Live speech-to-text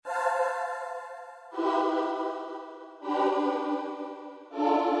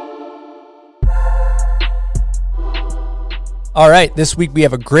All right, this week we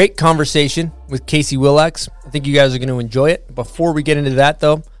have a great conversation with Casey Willax. I think you guys are going to enjoy it. Before we get into that,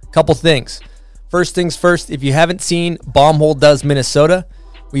 though, a couple things. First things first, if you haven't seen Bombhole Does Minnesota,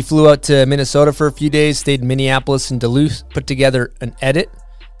 we flew out to Minnesota for a few days, stayed in Minneapolis and Duluth, put together an edit.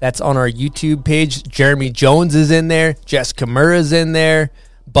 That's on our YouTube page. Jeremy Jones is in there. Jess Kamura's in there.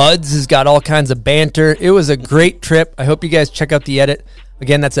 Buds has got all kinds of banter. It was a great trip. I hope you guys check out the edit.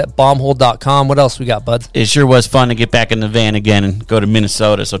 Again, that's at bombhole.com. What else we got, Buds? It sure was fun to get back in the van again and go to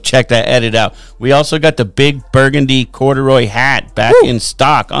Minnesota, so check that edit out. We also got the big burgundy corduroy hat back in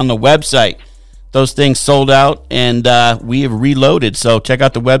stock on the website. Those things sold out, and we have reloaded, so check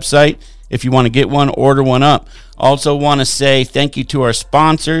out the website. If you want to get one, order one up. Also want to say thank you to our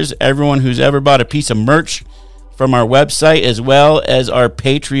sponsors, everyone who's ever bought a piece of merch from our website, as well as our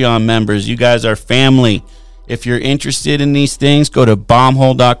Patreon members. You guys are family. If you're interested in these things, go to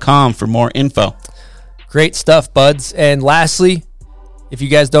bombhole.com for more info. Great stuff, Buds. And lastly, if you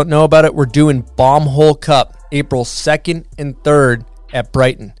guys don't know about it, we're doing Bombhole Cup April 2nd and 3rd at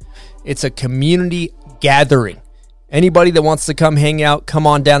Brighton. It's a community gathering. Anybody that wants to come hang out, come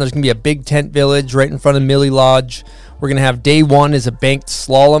on down. There's going to be a big tent village right in front of Millie Lodge. We're going to have day one is a banked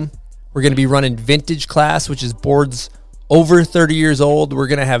slalom. We're going to be running vintage class, which is boards over 30 years old. We're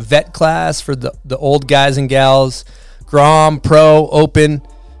going to have vet class for the old guys and gals. Grom, Pro, Open.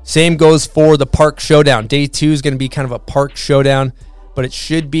 Same goes for the Park Showdown. Day two is going to be kind of a Park Showdown, but it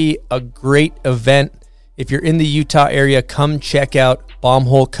should be a great event. If you're in the Utah area, come check out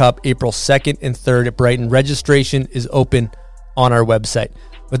Bombhole Cup April 2nd and 3rd at Brighton. Registration is open on our website.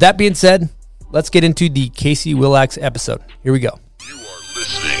 With that being said, let's get into the Casey Willax episode. Here we go. You are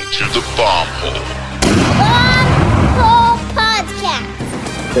listening to the Bombhole. Bombhole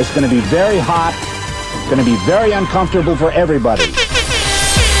Podcast. It's going to be very hot. It's going to be very uncomfortable for everybody. The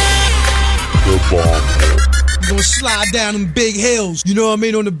Bombhole. Gonna slide down them big hills, you know what I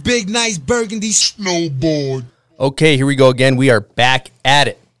mean, on the big, nice burgundy snowboard. Okay, here we go again. We are back at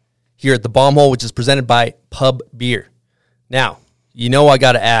it here at the Bombhole, which is presented by Pub Beer. Now, you know I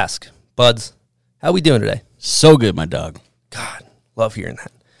got to ask, Buds, how we doing today? So good, my dog. God, love hearing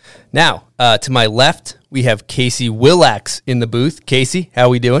that. Now, to my left, we have Casey Willax in the booth. Casey, how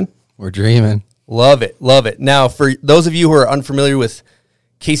we doing? We're dreaming. Love it, love it. Now, for those of you who are unfamiliar with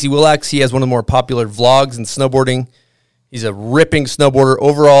Casey Willax, he has one of the more popular vlogs in snowboarding. He's a ripping snowboarder.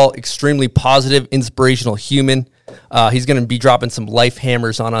 Overall, extremely positive, inspirational human. He's going to be dropping some life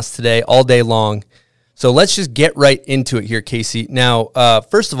hammers on us today, all day long. So let's just get right into it here, Casey. Now,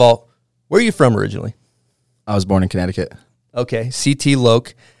 first of all, where are you from originally? I was born in Connecticut. Okay, CT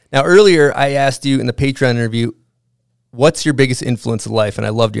Loke. Now, earlier I asked you in the Patreon interview, what's your biggest influence in life? And I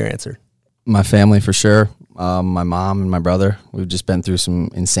loved your answer. My family, for sure. My mom and my brother. We've just been through some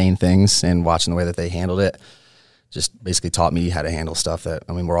insane things, and watching the way that they handled it just basically taught me how to handle stuff that,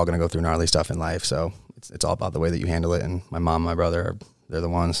 I mean, we're all going to go through gnarly stuff in life. So it's all about the way that you handle it. And my mom and my brother, they're the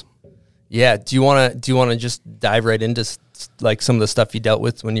ones. Yeah. Do you want to just dive right into like some of the stuff you dealt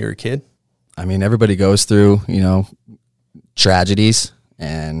with when you were a kid? I mean, everybody goes through, tragedies,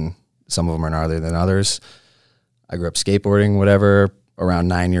 and some of them are gnarlier than others. I grew up skateboarding, whatever. Around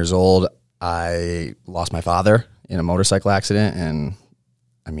 9 years old, I lost my father in a motorcycle accident, and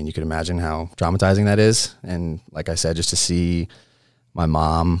I mean, you can imagine how traumatizing that is. And like I said, just to see my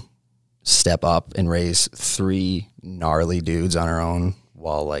mom step up and raise three gnarly dudes on her own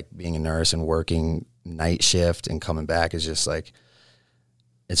while like being a nurse and working night shift and coming back is just like,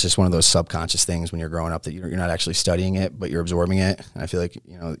 it's just one of those subconscious things when you're growing up that you're not actually studying it, but you're absorbing it. And I feel like,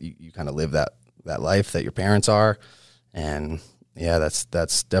 you kind of live that life that your parents are. And yeah, that's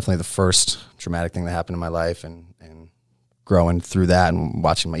definitely the first traumatic thing that happened in my life, and growing through that and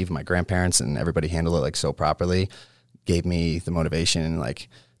watching even my grandparents and everybody handle it like so properly gave me the motivation and like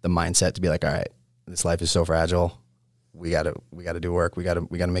the mindset to be like, all right, this life is so fragile. We gotta do work. We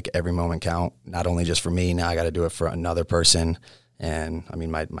gotta make every moment count. Not only just for me. Now I gotta do it for another person. And I mean,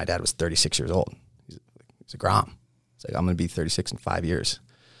 my dad was 36 years old. He's a Grom. It's like, I'm gonna be 36 in 5 years.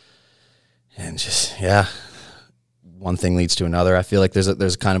 And just, yeah. One thing leads to another. I feel like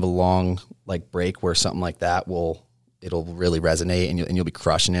there's kind of a long like break where something like that it'll really resonate, and you'll be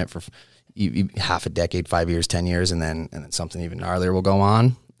crushing it for half a decade, 5 years, 10 years, and then something even gnarlier will go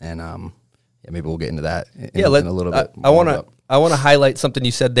on. And maybe we'll get into that in a little bit. I want to highlight something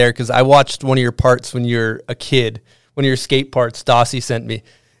you said there, because I watched one of your parts when you're a kid, one of your skate parts. Dossie sent me,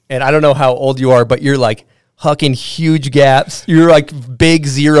 and I don't know how old you are, but you're like hucking huge gaps. You're like big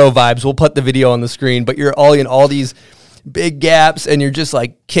zero vibes. We'll put the video on the screen, but you're all in all these big gaps, and you're just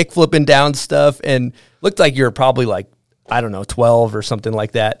like kick flipping down stuff, and looked like you're probably like, I don't know, 12 or something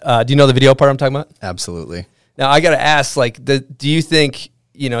like that. Do you know the video part I'm talking about? Absolutely. Now I got to ask, like, do you think,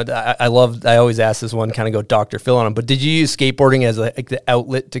 I always ask this one, kind of go Dr. Phil on them, but did you use skateboarding as like the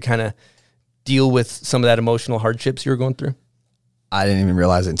outlet to kind of deal with some of that emotional hardships you were going through? I didn't even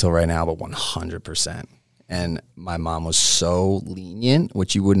realize it until right now, but 100%. And my mom was so lenient,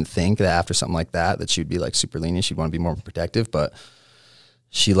 which you wouldn't think that after something like that she'd be like super lenient. She'd want to be more protective, but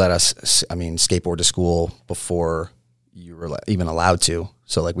she let us, skateboard to school before you were even allowed to.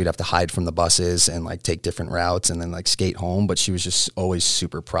 So like we'd have to hide from the buses and like take different routes and then like skate home. But she was just always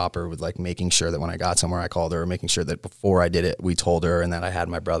super proper with like making sure that when I got somewhere, I called her, making sure that before I did it, we told her, and that I had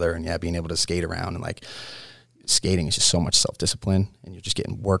my brother, and being able to skate around. And like skating is just so much self-discipline, and you're just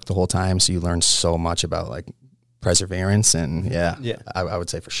getting work the whole time. So you learn so much about like perseverance, and I would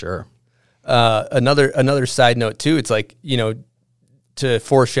say for sure. Another side note too, it's like, to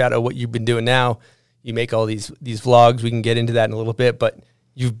foreshadow what you've been doing now, you make all these vlogs. We can get into that in a little bit, but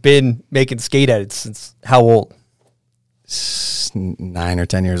you've been making skate edits since how old? 9 or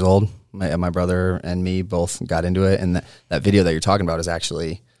 10 years old. My brother and me both got into it, and that video that you're talking about is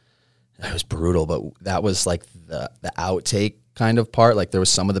actually, it was brutal, but that was like the outtake kind of part. Like there was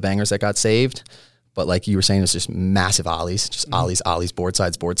some of the bangers that got saved, but like you were saying, it was just massive ollies, ollies, board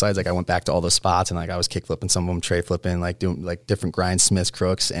sides. Like I went back to all those spots, and like I was kick flipping some of them, tray flipping, like doing like different grind, Smiths,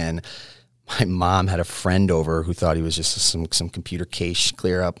 crooks. And my mom had a friend over who thought he was just some computer cache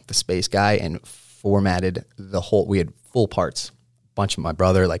clear up the space guy, and formatted the whole, we had full parts, bunch of my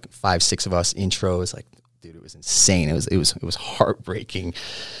brother, like 5-6 of us, intros. Like, dude, it was insane. It was heartbreaking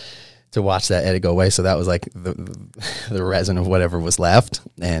to watch that edit go away. So that was like the resin of whatever was left.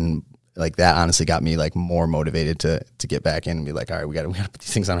 And like that honestly got me like more motivated to get back in and be like, all right, we got to put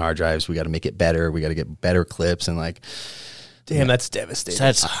these things on hard drives. We got to make it better. We got to get better clips. And like, damn, that's devastating.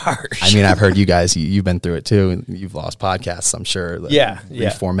 That's harsh. I mean, I've heard you guys, you've been through it too. And you've lost podcasts, I'm sure. Like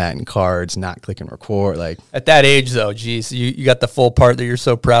reformatting cards, not clicking record. Like at that age though, geez, you got the full part that you're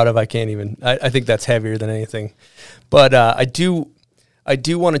so proud of. I think that's heavier than anything. But I do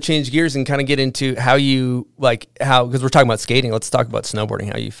want to change gears and kind of get into how you because we're talking about skating. Let's talk about snowboarding,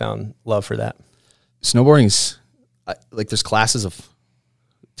 how you found love for that. Snowboarding's like, there's classes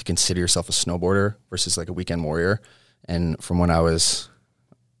to consider yourself a snowboarder versus like a weekend warrior. And from when I was,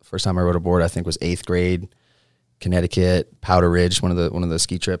 first time I rode a board, I think was 8th grade, Connecticut, Powder Ridge, one of the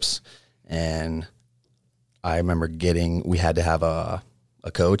ski trips. And I remember we had to have a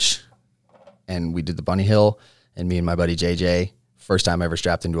coach, and we did the bunny hill, and me and my buddy JJ, first time I ever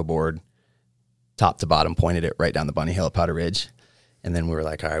strapped into a board, top to bottom, pointed it right down the bunny hill at Powder Ridge. And then we were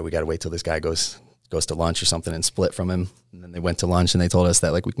like, all right, we got to wait till this guy goes to lunch or something and split from him. And then they went to lunch, and they told us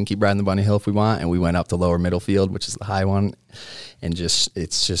that like we can keep riding the bunny hill if we want. And we went up to lower middle field, which is the high one. And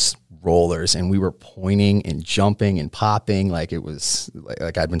it's just rollers. And we were pointing and jumping and popping. Like it was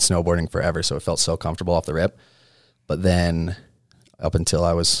like I'd been snowboarding forever. So it felt so comfortable off the rip. But then up until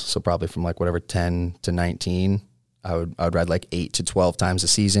I was, so probably from like whatever, 10 to 19, I would ride like 8 to 12 times a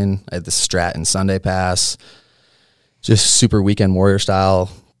season. I had the Strat and Sunday pass, just super weekend warrior style,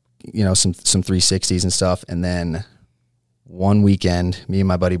 some 360s and stuff. And then one weekend, me and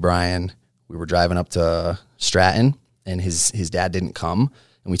my buddy Brian, we were driving up to Stratton, and his dad didn't come,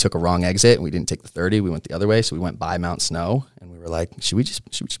 and we took a wrong exit, and we didn't take the 30. We went the other way, so we went by Mount Snow, and we were like, should we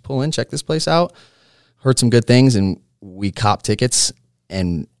just pull in, check this place out? Heard some good things, and we copped tickets,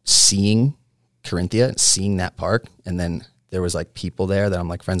 and seeing Corinthia, seeing that park, and then there was like people there that I'm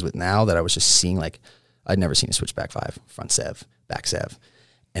like friends with now that I was just seeing. Like I'd never seen a switchback 5, front sev, back sev,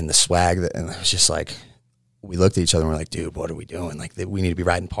 and the swag and it was just like, we looked at each other and we're like, dude, what are we doing? Like we need to be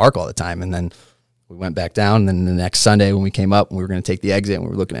riding park all the time. And then we went back down, and then the next Sunday when we came up and we were going to take the exit, and we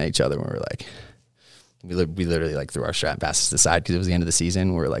were looking at each other and we were like, we literally like threw our Strat passes to the side because it was the end of the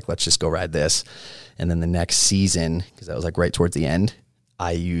season. We were like, let's just go ride this. And then the next season, because that was like right towards the end,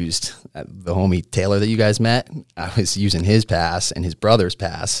 I used the homie Taylor that you guys met. I was using his pass and his brother's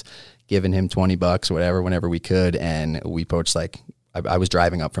pass, giving him $20 or whatever, whenever we could. And we poached I was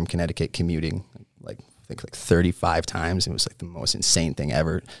driving up from Connecticut, commuting I think 35 times. It was like the most insane thing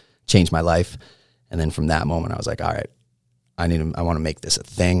ever. Changed my life. And then from that moment, I was like, all right, I want to make this a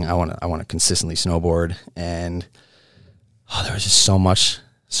thing. I want to consistently snowboard. And there was just so much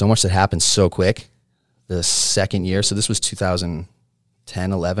that happened so quick. The second year, so this was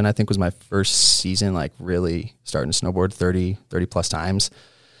 2010, 11, I think was my first season, like really starting to snowboard 30 plus times.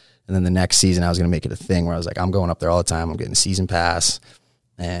 And then the next season I was going to make it a thing where I was like, I'm going up there all the time. I'm getting a season pass.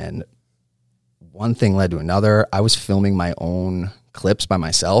 And one thing led to another. I was filming my own clips by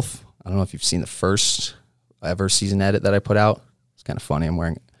myself. I don't know if you've seen the first ever season edit that I put out. It's kind of funny. I'm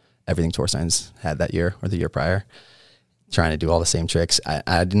wearing everything Torstein's had that year or the year prior, trying to do all the same tricks.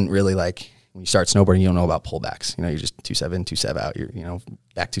 I didn't really when you start snowboarding, you don't know about pullbacks. You know, you're just 2.7, 2.7 out. You're, you know,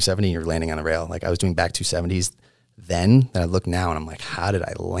 back 270, you're landing on the rail. Like I was doing back 270s then that I look now and I'm like, how did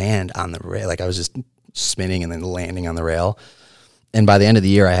I land on the rail? Like I was just spinning and then landing on the rail. And by the end of the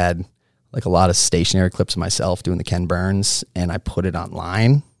year, I had like a lot of stationary clips of myself doing the Ken Burns, and I put it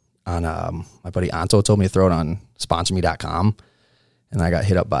online on my buddy Anto told me to throw it on sponsorme.com, and I got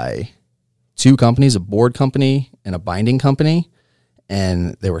hit up by 2 companies, a board company and a binding company,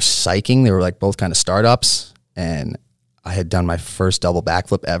 and they were psyching. They were like both kind of startups, and I had done my first double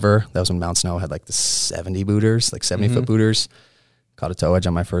backflip ever. That was when Mount Snow had like the 70 booters, like 70-foot booters. Caught a toe edge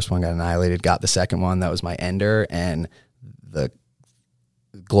on my first one, got annihilated. Got the second one, that was my ender, and the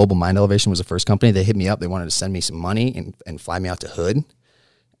Global Mind Elevation was the first company. They hit me up. They wanted to send me some money and fly me out to Hood.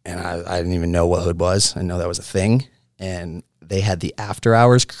 And I didn't even know what Hood was. I know that was a thing. And they had the after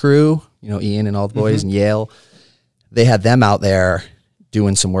hours crew, you know, Ian and all the boys and Yale. They had them out there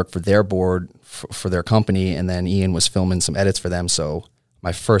doing some work for their board, for their company. And then Ian was filming some edits for them. So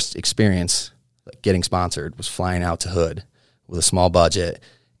my first experience like, getting sponsored was flying out to Hood with a small budget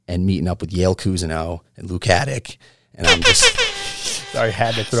and meeting up with Yale Cousineau and Luke Haddock. And I'm just... Sorry, I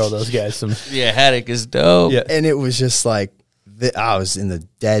had to throw those guys some. Yeah, Haddock is dope. Yeah. And it was just like, I was in the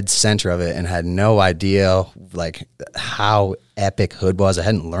dead center of it and had no idea like how epic Hood was. I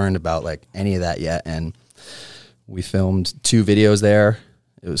hadn't learned about like any of that yet. And we filmed 2 videos there.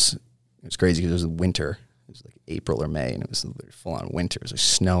 It was crazy because it was winter. It was like April or May, and it was full on winter. It was like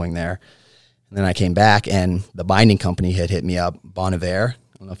snowing there. And then I came back, and the binding company had hit me up, Bon Iver.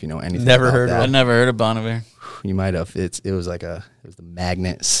 I don't know if you know anything. Never about heard of that. I never heard of Bon Iver. You might have. It was the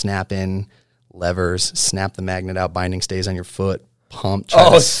magnet snap in levers, snap the magnet out, binding stays on your foot, pump.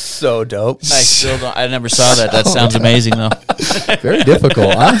 So dope. I never saw that. That sounds amazing though. Very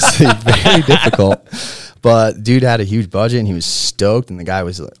difficult, honestly, very difficult. But dude had a huge budget and he was stoked, and the guy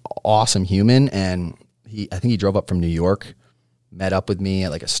was an awesome human. And I think he drove up from New York, met up with me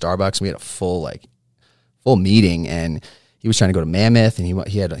at like a Starbucks. We had a full meeting, and he was trying to go to Mammoth, and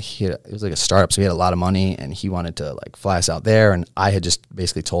he had it was like a startup, so he had a lot of money, and he wanted to like fly us out there. And I had just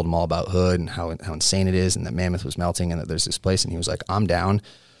basically told him all about Hood and how insane it is, and that Mammoth was melting, and that there's this place. And he was like, "I'm down.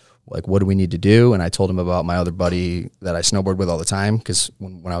 Like, what do we need to do?" And I told him about my other buddy that I snowboard with all the time, because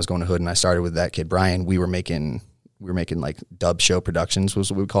when I was going to Hood and I started with that kid Brian, we were making like dub show productions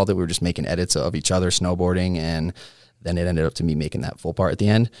was what we called it. We were just making edits of each other snowboarding, and then it ended up to me making that full part at the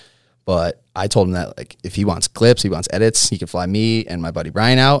end. But I told him that like if he wants clips, he wants edits, he can fly me and my buddy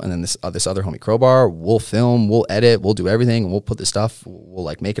Brian out, and then this other homie Crowbar. We'll film, we'll edit, we'll do everything, and we'll put the stuff. We'll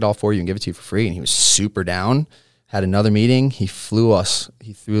like make it all for you and give it to you for free. And he was super down. Had another meeting. He threw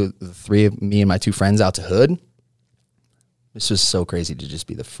the 3 of me and my 2 friends out to Hood. This was so crazy to just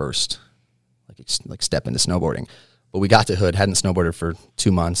be the first like step into snowboarding. But we got to Hood, hadn't snowboarded for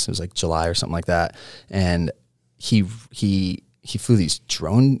 2 months. It was like July or something like that, and he flew these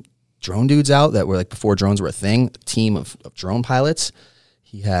drone dudes out that were like before drones were a thing, a team of drone pilots.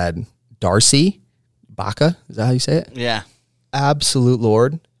 He had Darcy Baca, is that how you say it? Yeah. Absolute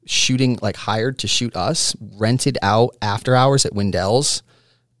lord, shooting, like hired to shoot us, rented out after hours at Windell's,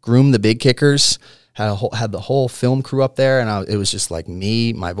 groomed the big kickers, had the whole film crew up there, and it was just like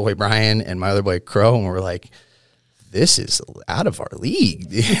me, my boy Brian, and my other boy Crow, and we're like, this is out of our league.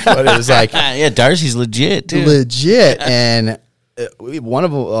 But it was like, yeah, Darcy's legit too. Legit. And one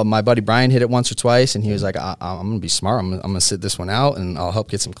of my buddy Brian hit it once or twice, and he was like, I'm gonna be smart. I'm gonna sit this one out, and I'll help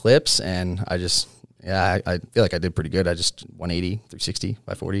get some clips. And I feel like I did pretty good. I just 180, 360,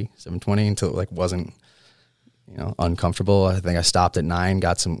 540, 720 until it like wasn't, uncomfortable. I think I stopped at 9,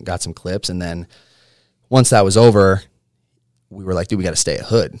 got some clips, and then once that was over, we were like, dude, we got to stay at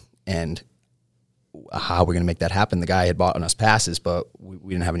Hood. And how we're going to make that happen? The guy had bought us passes, but we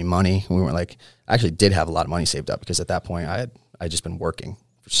didn't have any money. We weren't like, I actually did have a lot of money saved up, because at that point I just been working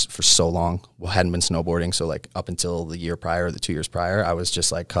for so long. Well, hadn't been snowboarding. So like up until the year prior, the 2 years prior, I was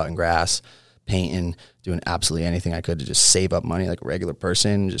just like cutting grass, painting, doing absolutely anything I could to just save up money like a regular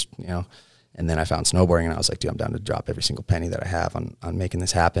person, just, and then I found snowboarding, and I was like, dude, I'm down to drop every single penny that I have on making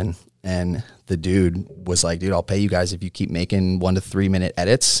this happen. And the dude was like, dude, I'll pay you guys if you keep making 1 to 3 minute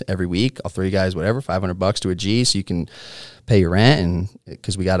edits every week. I'll throw you guys whatever, $500 to a G, so you can pay your rent. And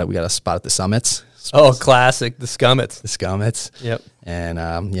because we got a spot at the Summits. Oh, classic, the Scummets. The Scummets. Yep.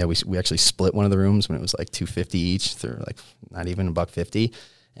 And we actually split one of the rooms when it was like $250 each. They're like not even $150.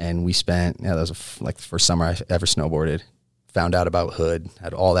 And we spent, that was like the first summer I ever snowboarded. Found out about Hood,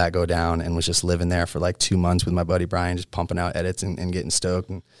 had all that go down, and was just living there for like 2 months with my buddy Brian, just pumping out edits and getting stoked.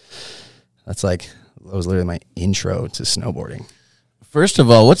 And that was literally my intro to snowboarding. First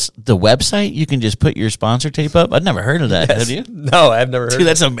of all, what's the website? You can just put your sponsor tape up? I've never heard of that. Have you? No, I've never heard Dude,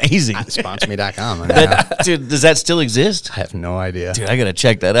 that's amazing. SponsorMe.com. Dude, does that still exist? I have no idea. Dude, I got to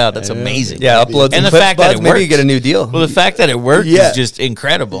check that out. That's amazing. Yeah, upload And some the clips, fact that buds, it maybe you works. get a new deal. Well, the fact that it worked Yeah. is just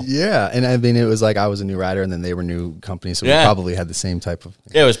incredible. Yeah, and I mean, it was like I was a new rider, and then they were new companies, so Yeah. we probably had the same type of.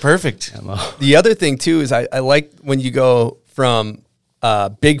 Yeah, it was perfect. The other thing too is I like when you go from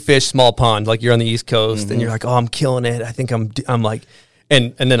big fish, small pond, like you're on the East Coast and you're like, oh, I'm killing it. I think I'm like,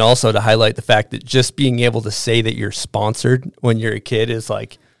 and then also to highlight the fact that just being able to say that you're sponsored when you're a kid is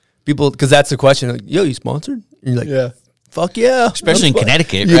like people, because that's the question. Like, yo, you sponsored? And you're like, Yeah. fuck yeah. Especially in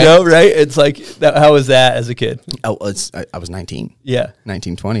Connecticut, you right? know, right? It's like, how was that as a kid? Oh, I was 19. Yeah.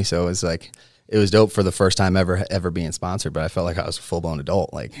 19, 20, so it was like it was dope for the first time ever being sponsored, but I felt like I was a full-blown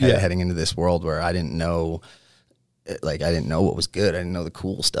adult, like heading into this world where I didn't know what was good. I didn't know the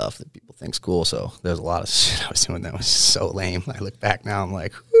cool stuff that people think's cool, so there's a lot of shit I was doing that was so lame. I look back now, I'm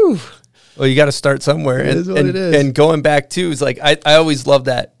like, whew. Well, you got to start somewhere. It and, is what and, it is. and going back too is like, I always love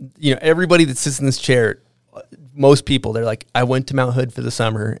that, you know, everybody that sits in this chair, most people, they're like, I went to Mount Hood for the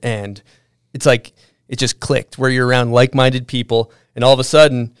summer, and it's like, it just clicked where you're around like-minded people, and all of a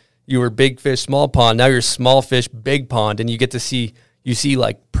sudden you were big fish, small pond. Now you're small fish, big pond, and you get to see,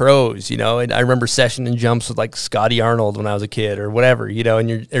 like pros, you know, and I remember session and jumps with like Scotty Arnold when I was a kid or whatever, you know, and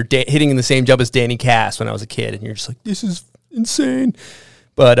you're hitting in the same jump as Danny Cass when I was a kid, and you're just like, this is insane.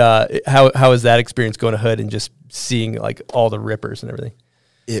 But how was that experience going to Hood and just seeing like all the rippers and everything?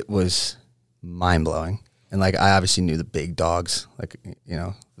 It was mind-blowing. And like I obviously knew the big dogs, like, you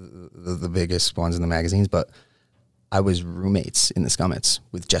know, the biggest ones in the magazines, but I was roommates in the Scummets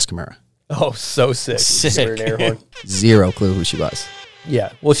with Jess Camara. Oh, so sick. Sick. Give her an air horn. Zero clue who she was.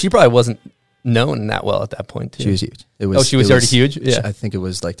 Yeah. Well, she probably wasn't known that well at that point, too. She was huge. It was. She was already huge? Yeah. I think it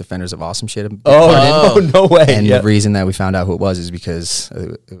was like Defenders of Awesome shit. Oh, no way. And Yeah. the reason that we found out who it was is because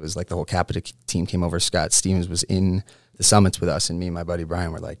it was like the whole Capita team came over. Scott Stevens was in the Summits with us, and me and my buddy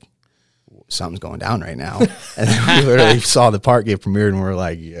Brian were like, something's going down right now. And then we literally saw the park get premiered, and we're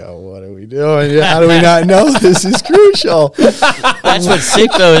like, yo, what are we doing? How do we not know this is crucial? That's what's sick,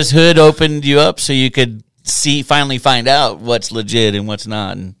 though, is Hood opened you up so you could finally find out what's legit and what's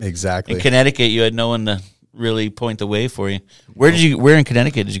not. And Exactly. in Connecticut, you had no one to really point the way for you. Where in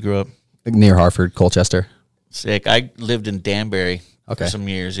Connecticut did you grow up? Near Hartford, Colchester. Sick. I lived in Danbury Okay. for some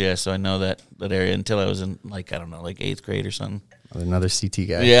years, yeah, so I know that area until I was in, like, I don't know, like 8th grade or something. Another CT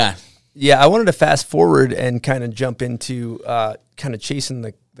guy. Yeah. Yeah, I wanted to fast forward and kind of jump into kind of chasing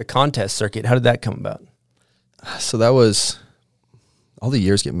the contest circuit. How did that come about? So that was, all the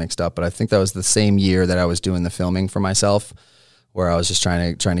years get mixed up, but I think that was the same year that I was doing the filming for myself, where I was just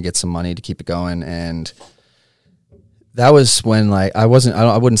trying to get some money to keep it going. And that was when, like, I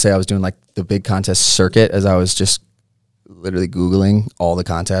wouldn't say I was doing like the big contest circuit, as I was just literally Googling all the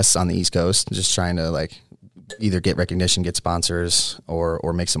contests on the East Coast, just trying to like either get recognition, get sponsors,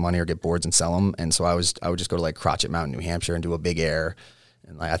 or make some money, or get boards and sell them. And so I would just go to like Crotchet Mountain, New Hampshire, and do a big air.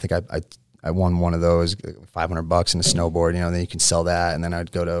 And like, I think I won one of those, $500 in a snowboard, you know, and then you can sell that. And then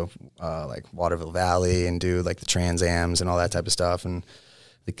I'd go to like Waterville Valley and do like the Trans Ams and all that type of stuff, and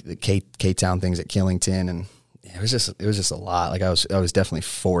the K-Town things at Killington. And it was just a lot. Like I was definitely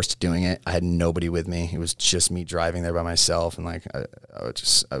forced doing it. I had nobody with me. It was just me driving there by myself. And like I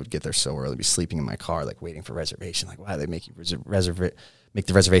would get there so early, be sleeping in my car, like waiting for reservation. Like, why do they make you make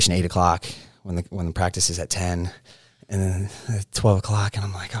the reservation 8:00 when the practice is at 10? And then at 12 o'clock, and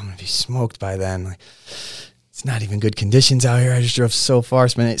I'm like, I'm going to be smoked by then. Like, it's not even good conditions out here. I just drove so far,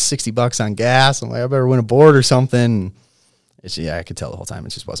 spent $60 on gas. I'm like, I better win a board or something. I could tell the whole time it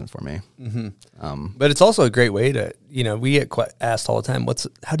just wasn't for me. Mm-hmm. But it's also a great way to, you know, we get asked all the time,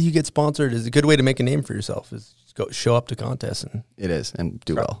 how do you get sponsored? Is a good way to make a name for yourself is just go show up to contests. And It is, and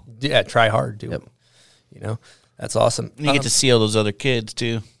do well. Yeah, try hard, do it. You know, that's awesome. And you get to see all those other kids,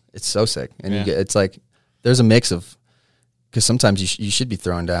 too. It's so sick. And it's like, there's a mix of, because sometimes you should be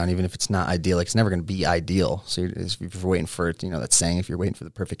thrown down, even if it's not ideal. Like, it's never going to be ideal. So if you're waiting for it, you know, that saying, if you're waiting for the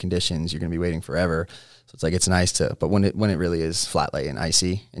perfect conditions, you're going to be waiting forever. So it's like, it's nice to, but when it really is flat lay and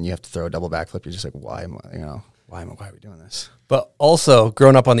icy, and you have to throw a double backflip, you're just like, why are we doing this? But also,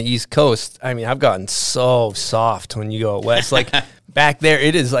 growing up on the East Coast, I mean, I've gotten so soft when you go out west. Like, back there,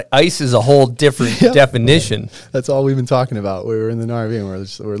 it is like ice is a whole different definition. That's all we've been talking about. We were in the RV,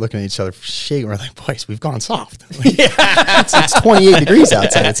 and we're looking at each other shaking. We're like, boys, we've gone soft. It's 28 degrees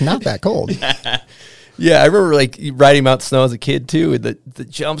outside. It's not that cold. Yeah, I remember like riding Mount Snow as a kid too. The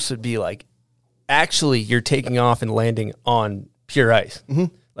jumps would be like, actually, you're taking off and landing on pure ice.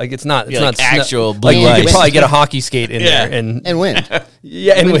 Mm-hmm. Like it's not like actual like blue you ice. could probably get a hockey skate in there and wind.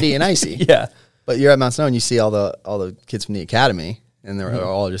 yeah, and windy and icy. Yeah. But you're at Mount Snow and you see all the kids from the academy, and they're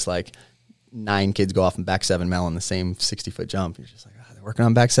all just like 9 kids go off and back 7 melon the same 60-foot jump. You're just like, they're working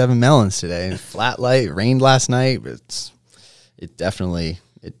on back 7 melons today. And flat light, it rained last night. But it definitely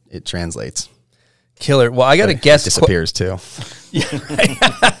it translates. Killer. Well, I got to guess. It disappears too. Yeah, right.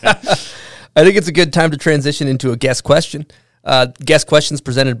 I think it's a good time to transition into a guest question. Guest questions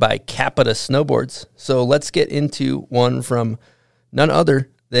presented by Capita Snowboards. So let's get into one from none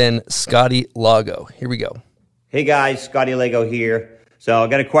other than Scotty Lago. Here we go. Hey guys, Scotty Lago here. So I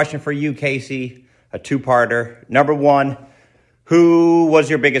got a question for you, Casey, a 2-parter. Number 1, who was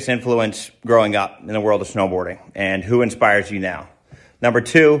your biggest influence growing up in the world of snowboarding, and who inspires you now? Number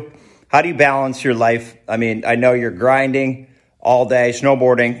 2, how do you balance your life? I mean, I know you're grinding all day,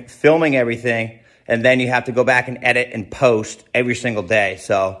 snowboarding, filming everything, and then you have to go back and edit and post every single day.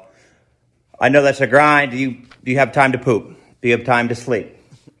 So I know that's a grind. Do you have time to poop? Do you have time to sleep?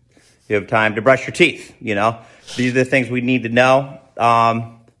 Do you have time to brush your teeth? You know, these are the things we need to know.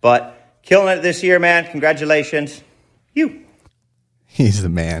 But killing it this year, man. Congratulations. You. He's the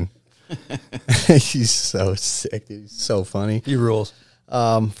man. He's so sick, dude. He's so funny. He rules.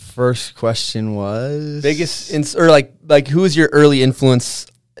 First question was like who was your early influence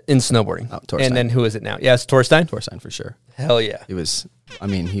in snowboarding? Oh, Torstein. And then who is it now? Yes, Torstein. Torstein for sure. Hell yeah. He was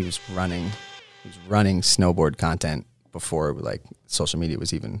running snowboard content before like social media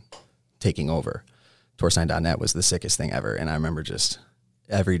was even taking over. Torstein.net was the sickest thing ever. And I remember just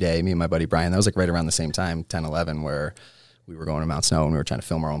every day, me and my buddy Brian, that was like right around the same time, 10, 11, where we were going to Mount Snow and we were trying to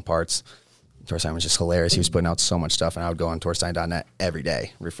film our own parts. Torstein was just hilarious. He was putting out so much stuff, and I would go on Torstein.net every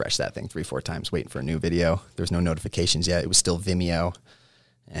day, refresh that thing 3-4 times, waiting for a new video. There was no notifications yet. It was still Vimeo.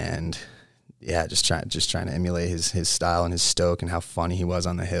 And yeah, just trying to emulate his style and his stoke and how funny he was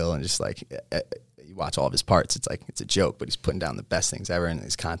on the hill. And just like, you watch all of his parts, it's like, it's a joke, but he's putting down the best things ever in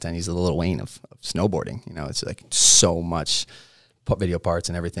his content. He's the Lil Wayne of snowboarding. You know, it's like so much video parts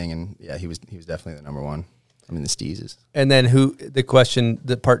and everything. And yeah, he was definitely the number one. I mean, the Steez is. And then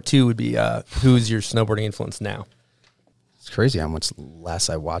the part 2 would be, who's your snowboarding influence now? It's crazy how much less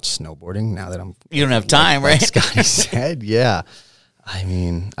I watch snowboarding now that You don't have time, right? Like Scotty said, yeah. I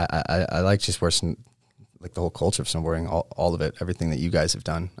mean, I like just watching like the whole culture of snowboarding, all of it, everything that you guys have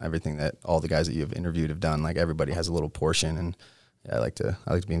done, everything that all the guys that you have interviewed have done. Like everybody has a little portion, and yeah, I like to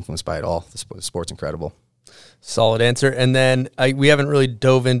be influenced by it all. The sport's incredible. Solid answer. And then we haven't really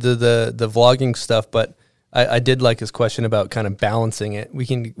dove into the vlogging stuff, but I did like his question about kind of balancing it. We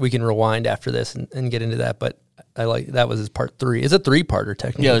can rewind after this and get into that, but I like that was his part 3. It's a 3-parter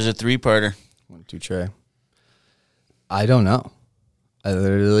technically. Yeah, it was a 3-parter. 1, 2, Trey. I don't know. I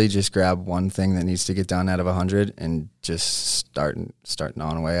literally just grab one thing that needs to get done out of 100 and just start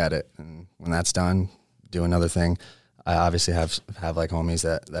gnawing away at it. And when that's done, do another thing. I obviously have like homies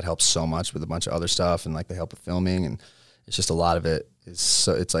that help so much with a bunch of other stuff, and like they help with filming, and it's just a lot of it is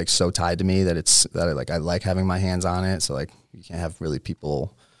it's like so tied to me that I like having my hands on it. So like you can't have really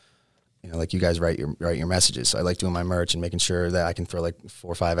people, you know, like you guys write your messages. So I like doing my merch and making sure that I can throw like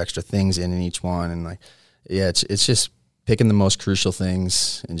 4 or 5 extra things in each one, and like yeah, it's just picking the most crucial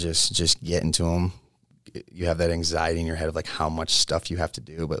things and just getting to them. You have that anxiety in your head of like how much stuff you have to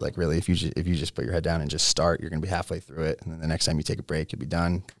do, but like really if you just put your head down and just start, you're gonna be halfway through it, and then the next time you take a break, you'll be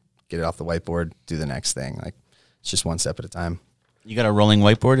done. Get it off the whiteboard, do the next thing. Like it's just one step at a time. You got a rolling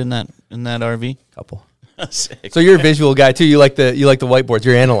whiteboard in that RV? Couple. So you're a visual guy too. You like the whiteboards.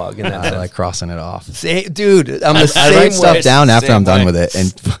 You're analog in that I sense. like crossing it off. Dude, I'm the same I write way. stuff down after Same I'm done way. with it,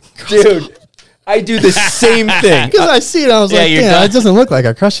 and Dude, I do the same thing. because I see it, I was Yeah, like, you're damn, done. it doesn't look like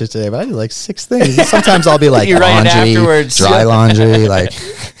I crushed it today, but I did like 6 things. Sometimes I'll be like You write it laundry, afterwards. dry laundry, like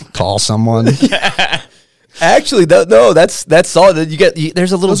call someone. Actually, that's solid.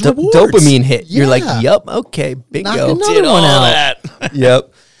 There's a little Those rewards. dopamine hit. You're like, Yeah. yup, okay, bingo. Knock another Did all one out. that.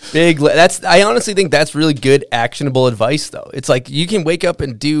 Yep. I honestly think that's really good actionable advice though. It's like you can wake up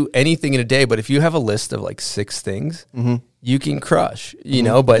and do anything in a day, but if you have a list of like 6 things, you can crush, you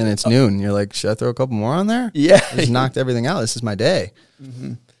know, but And it's noon. You're like, should I throw a couple more on there? Yeah. I just knocked everything out. This is my day.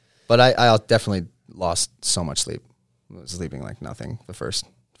 But I definitely lost so much sleep. I was sleeping like nothing the first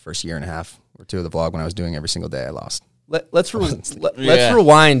year and a half or 2 of the vlog when I was doing every single day. I lost. let's Yeah.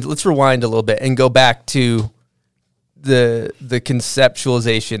 rewind a little bit and go back to the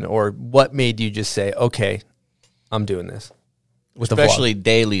conceptualization, or what made you just say, okay, I'm doing this with the vlog. Especially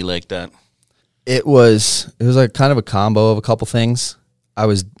daily like that. It was like kind of a combo of a couple things. I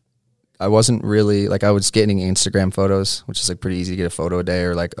wasn't really like, I was getting Instagram photos, which is like pretty easy to get a photo a day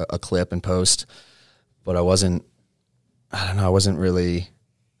or like a clip and post, but I wasn't really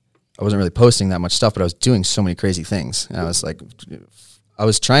posting that much stuff, but I was doing so many crazy things. And I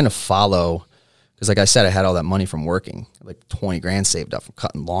was trying to follow, Because like I said, I had all that money from working, like 20 grand saved up from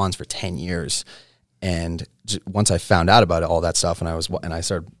cutting lawns for 10 years. And once I found out about all that stuff, and I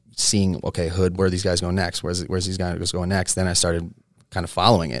started seeing, okay, Hood, where are these guys going next? Where's these guys going next? Then I started kind of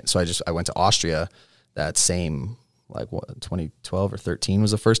following it. So I went to Austria that same, 2012 or 13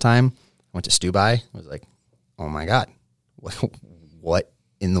 was the first time. I went to Stubai. I was like, oh my God, what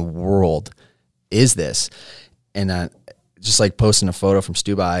in the world is this? And just like posting a photo from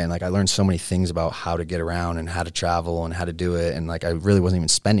Stubai, and like I learned so many things about how to get around and how to travel and how to do it. And like I really wasn't even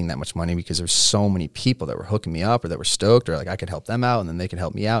spending that much money because there's so many people that were hooking me up or that were stoked, or like I could help them out and then they could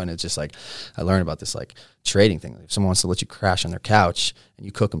help me out. And it's just like I learned about this like trading thing. Like if someone wants to let you crash on their couch and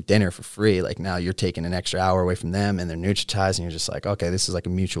you cook them dinner for free, like now you're taking an extra hour away from them and they're nutritized, and you're just like, okay, this is like a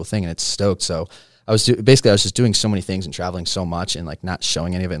mutual thing, and it's stoked. So I was just doing so many things and traveling so much and like not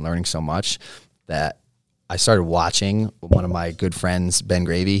showing any of it and learning so much that I started watching one of my good friends, Ben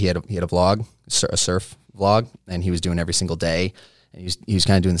Gravy. He had a vlog, a surf vlog, and he was doing every single day. And he was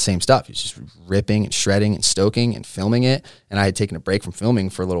kind of doing the same stuff. He was just ripping and shredding and stoking and filming it. And I had taken a break from filming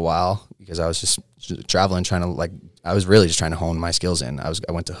for a little while because I was just traveling, I was really just trying to hone my skills in. I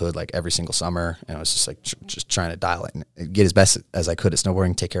went to Hood like every single summer, and I was just like just trying to dial it and get as best as I could at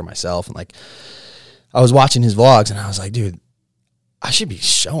snowboarding, take care of myself. And like I was watching his vlogs, and I was like, dude, I should be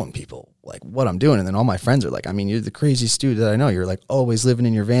showing people like what I'm doing. And then all my friends are like, I mean, you're the craziest dude that I know. You're like always living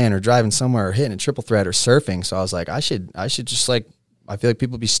in your van or driving somewhere or hitting a triple threat or surfing. So I was like, I should just like, I feel like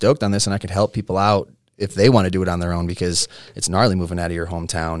people would be stoked on this, and I could help people out if they want to do it on their own, because it's gnarly moving out of your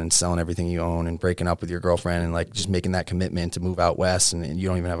hometown and selling everything you own and breaking up with your girlfriend and like just making that commitment to move out west, and you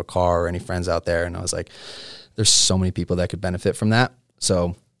don't even have a car or any friends out there. And I was like, there's so many people that could benefit from that.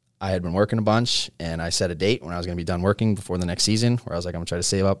 So I had been working a bunch, and I set a date when I was going to be done working before the next season, where I was like, I'm going to try to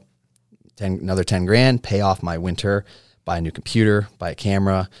save up another 10 grand, pay off my winter, buy a new computer, buy a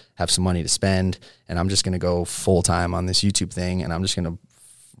camera, have some money to spend, and I'm just going to go full time on this YouTube thing, and I'm just going to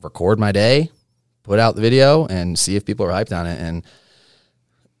record my day, put out the video, and see if people are hyped on it. And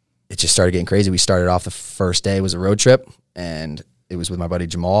it just started getting crazy. We started off, the first day was a road trip, and it was with my buddy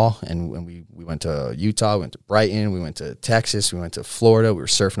Jamal, and we went to Utah, we went to Brighton, we went to Texas, we went to Florida, we were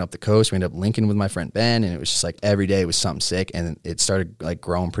surfing up the coast, we ended up linking with my friend Ben, and it was just like every day was something sick, and it started like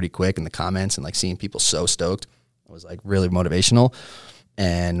growing pretty quick in the comments, and like seeing people so stoked. It was like really motivational.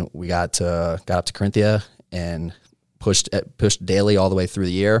 And we got up to Corinthia and pushed daily all the way through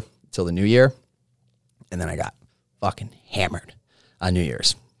the year till the new year. And then I got fucking hammered on New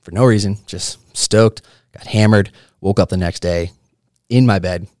Year's for no reason, just stoked, got hammered, woke up the next day in my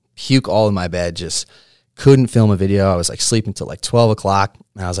bed, puke all in my bed, just couldn't film a video. I was like sleeping till like 12 o'clock.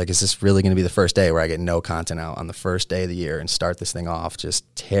 And I was like, is this really going to be the first day where I get no content out on the first day of the year and start this thing off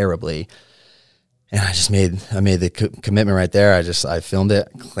just terribly? And I made the commitment right there. I filmed it,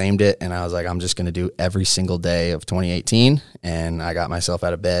 claimed it, and I was like, I'm just going to do every single day of 2018. And I got myself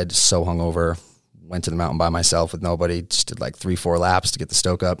out of bed, so hungover, went to the mountain by myself with nobody, just did like 3-4 laps to get the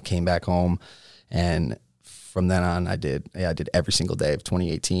stoke up, came back home. And from then on, I did every single day of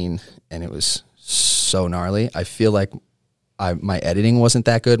 2018, and it was so gnarly. I feel like my editing wasn't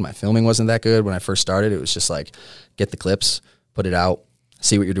that good. My filming wasn't that good. When I first started, it was just like, get the clips, put it out,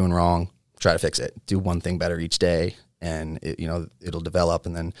 see what you're doing wrong, try to fix it, do one thing better each day, and it'll develop.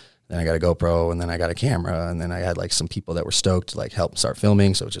 And then I got a GoPro, and then I got a camera, and then I had like some people that were stoked to like help start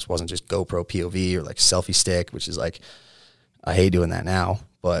filming. So it just wasn't just GoPro POV or like selfie stick, which is like, I hate doing that now.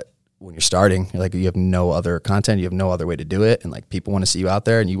 But when you're starting, like you have no other content, you have no other way to do it. And like people want to see you out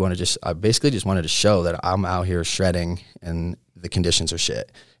there, and you want to I basically just wanted to show that I'm out here shredding and the conditions are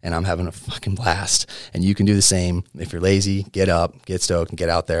shit and I'm having a fucking blast. And you can do the same. If you're lazy, get up, get stoked, and get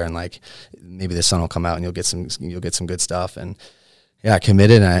out there, and like maybe the sun will come out and you'll get some good stuff. And yeah, I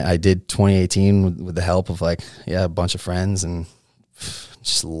committed, and I did 2018 with the help of like, a bunch of friends, and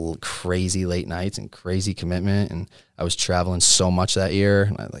just crazy late nights and crazy commitment. And I was traveling so much that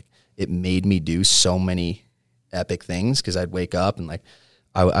year, and it made me do so many epic things, because I'd wake up and like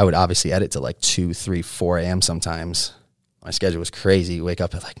I would obviously edit to like 2, 3, 4 a.m. sometimes. My schedule was crazy. Wake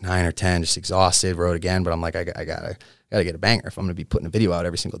up at like 9 or 10, just exhausted, wrote again. But I'm like, I gotta get a banger if I'm gonna be putting a video out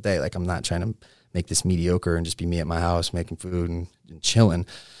every single day. Like I'm not trying to make this mediocre and just be me at my house making food and chilling.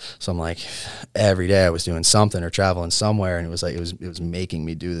 So I'm like, every day I was doing something or traveling somewhere, and it was like it was making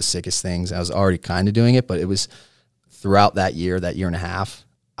me do the sickest things. I was already kind of doing it, but it was throughout that year and a half,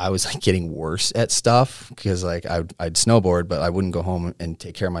 I was like getting worse at stuff, because like I'd snowboard, but I wouldn't go home and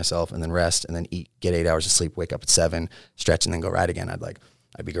take care of myself and then rest and then eat, get 8 hours of sleep, wake up at 7, stretch, and then go ride again.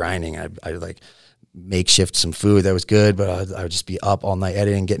 I'd be grinding. I'd like makeshift some food that was good, but I would just be up all night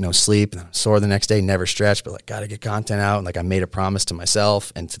editing, get no sleep, and I'm sore the next day, never stretch, but like got to get content out. And like I made a promise to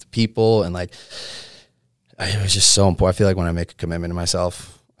myself and to the people, and like it was just so important. I feel like when I make a commitment to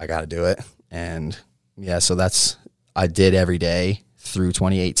myself, I got to do it. And yeah, so I did every day through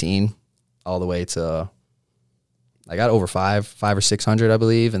 2018 all the way to, I got over 500 or 600, I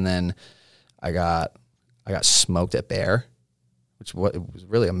believe. And then I got smoked at Bear, which it was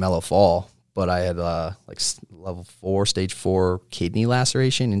really a mellow fall, but I had like level 4, stage 4 kidney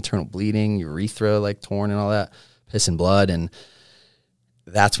laceration, internal bleeding, urethra like torn and all that, piss and blood. And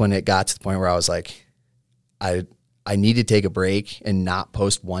that's when it got to the point where I was like, I need to take a break and not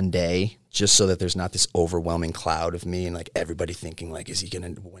post one day, just so that there's not this overwhelming cloud of me and like everybody thinking like,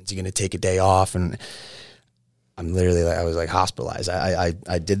 when's he gonna take a day off? And I'm literally like, I was like hospitalized.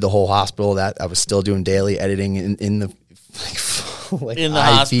 I did the whole hospital. That I was still doing daily editing in the like in the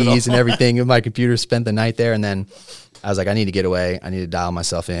IVs hospital and everything. And my computer spent the night there. And then I was like, I need to get away. I need to dial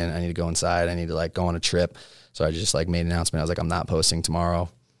myself in. I need to go inside. I need to like go on a trip. So I just like made an announcement. I was like, I'm not posting tomorrow.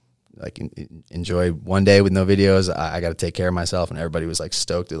 Like enjoy one day with no videos. I got to take care of myself. And everybody was like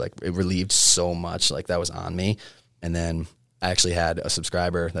stoked. It relieved so much. Like that was on me. And then I actually had a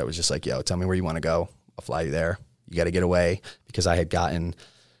subscriber that was just like, yo, tell me where you want to go. I'll fly you there. You got to get away, because I had gotten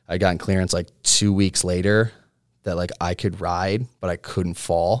clearance like 2 weeks later that like I could ride, but I couldn't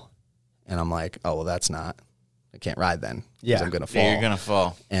fall. And I'm like, oh, well, I can't ride then. Yeah. I'm going to fall. Yeah, you're going to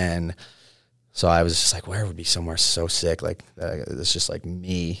fall. And so I was just like, where would be somewhere so sick? Like it's just like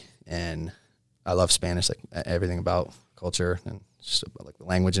me. And I love Spanish, like everything about culture and just like the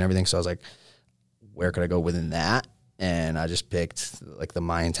language and everything. So I was like, where could I go within that? And I just picked like the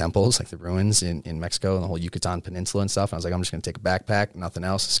Mayan temples, like the ruins in Mexico and the whole Yucatan Peninsula and stuff. And I was like, I'm just going to take a backpack, nothing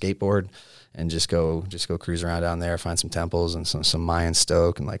else, a skateboard, and just go cruise around down there, find some temples and some Mayan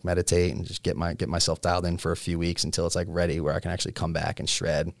stoke and like meditate and just get myself dialed in for a few weeks until it's like ready where I can actually come back and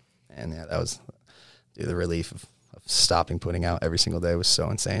shred. And yeah, that was the relief of stopping putting out every single day was so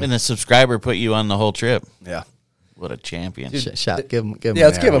insane. And the subscriber put you on the whole trip. Yeah. What a champion. Shout, give him Yeah,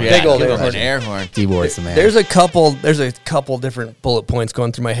 let's give him a big old air horn. air horn. D-Boy's the man. There's a couple different bullet points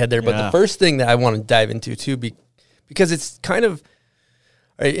going through my head there, but the first thing that I want to dive into too, because it's kind of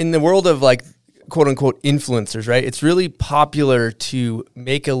right, in the world of like quote unquote influencers, right? It's really popular to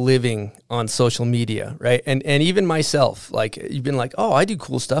make a living on social media, right? And even myself, like you've been like, oh, I do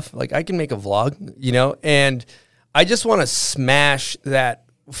cool stuff. Like I can make a vlog, you know, and I just want to smash that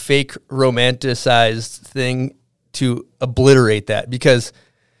fake romanticized thing to obliterate that, because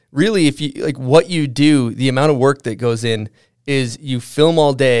really if you like what you do, the amount of work that goes in is you film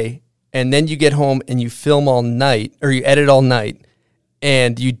all day and then you get home and you film all night or you edit all night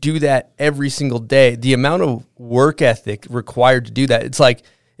and you do that every single day. The amount of work ethic required to do that. It's like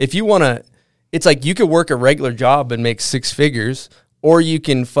if you want to, it's like you could work a regular job and make 6 figures, or you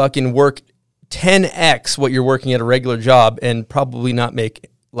can fucking work 10x what you're working at a regular job and probably not make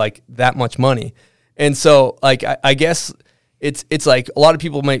like that much money. And so, like, I guess it's like a lot of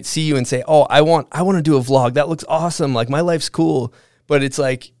people might see you and say, "Oh, I want to do a vlog. That looks awesome. Like, my life's cool." But it's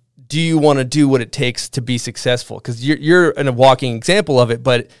like, do you want to do what it takes to be successful? Because you're a walking example of it.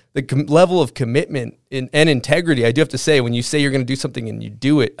 But the level of commitment and integrity, I do have to say, when you say you're going to do something and you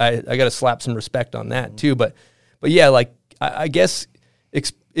do it, I got to slap some respect on that too. But yeah, like I guess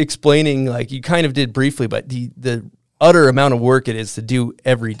explaining, like you kind of did briefly, but the utter amount of work it is to do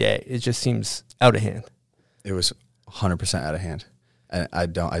every day, it just seems out of hand. It was 100% out of hand. And I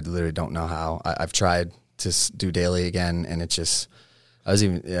literally don't know how. I've tried to do daily again, and it was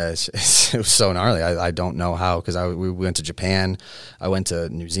so gnarly. I don't know how, because we went to Japan, I went to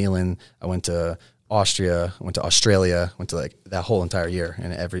New Zealand, I went to Austria, I went to Australia, went to like that whole entire year,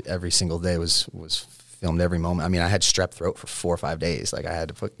 and every single day was filmed every moment. I mean, I had strep throat for 4 or 5 days. Like I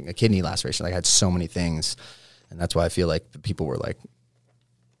had a kidney laceration. Like I had so many things. And that's why I feel like the people were like,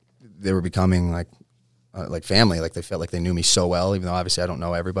 they were becoming like family. Like they felt like they knew me so well, even though obviously I don't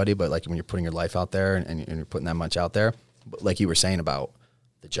know everybody. But like when you're putting your life out there and you're putting that much out there, but like you were saying about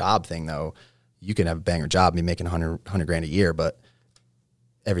the job thing, though, you can have a banger job, be making 100 grand a year, but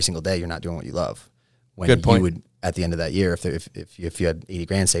every single day you're not doing what you love. When Good point. You would, at the end of that year, if you had 80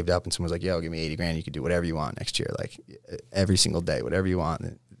 grand saved up and someone was like, yo, give me 80 grand, you could do whatever you want next year. Like every single day, whatever you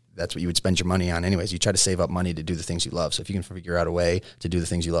want. That's what you would spend your money on anyways. You try to save up money to do the things you love. So if you can figure out a way to do the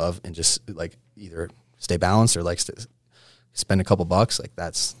things you love and just like either stay balanced or like spend a couple bucks, like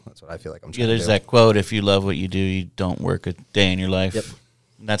that's what I feel like I'm trying to do. There's that quote, if you love what you do, you don't work a day in your life. Yep.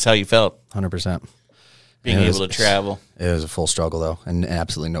 And that's how you felt. 100%. being able to travel. It was a full struggle though, and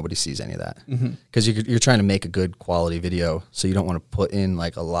absolutely nobody sees any of that because you're trying to make a good quality video, so you don't want to put in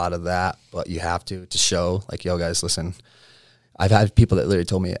like a lot of that, but you have to show like, yo guys, listen. I've had people that literally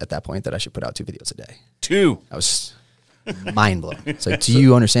told me at that point that I should put out 2 videos a day. 2. I was mind blown. It's like, do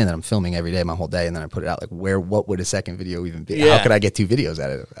you understand that I'm filming every day, my whole day, and then I put it out? Like, what would a second video even be? Yeah. How could I get 2 videos out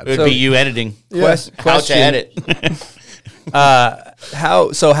of it? It would be you editing. How to edit.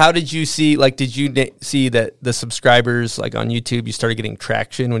 How did you see, like, did you see that the subscribers, like on YouTube, you started getting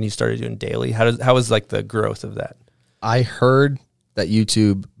traction when you started doing daily? How was like the growth of that? I heard that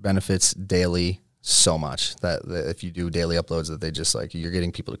YouTube benefits daily so much that if you do daily uploads, that they just like, you're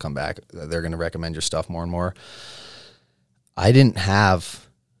getting people to come back, they're going to recommend your stuff more and more. I didn't have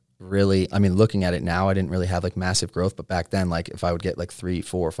really, I mean, looking at it now, I didn't really have like massive growth, but back then, like if I would get like 3,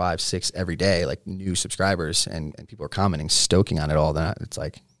 4, 5, 6 every day, like new subscribers and people are commenting, stoking on it all, then it's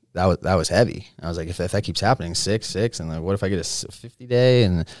like, that was heavy. I was like, if that keeps happening, 6, and then what if I get a 50 day,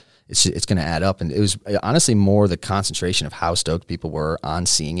 and it's going to add up. And it was honestly more the concentration of how stoked people were on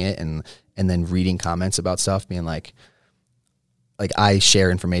seeing it, and then reading comments about stuff, being like I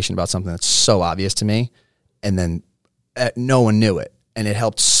share information about something that's so obvious to me, and then no one knew it, and it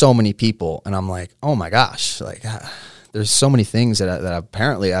helped so many people. And I'm like, oh my gosh, like there's so many things that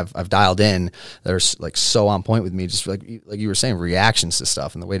apparently I've dialed in that are like so on point with me. Just like you were saying, reactions to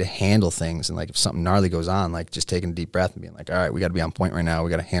stuff and the way to handle things. And like if something gnarly goes on, like just taking a deep breath and being like, all right, we got to be on point right now. We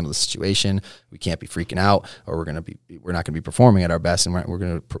got to handle the situation. We can't be freaking out, or we're not going to be performing at our best, and we're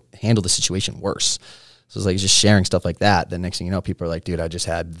going to handle the situation worse. So it's like just sharing stuff like that. The next thing you know, people are like, dude, I just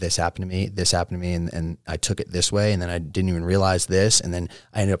had this happen to me, and I took it this way, and then I didn't even realize this, and then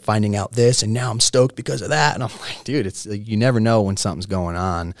I ended up finding out this, and now I'm stoked because of that. And I'm like, dude, it's like, you never know when something's going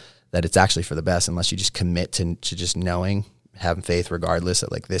on that it's actually for the best, unless you just commit to just knowing, having faith regardless,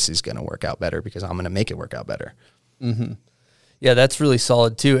 that like this is going to work out better because I'm going to make it work out better. Mm-hmm. Yeah, that's really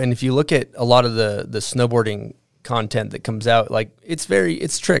solid too. And if you look at a lot of the snowboarding content that comes out, like it's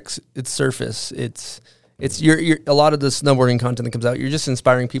tricks, it's surface, it's you're a lot of the snowboarding content that comes out, you're just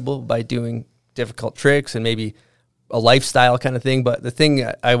inspiring people by doing difficult tricks and maybe a lifestyle kind of thing. But the thing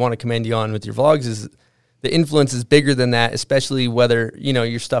I want to commend you on with your vlogs is the influence is bigger than that, especially whether, you know,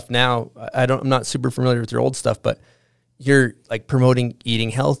 your stuff now, I'm not super familiar with your old stuff, but you're like promoting eating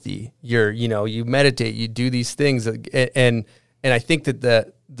healthy. You meditate, you do these things. And I think that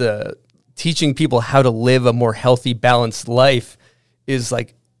the teaching people how to live a more healthy, balanced life is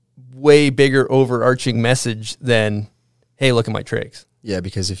like way bigger overarching message than, hey, look at my tricks. Yeah,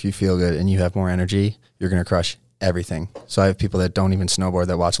 because if you feel good and you have more energy, you're going to crush everything. So I have people that don't even snowboard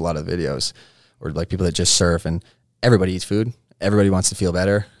that watch a lot of videos, or like people that just surf, and everybody eats food. Everybody wants to feel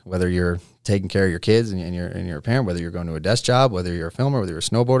better, whether you're taking care of your kids and you're a parent, whether you're going to a desk job, whether you're a filmer, whether you're a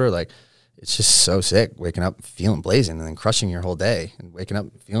snowboarder. Like, it's just so sick waking up feeling blazing and then crushing your whole day and waking up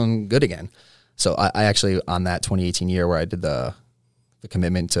feeling good again. So I actually, on that 2018 year where I did the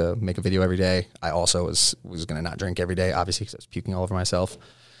commitment to make a video every day, I also was going to not drink every day, obviously, because I was puking all over myself.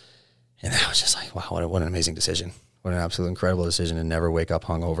 And I was just like, wow, what an amazing decision. What an absolute incredible decision to never wake up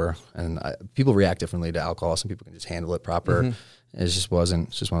hungover. And people react differently to alcohol. Some people can just handle it proper. Mm-hmm. It just wasn't.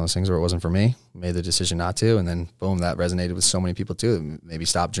 It's just one of those things where it wasn't for me. Made the decision not to, and then boom, that resonated with so many people too. Maybe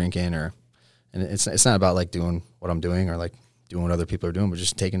stop drinking, and it's not about like doing what I'm doing or like doing what other people are doing, but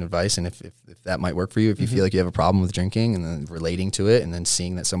just taking advice. And if that might work for you, if you feel like you have a problem with drinking, and then relating to it, and then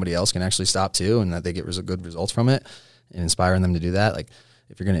seeing that somebody else can actually stop too, and that they get good results from it, and inspiring them to do that. Like,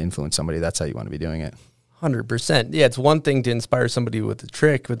 if you're going to influence somebody, that's how you want to be doing it. 100%. Yeah, it's one thing to inspire somebody with a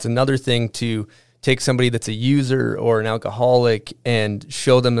trick, but it's another thing to take somebody that's a user or an alcoholic and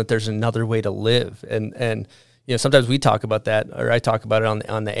show them that there's another way to live. And you know, sometimes we talk about that, or I talk about it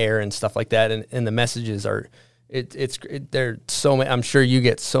on the air and stuff like that, and the messages are they're so many. I'm sure you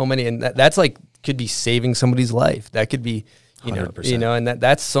get so many, and that's like could be saving somebody's life. That could be, you 100%. know, and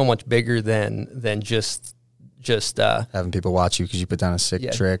that's so much bigger than just having people watch you because you put down a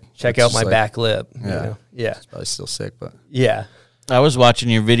sick trick. Check out my back lip. Yeah. You know? Yeah. It's probably still sick, but yeah. I was watching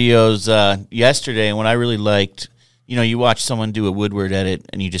your videos yesterday, and what I really liked, you know, you watch someone do a Woodward edit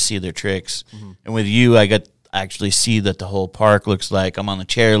and you just see their tricks. Mm-hmm. And with you, I actually see that the whole park looks like I'm on the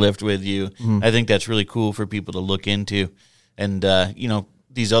chairlift with you. Mm-hmm. I think that's really cool for people to look into. And, you know,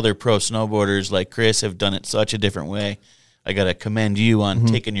 these other pro snowboarders like Chris have done it such a different way. I got to commend you on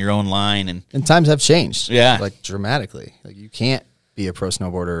taking your own line. And times have changed. Yeah. Like, dramatically. Like, you can't be a pro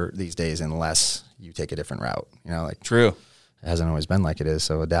snowboarder these days unless you take a different route. You know, like, true. It hasn't always been like it is.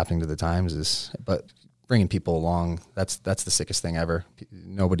 So adapting to the times but bringing people along, that's the sickest thing ever.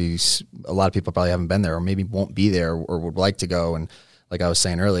 A lot of people probably haven't been there, or maybe won't be there, or would like to go. And like I was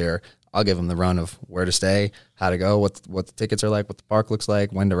saying earlier, I'll give them the run of where to stay, how to go, what the tickets are like, what the park looks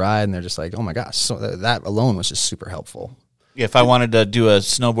like, when to ride, and they're just like, oh my gosh. So that alone was just super helpful. If I wanted to do a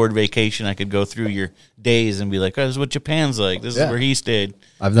snowboard vacation, I could go through your days and be like, oh, this is what Japan's like. This is where he stayed.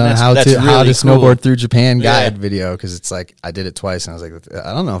 I've done how to snowboard through Japan guide video, because it's like I did it twice and I was like,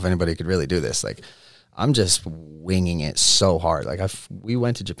 I don't know if anybody could really do this. Like, I'm just winging it so hard. Like we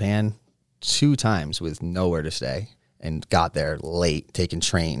went to Japan 2 times with nowhere to stay and got there late, taking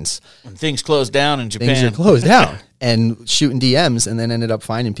trains. When things closed down in Japan. Things are closed down. And shooting DMs, and then ended up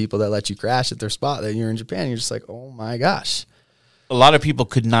finding people that let you crash at their spot that you're in Japan. And you're just like, oh my gosh. A lot of people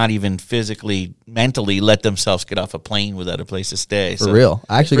could not even physically, mentally let themselves get off a plane without a place to stay. For real.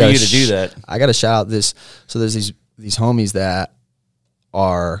 I actually got you to do that. I got to shout out this. So there's these homies that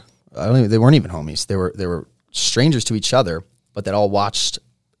are, they weren't even homies. They were strangers to each other, but that all watched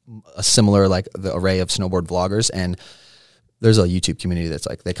a similar, like, the array of snowboard vloggers. And there's a YouTube community that's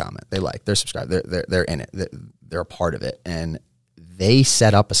like, they comment, they like, they're subscribed, they're in it, they're a part of it. And they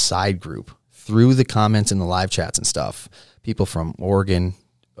set up a side group through the comments and the live chats and stuff. People from Oregon,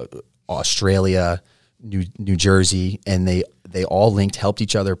 Australia, New Jersey, and they all linked, helped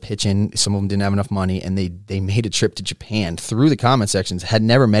each other pitch in. Some of them didn't have enough money, and they made a trip to Japan through the comment sections, had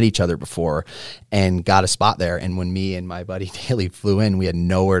never met each other before, and got a spot there. And when me and my buddy Daly flew in, we had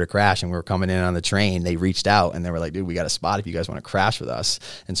nowhere to crash, and we were coming in on the train. They reached out, and they were like, dude, we got a spot if you guys want to crash with us.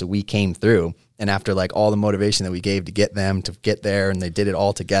 And so we came through. And after, like, all the motivation that we gave to get them to get there, and they did it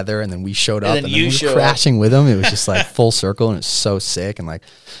all together, and then we showed up, and then we were crashing with them. It was just like full circle, and it's so sick. And like,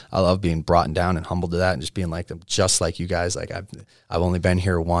 I love being brought down and humbled to that, and just being like, just like you guys. Like, I've only been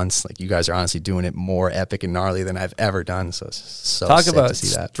here once. Like, you guys are honestly doing it more epic and gnarly than I've ever done. So it's so talk sick about to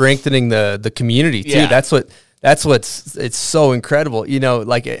see that. Strengthening the community too. Yeah. That's what's it's so incredible. You know,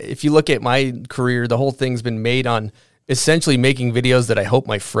 like, if you look at my career, the whole thing's been made on essentially making videos that I hope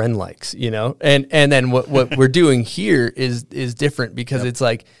my friend likes, you know? And then what we're doing here is different, because it's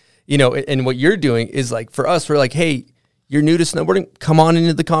like, you know, and what you're doing is like, for us, we're like, hey, you're new to snowboarding, come on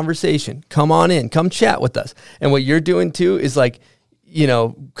into the conversation, come on in, come chat with us. And what you're doing too is like, you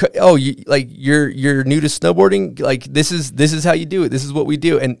know, you're new to snowboarding, like, this is how you do it. This is what we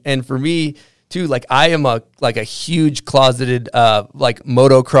do. And for me too, like, I am a huge closeted like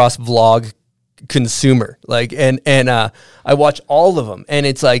motocross vlog consumer, like, and I watch all of them, and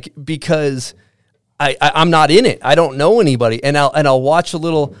it's like, because I'm not in it, I don't know anybody, and I'll watch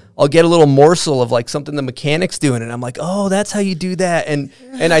I'll get a little morsel of like something the mechanic's doing, and I'm like, oh, that's how you do that. And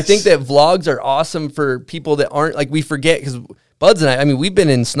I think that vlogs are awesome for people that aren't, like, we forget, because Buds and I mean, we've been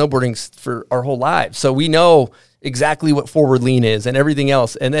in snowboarding for our whole lives, so we know exactly what forward lean is and everything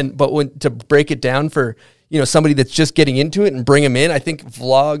else. And then, but when to break it down for, you know, somebody that's just getting into it and bring them in, I think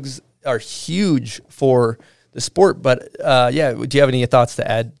vlogs are huge for the sport. But yeah, do you have any thoughts to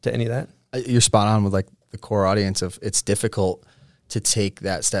add to any of that? You're spot on with like the core audience of, it's difficult to take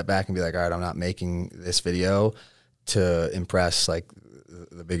that step back and be like, all right, I'm not making this video to impress like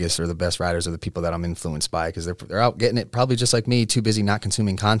the biggest or the best riders or the people that I'm influenced by, because they're out getting it probably just like me, too busy not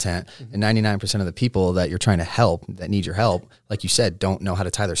consuming content. And 99% of the people that you're trying to help, that need your help, like you said, don't know how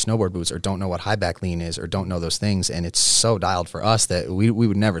to tie their snowboard boots, or don't know what high back lean is, or don't know those things. And it's so dialed for us that we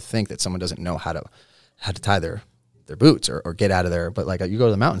would never think that someone doesn't know how to tie their boots or get out of there. But like, you go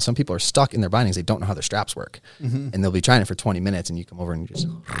to the mountain, some people are stuck in their bindings, they don't know how their straps work, and they'll be trying it for 20 minutes, and you come over and you just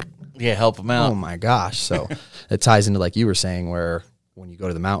help them out. Oh my gosh. So it ties into, like you were saying, where when you go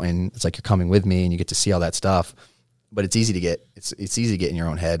to the mountain, it's like you're coming with me and you get to see all that stuff. But it's easy to get in your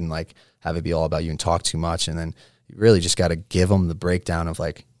own head and like have it be all about you and talk too much. And then you really just got to give them the breakdown of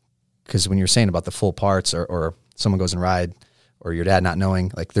like, because when you're saying about the full parts, or someone goes and ride, or your dad not knowing,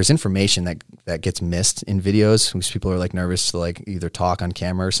 like, there's information that gets missed in videos because people are like nervous to like either talk on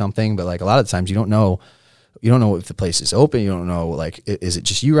camera or something. But like, a lot of the times you don't know if the place is open. You don't know, like, is it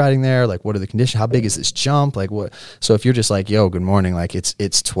just you riding there? Like, what are the conditions? How big is this jump? Like, what? So if you're just like, yo, good morning, like,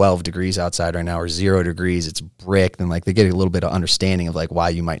 it's 12 degrees outside right now, or 0 degrees, it's brick, then like they get a little bit of understanding of like why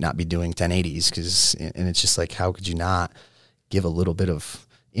you might not be doing 1080s. And it's just like, how could you not give a little bit of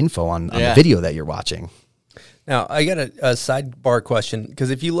info on the video that you're watching? Now, I got a sidebar question,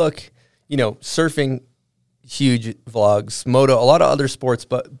 because if you look, you know, surfing, huge vlogs, moto, a lot of other sports,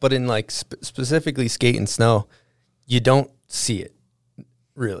 but in like specifically skate and snow, you don't see it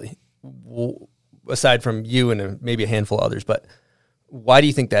really, aside from you and maybe a handful of others. But why do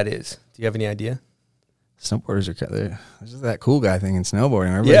you think that is? Do you have any idea? Snowboarders are just that cool guy thing in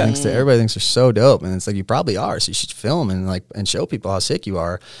snowboarding. Everybody thinks they're so dope, and it's like, you probably are. So you should film and show people how sick you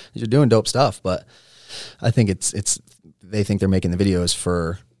are. You're doing dope stuff. But I think it's they think they're making the videos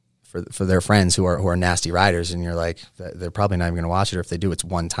for for their friends who are nasty riders, and you're like, they're probably not even going to watch it, or if they do, it's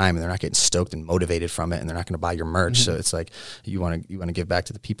one time, and they're not getting stoked and motivated from it, and they're not going to buy your merch. So it's like you want to give back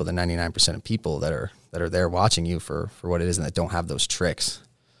to the people, the 99% of people that are there watching you for what it is, and that don't have those tricks.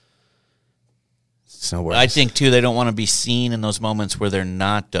 Snowboarders. I think too, they don't want to be seen in those moments where they're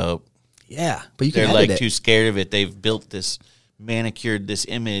not dope. Yeah, but you can they're edit like it. too scared of it. They've built this, manicured this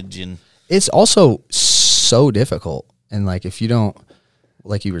image, and It's also so difficult. And like, if you don't,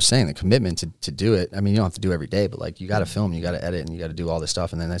 like you were saying, the commitment to do it, I mean, you don't have to do it every day, but like, you got to film, you got to edit, and you got to do all this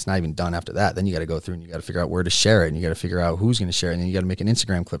stuff. And then that's not even done after that. Then you got to go through and you got to figure out where to share it, and you got to figure out who's going to share it. And then you got to make an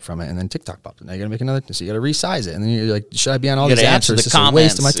Instagram clip from it, and then TikTok popped. And now you got to make another, so you got to resize it. And then you're like, should I be on all You these gotta apps? answer Or it's the just a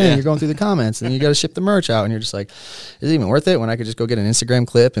waste of my comments, time. yeah. You're going through the comments, and then you got to ship the merch out. And you're just like, is it even worth it when I could just go get an Instagram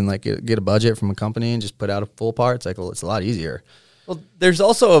clip and like get a budget from a company and just put out a full part? It's like, well, it's a lot easier. Well, there's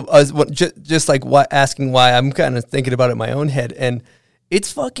also just like asking why I'm kind of thinking about it in my own head, and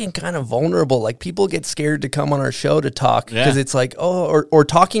it's fucking kind of vulnerable. Like, people get scared to come on our show to talk because it's like, or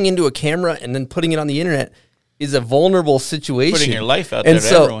talking into a camera and then putting it on the internet is a vulnerable situation. putting your life out and there to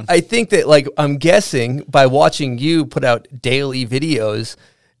so everyone. I think that, like, I'm guessing by watching you put out daily videos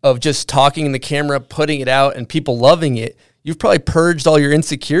of just talking in the camera, putting it out, and people loving it, you've probably purged all your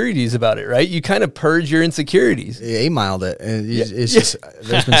insecurities about it, right? You kind of purge your insecurities. 8-miled it. And it's just,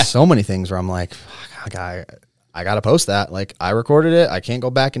 there's been so many things where I'm like, I got to post that. Like, I recorded it. I can't go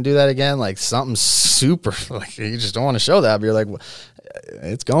back and do that again. Like, something super, like, you just don't want to show that. But you're like, well,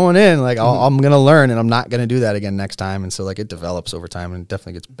 it's going in. Like, I'm going to learn, and I'm not going to do that again next time. And so, like, it develops over time, and it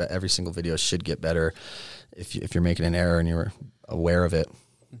definitely gets every single video should get better if you're making an error and you're aware of it.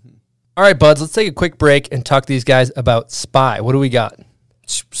 All right, buds, let's take a quick break and talk to these guys about Spy. What do we got?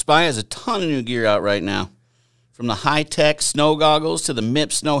 Spy has a ton of new gear out right now. From the high-tech snow goggles to the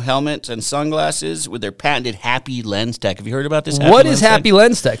MIP snow helmets and sunglasses with their patented Happy Lens Tech. Have you heard about this? What is Happy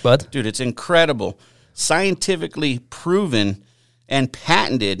Lens Tech, bud? Dude, it's incredible. Scientifically proven and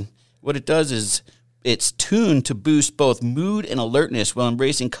patented. What it does is it's tuned to boost both mood and alertness while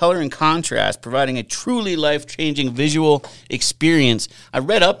embracing color and contrast, providing a truly life-changing visual experience. I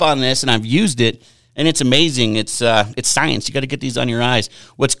read up on this, and I've used it, and it's amazing. It's science. You got to get these on your eyes.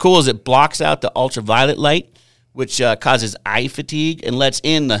 What's cool is it blocks out the ultraviolet light, which causes eye fatigue, and lets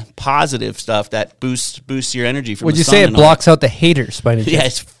in the positive stuff that boosts your energy from Would the you sun say it and all blocks out the haters by any that. chance? Yeah,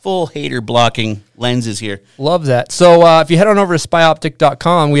 it's full hater blocking lenses here. Love that. So if you head on over to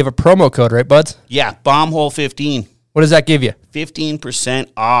spyoptic.com, we have a promo code, right, buds? Yeah, Bombhole15. What does that give you?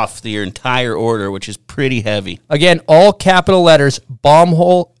 15% off your entire order, which is pretty heavy. Again, all capital letters,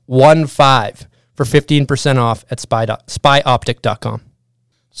 bombhole15 for 15% off at spyoptic.com.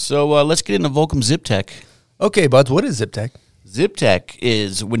 So let's get into Volcom Zip Tech. Okay, buds, what is Zip Tech? Zip Tech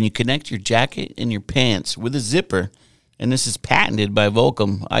is when you connect your jacket and your pants with a zipper, and this is patented by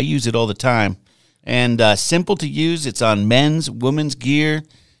Volcom. I use it all the time. And simple to use. It's on men's, women's gear.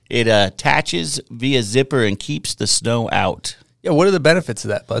 It attaches via zipper and keeps the snow out. Yeah, what are the benefits of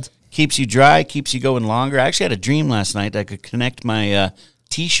that, buds? Keeps you dry, keeps you going longer. I actually had a dream last night that I could connect my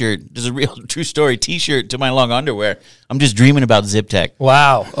T-shirt. This is a real true story. T-shirt to my long underwear. I'm just dreaming about Zip Tech.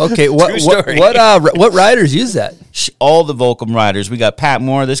 Wow. Okay, what story. what riders use that? All the Volcom riders. We got Pat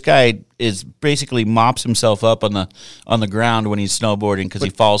Moore. This guy is basically mops himself up on the ground when he's snowboarding because he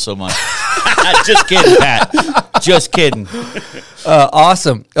falls so much. Just kidding, Pat. Just kidding.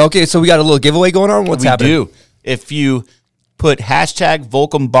 Awesome. Okay, so we got a little giveaway going on. What's happening? We do. If you put hashtag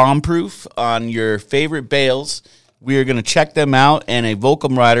Volcom Bombproof on your favorite bales, we are going to check them out, and a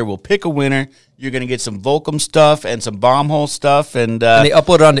Volcom rider will pick a winner. You're going to get some Volcom stuff and some Bombhole stuff. And they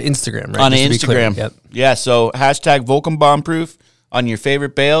upload it onto Instagram, right? On Just to be clear. Instagram. Yep. Yeah, so hashtag Volcom Bombproof on your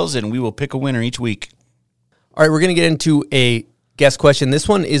favorite bales, and we will pick a winner each week. All right, we're going to get into a guest question. This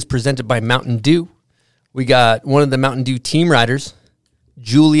one is presented by Mountain Dew. We got one of the Mountain Dew team riders,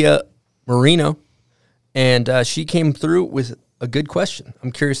 Julia Marino, and she came through with a good question.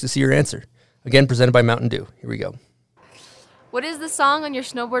 I'm curious to see your answer. Again, presented by Mountain Dew. Here we go. What is the song on your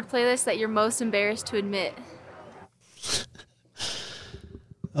snowboard playlist that you're most embarrassed to admit?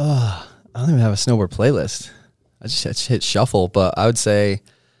 I don't even have a snowboard playlist. I just hit shuffle, but I would say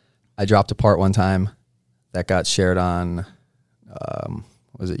I dropped a part one time that got shared on,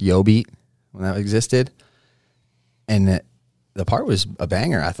 was it Yo Beat when that existed? And the part was a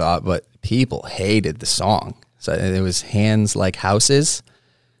banger, I thought, but people hated the song. So it was Hands Like Houses.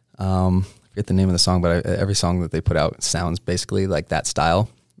 I forget the name of the song, but every song that they put out sounds basically like that style.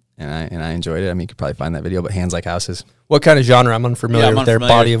 And I enjoyed it. I mean, you could probably find that video, but Hands Like Houses. What kind of genre? I'm unfamiliar with their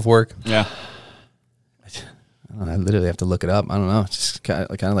body of work. Yeah. I literally have to look it up. I don't know. Just kind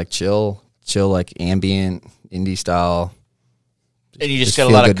of like chill, like ambient indie style. And you just Just got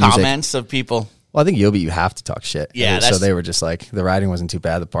a lot of feel-good music. comments of people. Well, I think Yobi, you have to talk shit. Yeah, So that's- they were just like, the writing wasn't too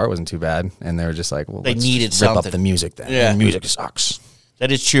bad, the part wasn't too bad, and they were just like, well, They let's needed just rip up something. the music then. Yeah. The music sucks.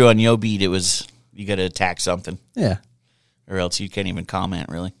 That is true. On Yo Beat, it was, you got to attack something, Yeah. or else you can't even comment,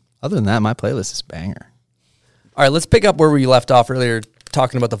 really. Other than that, my playlist is banger. All right, let's pick up where we left off earlier,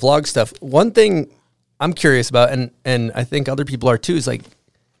 talking about the vlog stuff. One thing I'm curious about, and I think other people are too, is like,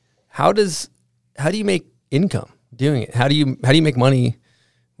 how do you make income doing it? How do you make money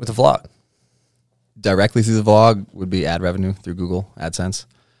with a vlog? Directly through the vlog would be ad revenue through Google AdSense.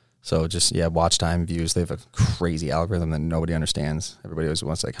 So just, watch time, views. They have a crazy algorithm that nobody understands. Everybody always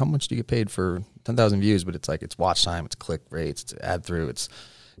wants like, how much do you get paid for 10,000 views? But it's like, it's watch time, it's click rates, it's ad through, it's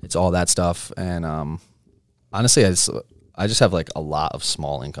all that stuff. And honestly, I just have like a lot of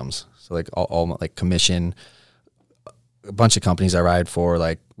small incomes. So like all like commission, a bunch of companies I ride for,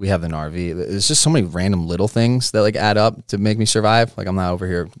 like we have an RV. There's just so many random little things that like add up to make me survive. Like I'm not over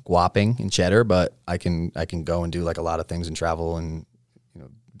here guapping in cheddar, but I can go and do like a lot of things and travel and,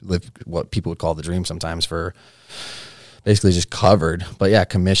 live what people would call the dream sometimes for basically just covered. But yeah,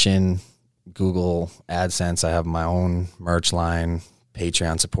 commission, Google AdSense. I have my own merch line.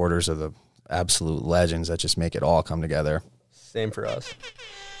 Patreon supporters are the absolute legends that just make it all come together. Same for us.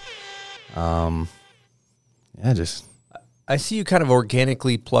 Yeah, just I see you kind of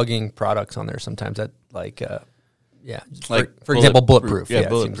organically plugging products on there sometimes. That like, Like for example, Bulletproof. bulletproof. Yeah, it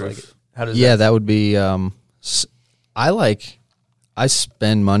seems Bulletproof. like it. How does that would be. I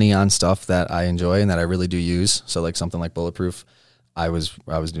spend money on stuff that I enjoy and that I really do use. So like something like Bulletproof, I was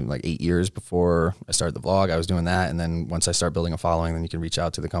doing like 8 years before I started the vlog. I was doing that, and then once I start building a following, then you can reach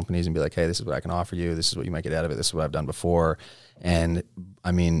out to the companies and be like, hey, this is what I can offer you. This is what you might get out of it. This is what I've done before. And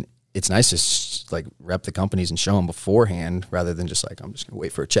I mean, it's nice to like rep the companies and show them beforehand rather than just like, I'm just gonna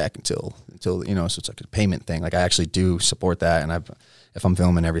wait for a check until so it's like a payment thing. Like I actually do support that, and if I'm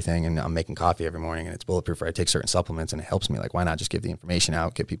filming everything and I'm making coffee every morning and it's Bulletproof, or I take certain supplements and it helps me, like why not just give the information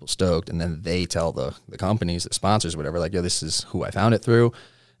out, get people stoked, and then they tell the companies, the sponsors, whatever, like, yo, this is who I found it through.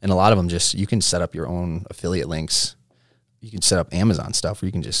 And a lot of them just, you can set up your own affiliate links. You can set up Amazon stuff where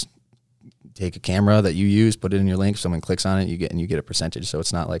you can just take a camera that you use, put it in your link, someone clicks on it, you get a percentage. So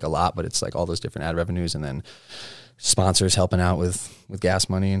it's not like a lot, but it's like all those different ad revenues, and then sponsors helping out with gas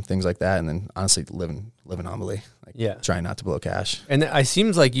money and things like that. And then honestly living humbly, like trying not to blow cash. And it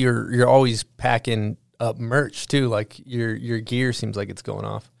seems like you're always packing up merch too. Like your gear seems like it's going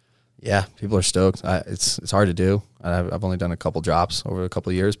off. Yeah, people are stoked. It's hard to do. I've only done a couple drops over a couple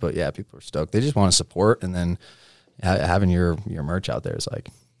of years, but yeah, people are stoked. They just want to support, and then having your merch out there is like,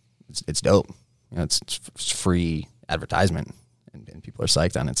 it's dope. It's free advertisement, and people are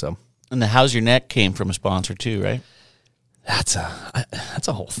psyched on it. So, And the How's Your Neck came from a sponsor too, right? That's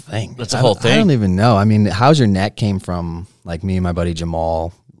a whole thing. That's a whole thing. I don't even know. I mean, How's Your Neck came from like me and my buddy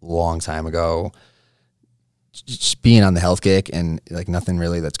Jamal a long time ago. Just being on the health kick, and like nothing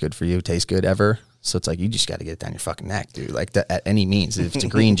really that's good for you tastes good ever. So it's like, you just got to get it down your fucking neck, dude. Like at any means. If it's a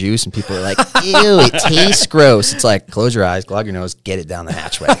green juice and people are like, ew, it tastes gross. It's like, close your eyes, clog your nose, get it down the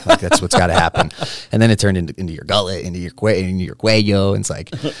hatchway. Like that's what's got to happen. And then it turned into your gullet, into your cuello. And it's like,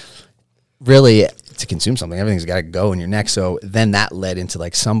 really, to consume something, everything's got to go in your neck. So then that led into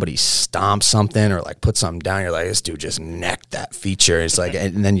like somebody stomp something or like put something down. You're like, this dude just necked that feature. It's like,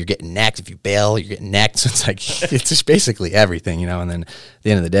 and then you're getting necked. If you bail, you're getting necked. So it's like, it's just basically everything, And then at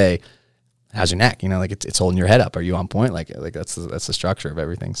the end of the day, how's your neck? Like it's holding your head up. Are you on point? Like that's the structure of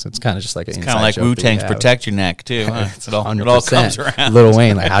everything. So it's kind of just like an It's kind of like Wu-Tang's Protect Your Neck too. Huh? It all comes around. Lil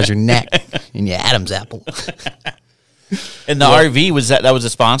Wayne, like, how's your neck? In your Adam's apple. And the RV, was that was a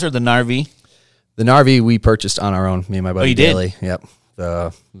sponsor, the RV? The RV we purchased on our own, me and my buddy you did? Daly. Yep.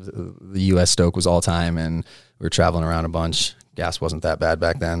 The US Stoke was all time, and we were traveling around a bunch. Gas wasn't that bad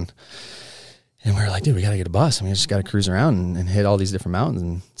back then. And we were like, dude, we got to get a bus. I mean, we just got to cruise around and hit all these different mountains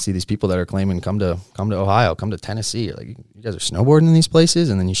and see these people that are claiming come to Ohio, come to Tennessee. You're like, you guys are snowboarding in these places?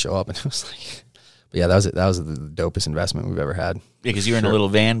 And then you show up, and it was like, but yeah, that was the dopest investment we've ever had. Yeah, because you were in a little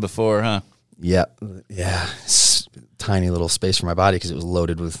van before, huh? Yeah. Tiny little space for my body because it was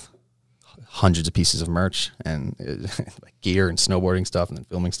loaded with hundreds of pieces of merch and like gear and snowboarding stuff and then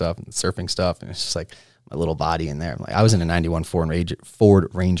filming stuff and surfing stuff. And it's just like my little body in there. I was in a 91 Ford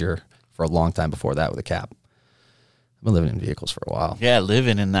Ranger for a long time before that with a cap. I've been living in vehicles for a while. Yeah,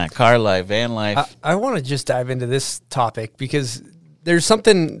 living in that car life, van life. I want to just dive into this topic because there's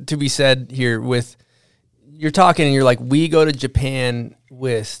something to be said here with, you're talking and you're like, we go to Japan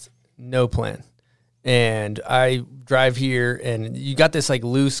with no plan. And I drive here and you got this like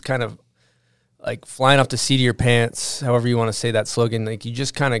loose kind of like flying off the seat of your pants, however you want to say that slogan. Like you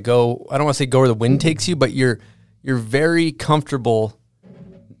just kind of go, I don't want to say go where the wind takes you, but you're you're very comfortable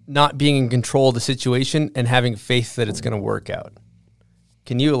not being in control of the situation and having faith that it's going to work out.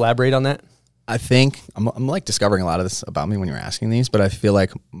 Can you elaborate on that? I think I'm like discovering a lot of this about me when you're asking these, but I feel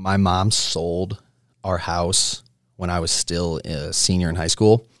like my mom sold our house when I was still a senior in high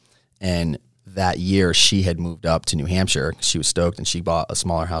school. And that year she had moved up to New Hampshire. She was stoked and she bought a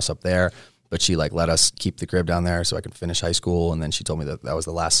smaller house up there, but she like let us keep the crib down there so I could finish high school. And then she told me that was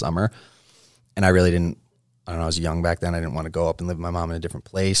the last summer. And I really didn't, I don't know, I was young back then. I didn't want to go up and live with my mom in a different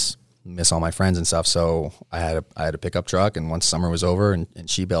place, miss all my friends and stuff. So I had a pickup truck, and once summer was over and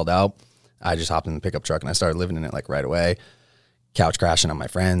she bailed out, I just hopped in the pickup truck and I started living in it like right away, couch crashing on my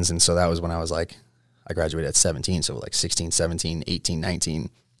friends. And so that was when I was like, I graduated at 17. So like 16, 17, 18, 19,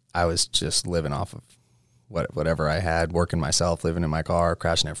 I was just living off of whatever I had, working myself, living in my car,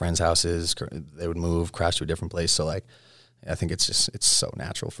 crashing at friends' houses. They would move, crash to a different place. So like, I think it's so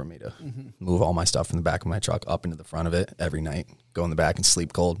natural for me to move all my stuff in the back of my truck up into the front of it every night, go in the back and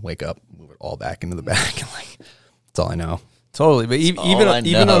sleep cold, wake up, move it all back into the back. And like, that's all I know. Totally. But even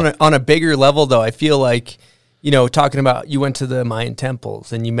on a bigger level, though, I feel like, talking about you went to the Mayan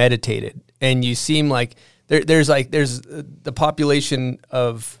temples and you meditated, and you seem like there's the population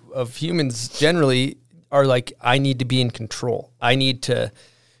of humans generally are like, I need to be in control. I need to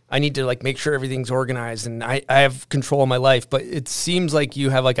like make sure everything's organized and I have control of my life. But it seems like you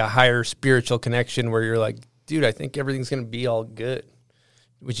have like a higher spiritual connection where you're like, dude, I think everything's going to be all good.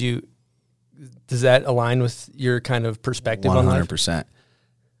 Does that align with your kind of perspective on life? 100%.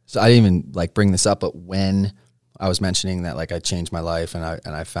 So I didn't even like bring this up, but when I was mentioning that like I changed my life and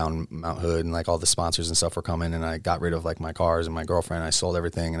I found Mount Hood and like all the sponsors and stuff were coming, and I got rid of like my cars and my girlfriend, I sold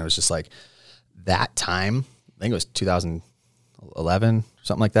everything, and it was just like that time, I think it was 2011,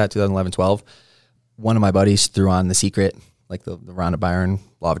 something like that, 2011, 12. One of my buddies threw on The Secret, like the Rhonda Byrne,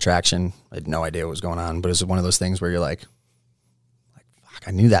 Law of Attraction. I had no idea what was going on, but it was one of those things where you're like, fuck,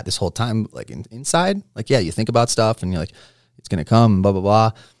 I knew that this whole time, like inside, like, yeah, you think about stuff and you're like, it's going to come, blah, blah,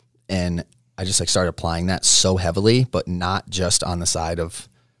 blah. And I just like started applying that so heavily, but not just on the side of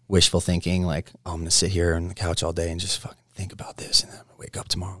wishful thinking, like, oh, I'm going to sit here on the couch all day and just fucking think about this, and then I'm going to wake up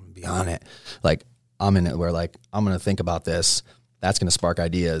tomorrow and be on it. Like, I'm in it where like, I'm going to think about this. That's going to spark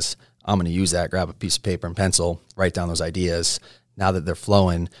ideas. I'm going to use that, grab a piece of paper and pencil, write down those ideas. Now that they're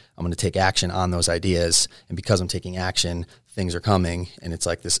flowing, I'm going to take action on those ideas. And because I'm taking action, things are coming. And it's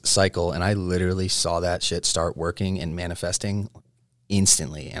like this cycle. And I literally saw that shit start working and manifesting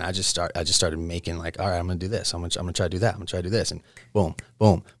instantly. And I just started making like, all right, I'm going to do this. I'm going to try to do that. I'm going to try to do this. And boom,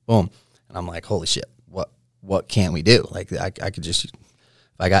 boom, boom. And I'm like, holy shit, what can't we do? Like I could just,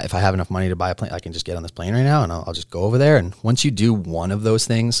 if I have enough money to buy a plane, I can just get on this plane right now and I'll just go over there. And once you do one of those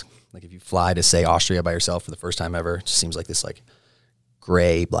things, like if you fly to say Austria by yourself for the first time ever, it just seems like this like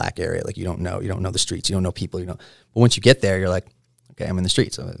gray, black area. Like you don't know the streets, you don't know people, But once you get there, you're like, okay, I'm in the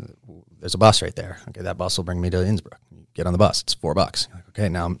streets. So there's a bus right there. Okay, that bus will bring me to Innsbruck. You get on the bus. It's $4. You're like, okay,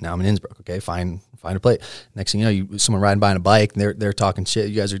 now I'm in Innsbruck. Okay, find a place. Next thing you know, someone riding by on a bike, and they're talking shit.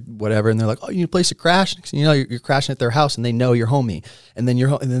 You guys are whatever, and they're like, oh, you need a place to crash. Next thing you know, you're crashing at their house, and they know you're homie. And then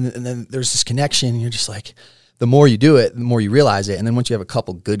and then there's this connection, and you're just like, the more you do it, the more you realize it. And then once you have a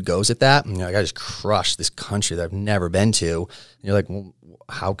couple good goes at that, and you're like, I just crushed this country that I've never been to. And you're like, well,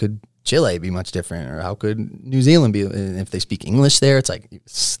 how could Chile be much different? Or how could New Zealand be? And if they speak English there, it's like,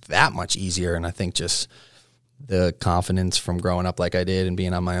 it's that much easier. And I think just the confidence from growing up like I did and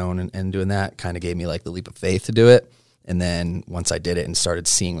being on my own and doing that kind of gave me like the leap of faith to do it. And then once I did it and started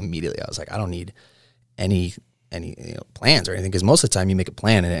seeing immediately, I was like, I don't need any plans or anything, because most of the time you make a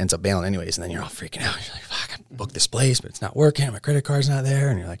plan and it ends up bailing anyways, and then you're all freaking out. You're like, fuck, I booked this place, but it's not working. My credit card's not there.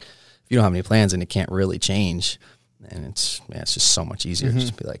 And you're like, if you don't have any plans and it can't really change, and it's just so much easier.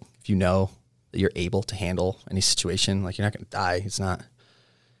 Just be like, if you know that you're able to handle any situation, like you're not going to die. It's not,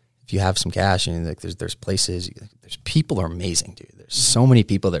 if you have some cash and like there's places, there's people are amazing, dude. There's so many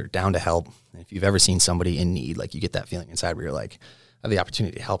people that are down to help. And if you've ever seen somebody in need, like you get that feeling inside where you're like, I have the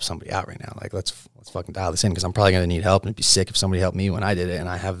opportunity to help somebody out right now. Like let's fucking dial this in, because I'm probably going to need help, and it'd be sick if somebody helped me when I did it, and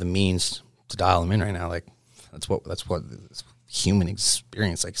I have the means to dial them in right now. Like that's what this human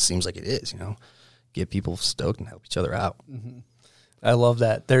experience like seems like it is, get people stoked and help each other out. I love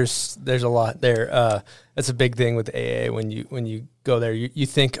that. There's a lot there. That's a big thing with AA. When you go there, you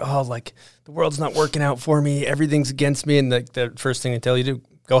think, oh, like the world's not working out for me, everything's against me, and like the first thing they tell you to do,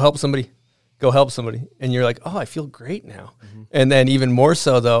 go help somebody. And you're like, oh, I feel great now. And then even more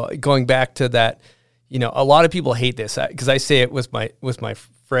so though, going back to that, a lot of people hate this because I say it with my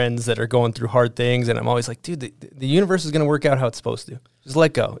friends that are going through hard things, and I'm always like, dude, the universe is going to work out how it's supposed to. Just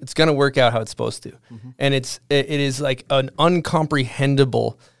let go. It's going to work out how it's supposed to. And it is like an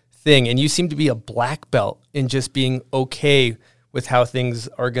uncomprehendable thing, and you seem to be a black belt in just being okay with how things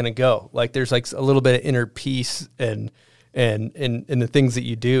are going to go. Like there's like a little bit of inner peace and the things that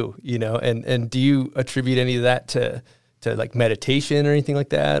you do, you know, and do you attribute any of that to like meditation or anything like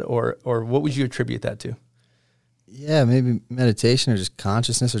that? Or what would you attribute that to? Yeah, maybe meditation or just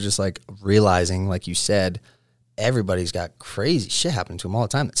consciousness or just like realizing, like you said, everybody's got crazy shit happening to them all the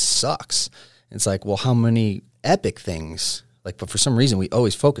time that sucks. It's like, well, how many epic things? Like, but for some reason, we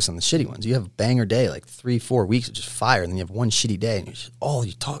always focus on the shitty ones. You have a banger day, like 3-4 weeks of just fire, and then you have one shitty day, and you're just, all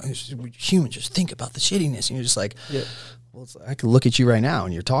you talk, humans just think about the shittiness, and you're just like, well, I could look at you right now,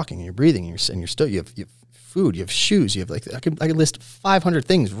 and you're talking, and you're breathing, and you're still, you have food, you have shoes, you have like, I could list 500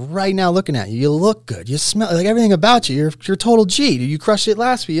 things right now looking at you. You look good, you smell, like everything about you, you're total G. You crushed it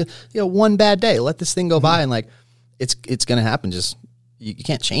last week, you know, one bad day, let this thing go by, and like, it's going to happen. Just, you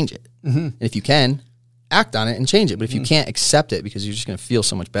can't change it. And if you can, act on it and change it. But if you can't accept it, because you're just going to feel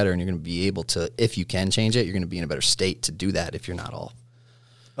so much better, and you're going to be able to, if you can change it, you're going to be in a better state to do that if you're not all.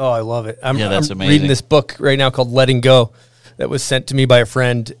 Oh, I love it. I'm amazing. reading this book right now called Letting Go that was sent to me by a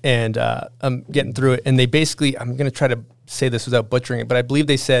friend, and I'm getting through it. And they basically, I'm going to try to say this without butchering it, but I believe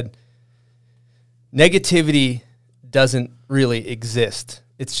they said negativity doesn't really exist.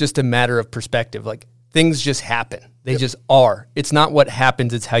 It's just a matter of perspective. Like things just happen. They just are. It's not what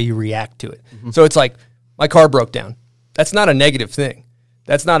happens, it's how you react to it. So it's like, my car broke down. That's not a negative thing.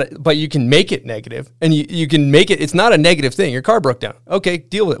 That's not, but you can make it negative, and you can make it, it's not a negative thing. Your car broke down. Okay,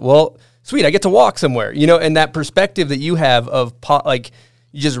 deal with it. Well, sweet, I get to walk somewhere, you know, and that perspective that you have of, like,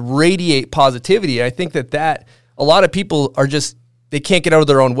 you just radiate positivity. I think that a lot of people are just, they can't get out of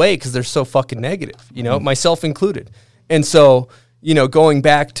their own way because they're so fucking negative, you know, myself included. And so, you know, going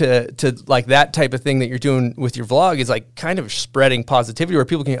back to like that type of thing that you're doing with your vlog is like kind of spreading positivity where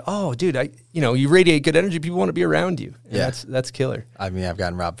people can, oh, dude, you radiate good energy. People want to be around you. And that's killer. I mean, I've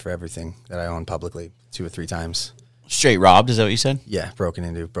gotten robbed for everything that I own publicly 2 or 3 times. Straight robbed, is that what you said? Yeah, broke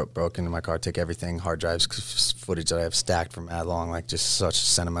into my car, took everything, hard drives, footage that I have stacked from mad long, like just such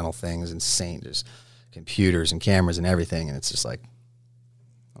sentimental things, insane, just computers and cameras and everything. And it's just like,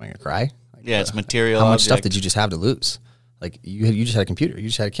 am I going to cry? Like, yeah, it's material. How much stuff did you just have to lose? Like you just had a computer, you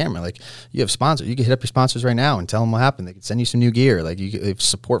just had a camera. Like you have sponsors, you can hit up your sponsors right now and tell them what happened. They can send you some new gear. Like you have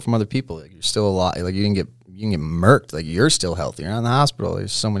support from other people. Like you're still alive. Like you can get murked. Like you're still healthy. You're not in the hospital.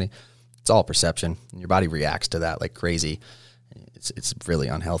 There's so many. It's all perception, and your body reacts to that like crazy. It's really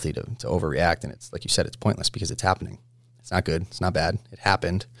unhealthy to overreact, and it's like you said, it's pointless because it's happening. It's not good. It's not bad. It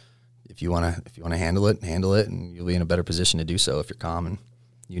happened. If you wanna handle it, and you'll be in a better position to do so if you're calm and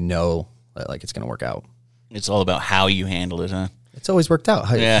you know that like it's gonna work out. It's all about how you handle it, huh? It's always worked out.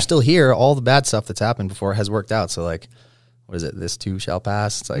 Yeah. You're still here. All the bad stuff that's happened before has worked out. So, like, what is it? This too shall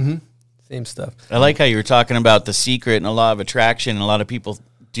pass. It's like same stuff. I like how you were talking about the secret and a lot of attraction. And a lot of people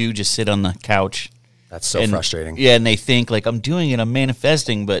do just sit on the couch. That's so frustrating. Yeah, and they think, like, I'm doing it, I'm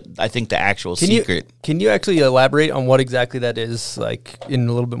manifesting. But I think the actual secret. Can you actually elaborate on what exactly that is, like, in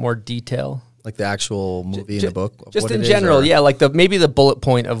a little bit more detail? Like the actual movie in the book? Just in general, yeah, like maybe the bullet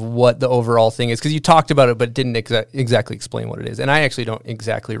point of what the overall thing is, because you talked about it, but didn't exactly explain what it is. And I actually don't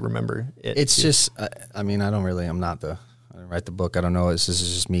exactly remember it. It's just, I mean, I didn't write the book. I don't know. This is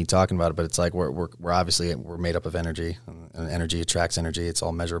just me talking about it, but it's like we're obviously, we're made up of energy, and energy attracts energy. It's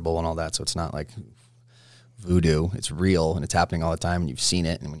all measurable and all that. So it's not like voodoo. It's real, and it's happening all the time, and you've seen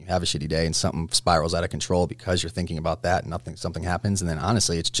it. And when you have a shitty day and something spirals out of control because you're thinking about that, and something happens, and then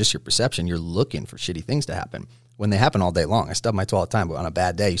honestly, it's just your perception. You're looking for shitty things to happen when they happen all day long. I stub my toe all the time, but on a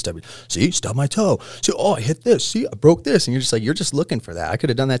bad day, you stub my toe. See, oh, I hit this. See, I broke this, and you're just looking for that. I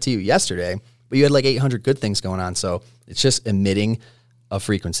could have done that to you yesterday, but you had like 800 good things going on. So it's just emitting a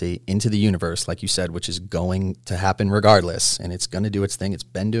frequency into the universe, like you said, which is going to happen regardless, and it's going to do its thing. It's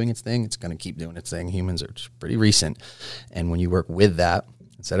been doing its thing. It's going to keep doing its thing. Humans are just pretty recent, and when you work with that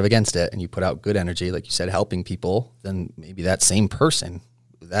instead of against it, and you put out good energy, like you said, helping people, then maybe that same person,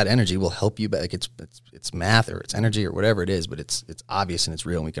 that energy will help you. But like it's math or it's energy or whatever it is, but it's obvious and it's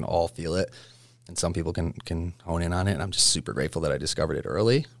real, and we can all feel it. And some people can hone in on it, and I'm just super grateful that I discovered it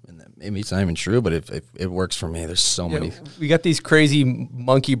early. And that maybe it's not even true, but if it works for me, there's so many. We got these crazy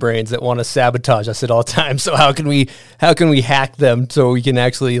monkey brains that want to sabotage us at all times. So how can we hack them so we can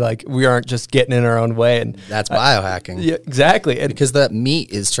actually, like, we aren't just getting in our own way? And that's biohacking. Yeah, exactly. And because that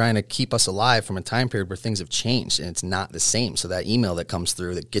meat is trying to keep us alive from a time period where things have changed and it's not the same. So that email that comes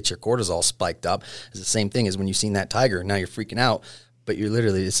through that gets your cortisol spiked up is the same thing as when you've seen that tiger. Now you're freaking out. But you're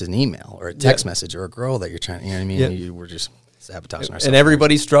literally, it's an email or a text message or a girl that you're trying, you know what I mean? We're just sabotaging ourselves. And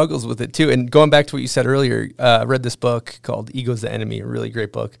everybody struggles with it too. And going back to what you said earlier, I read this book called Ego's the Enemy, a really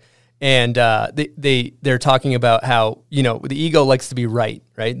great book. and they're talking about how, you know, the ego likes to be right?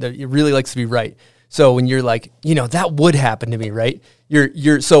 It really likes to be right. So when you're like, you know, that would happen to me, right?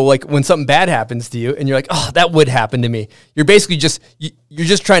 You're so like when something bad happens to you and you're like, oh, that would happen to me. You're basically you're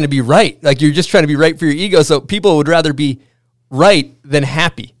just trying to be right. Like you're just trying to be right for your ego. So people would rather be right than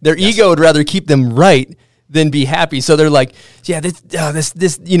happy. Their ego would rather keep them right than be happy. So they're like, yeah,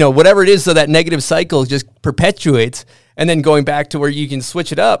 this, you know, whatever it is. So that negative cycle just perpetuates. And then going back to where you can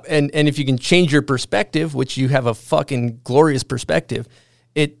switch it up. And if you can change your perspective, which you have a fucking glorious perspective,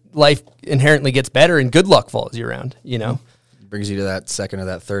 life inherently gets better and good luck follows you around, you know? Brings you to that second or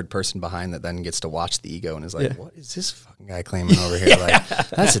that third person behind that then gets to watch the ego and is like, what is this fucking guy claiming over here? Like,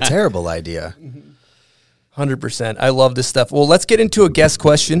 that's a terrible idea. 100%. I love this stuff. Well, let's get into a guest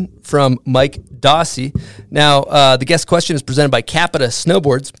question from Mike Dossie. Now, the guest question is presented by Capita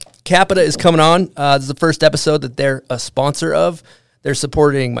Snowboards. Capita is coming on. This is the first episode that they're a sponsor of. They're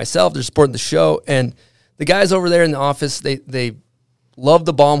supporting myself. They're supporting the show. And the guys over there in the office, they love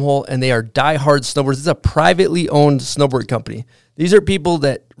the bomb hole, and they are diehard snowboarders. This is a privately owned snowboard company. These are people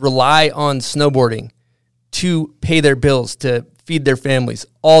that rely on snowboarding to pay their bills, to feed their families,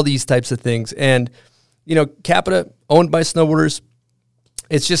 all these types of things. And, you know, Capita, owned by snowboarders,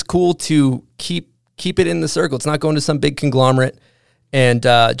 it's just cool to keep it in the circle. It's not going to some big conglomerate. And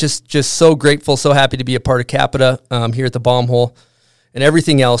just so grateful, so happy to be a part of Capita here at the bomb hole and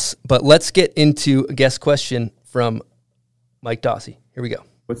everything else. But let's get into a guest question from Mike Dossie. Here we go.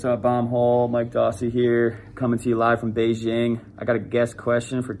 What's up, Bomb Hole? Mike Dossie here, coming to you live from Beijing. I got a guest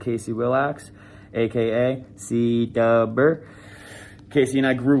question for Casey Willax, a.k.a. C-Dubber. Casey and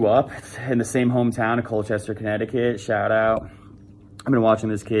I grew up in the same hometown of Colchester, Connecticut. Shout out. I've been watching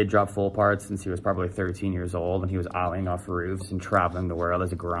this kid drop full parts since he was probably 13 years old, and he was ollieing off roofs and traveling the world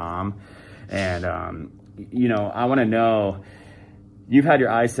as a Grom. And, you know, I want to know, you've had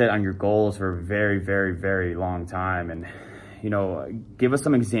your eyes set on your goals for a very, very, very long time, and you know, give us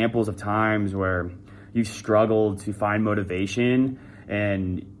some examples of times where you struggled to find motivation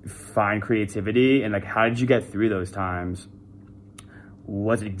and find creativity, and like, how did you get through those times?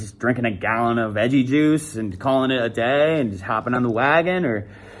 Was it just drinking a gallon of veggie juice and calling it a day and just hopping on the wagon,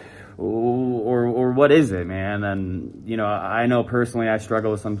 or what is it, man? And you know, I know personally I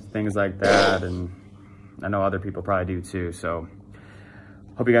struggle with some things like that, and I know other people probably do too. So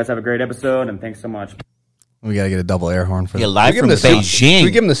hope you guys have a great episode, and thanks so much. We got to get a double air horn for You're live from Beijing. Can we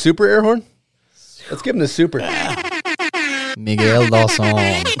give him the super air horn? Let's give him the super. Miguel Dawson. All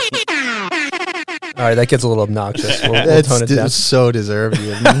right, that gets a little obnoxious. We'll tone it down. It's so deserved.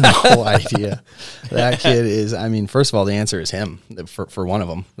 You have no idea. That kid is, I mean, first of all, the answer is him for one of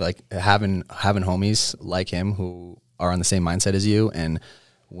them. Like having homies like him who are on the same mindset as you, and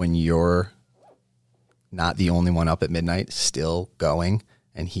when you're not the only one up at midnight still going,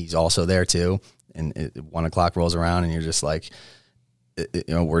 and he's also there too, and 1 o'clock rolls around and you're just like, you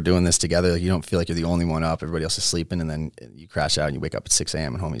know, we're doing this together. Like, you don't feel like you're the only one up. Everybody else is sleeping, and then you crash out and you wake up at 6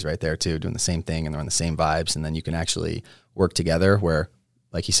 a.m. and homie's right there too, doing the same thing, and they're on the same vibes. And then you can actually work together where,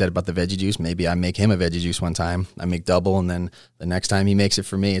 like he said about the veggie juice, maybe I make him a veggie juice one time, I make double, and then the next time he makes it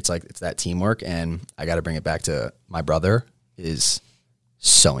for me, it's like, it's that teamwork. And I got to bring it back to my brother is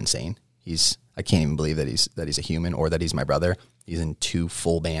so insane. I can't even believe that he's a human or that he's my brother. He's in 2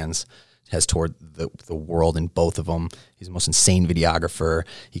 full bands, has toured the world in both of them. He's the most insane videographer.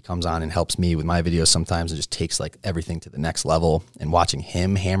 He comes on and helps me with my videos sometimes and just takes like everything to the next level. And watching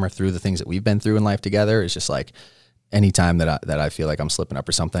him hammer through the things that we've been through in life together is just like, anytime that I feel like I'm slipping up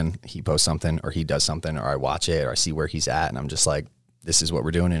or something, he posts something or he does something, or I watch it or I see where he's at, and I'm just like, this is what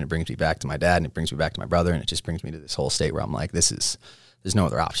we're doing. And it brings me back to my dad, and it brings me back to my brother, and it just brings me to this whole state where I'm like, there's no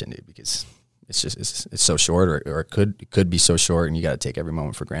other option, dude, because it's so short, or it could be so short, and you got to take every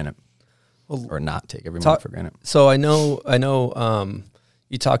moment for granted. Or not take every moment for granted. So I know.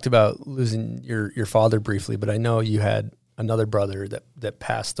 You talked about losing your father briefly, but I know you had another brother that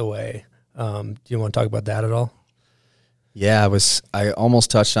passed away. Do you want to talk about that at all? Yeah, I almost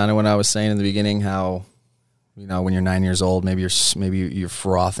touched on it when I was saying in the beginning how, you know, when you're 9 years old, maybe you're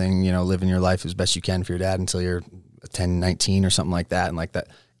frothing, you know, living your life as best you can for your dad until you're 10, 19 or something like that, and like that,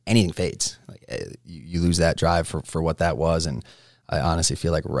 anything fades. Like you lose that drive for what that was, and I honestly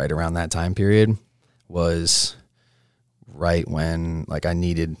feel like right around that time period was right when like I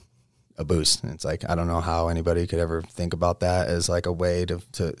needed a boost. And it's like, I don't know how anybody could ever think about that as like a way to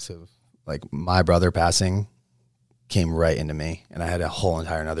like, my brother passing came right into me, and I had a whole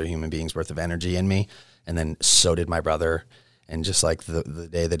entire another human being's worth of energy in me. And then so did my brother. And just like the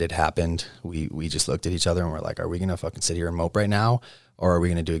day that it happened, we just looked at each other and we're like, are we going to fucking sit here and mope right now? Or are we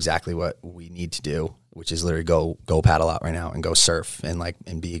going to do exactly what we need to do which is literally go paddle out right now and go surf and like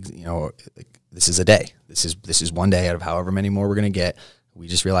and be, you know, like, this is a day. This is one day out of however many more we're gonna get. We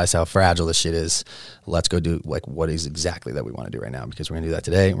just realized how fragile this shit is. Let's go do like what is exactly that we want to do right now, because we're gonna do that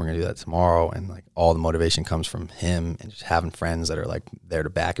today and we're gonna do that tomorrow. And like all the motivation comes from him and just having friends that are like there to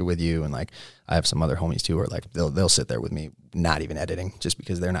back it with you. And like I have some other homies too who are like they'll sit there with me, not even editing, just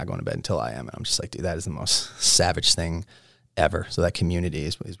because they're not going to bed until I am. And I'm just like, dude, that is the most savage thing ever. So that community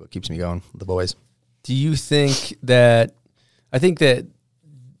is what keeps me going. The boys. Do you think that? I think that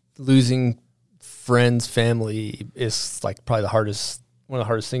losing friends, family is like probably one of the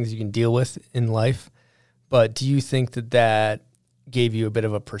hardest things you can deal with in life. But do you think that gave you a bit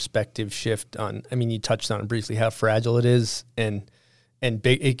of a perspective shift on, I mean, you touched on it briefly, how fragile it is and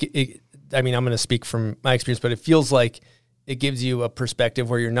big, I mean, I'm going to speak from my experience, but it feels like it gives you a perspective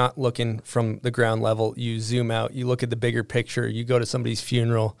where you're not looking from the ground level. You zoom out, you look at the bigger picture, you go to somebody's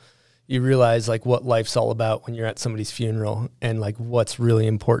funeral, you realize like what life's all about when you're at somebody's funeral and like what's really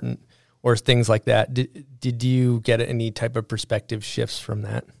important. Or things like that. Did you get any type of perspective shifts from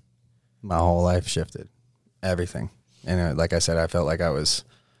that? My whole life shifted, everything. And like I said, I felt like I was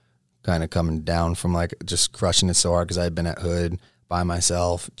kind of coming down from like just crushing it so hard because I had been at Hood by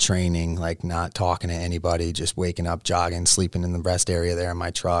myself, training, like not talking to anybody, just waking up, jogging, sleeping in the rest area there in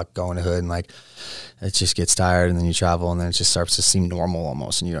my truck, going to Hood, and like it just gets tired, and then you travel, and then it just starts to seem normal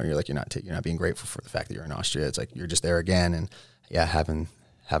almost, and you know you're like you're not being grateful for the fact that you're in Austria. It's like you're just there again, and yeah, having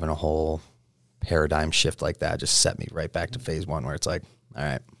a whole paradigm shift like that just set me right back to phase one, where it's like, all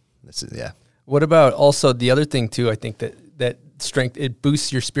right, this is, yeah. What about also the other thing too? I think that strength, it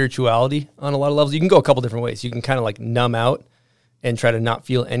boosts your spirituality on a lot of levels. You can go a couple different ways. You can kind of like numb out and try to not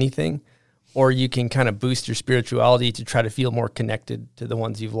feel anything, or you can kind of boost your spirituality to try to feel more connected to the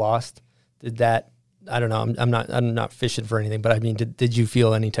ones you've lost. Did that, I don't know, I'm not fishing for anything, but I mean, did you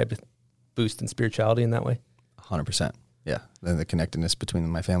feel any type of boost in spirituality in that way? 100%. Yeah, then the connectedness between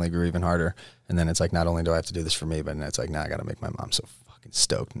my family grew even harder, and then it's like not only do I have to do this for me, but it's like now I got to make my mom so fucking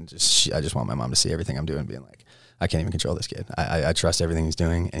stoked, and I just want my mom to see everything I'm doing, being like, I can't even control this kid. I trust everything he's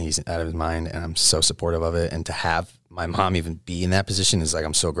doing, and he's out of his mind, and I'm so supportive of it. And to have my mom even be in that position is like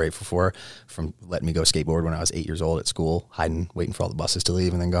I'm so grateful for her, from letting me go skateboard when I was 8 years old at school, hiding, waiting for all the buses to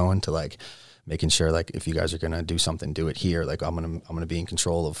leave, and then going to like making sure like if you guys are gonna do something, do it here. Like I'm gonna be in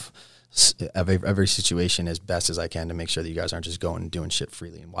control of every situation as best as I can to make sure that you guys aren't just going and doing shit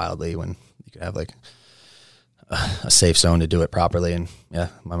freely and wildly, when you could have like a safe zone to do it properly. And yeah,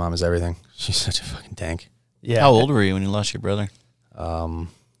 my mom is everything. She's such a fucking tank. Yeah. How old were you when you lost your brother?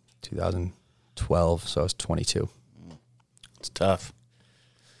 2012, so I was 22. It's tough.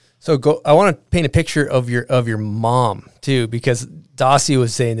 So I want to paint a picture of your mom too, because Dossie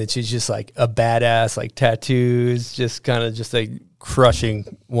was saying that she's just like a badass, like tattoos, just kind of just a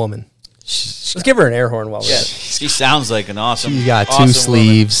crushing woman. Let's give her an air horn while we're at it. She sounds like an awesome. She got awesome two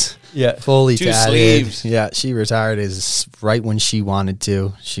sleeves. Woman. Yeah, fully two tatted. sleeves. Yeah, she retired is right when she wanted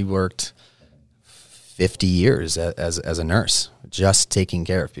to. She worked 50 years as a nurse, just taking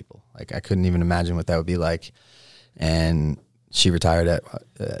care of people. Like I couldn't even imagine what that would be like. And she retired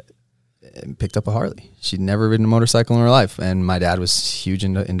and picked up a Harley. She'd never ridden a motorcycle in her life, and my dad was huge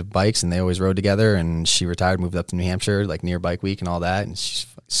into bikes, and they always rode together. And she retired, moved up to New Hampshire, like near Bike Week and all that. And she's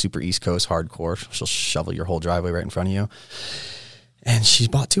super East Coast hardcore. She'll shovel your whole driveway right in front of you. And she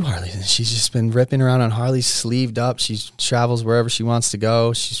bought 2 Harleys, and she's just been ripping around on Harleys, sleeved up. She travels wherever she wants to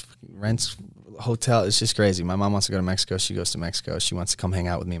go. She rents hotel. It's just crazy. My mom wants to go to Mexico. She goes to Mexico. She wants to come hang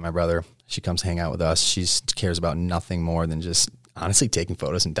out with me and my brother. She comes hang out with us. She cares about nothing more than just honestly taking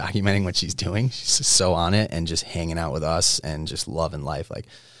photos and documenting what she's doing. She's just so on it, and just hanging out with us and just loving life. Like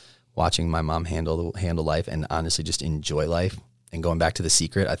watching my mom handle life and honestly just enjoy life. And going back to The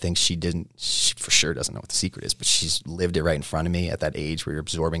Secret, I think she for sure doesn't know what The Secret is, but she's lived it right in front of me at that age where you're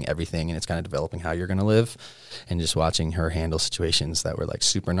absorbing everything and it's kind of developing how you're going to live. And just watching her handle situations that were like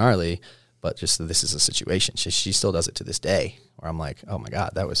super gnarly, but just this is a situation. She still does it to this day, where I'm like, oh my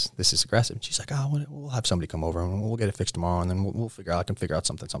God, this is aggressive. And she's like, oh, we'll have somebody come over and we'll get it fixed tomorrow, and then we'll figure out, I can figure out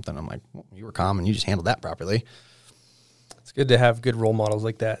something. I'm like, well, you were calm and you just handled that properly. It's good to have good role models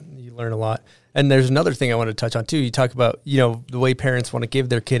like that. You learn a lot. And there's another thing I want to touch on too. You talk about, the way parents want to give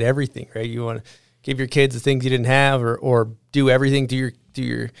their kid everything, right? You want to give your kids the things you didn't have, or do everything, do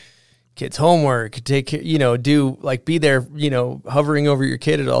your kids' homework, take care, be there, hovering over your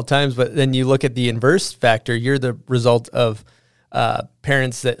kid at all times. But then you look at the inverse factor. You're the result of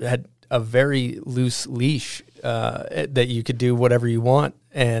parents that had a very loose leash, that you could do whatever you want.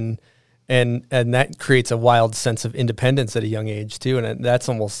 And that creates a wild sense of independence at a young age too. And that's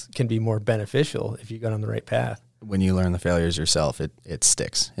almost can be more beneficial if you go on the right path. when you learn the failures yourself, it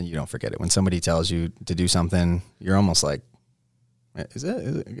sticks and you don't forget it. When somebody tells you to do something, you're almost like, is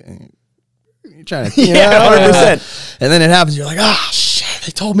it you're trying to, 100%. And then it happens. You're like, oh shit,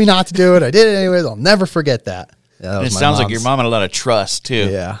 they told me not to do it. I did it anyways. I'll never forget that. Yeah, And it sounds like your mom had a lot of trust too.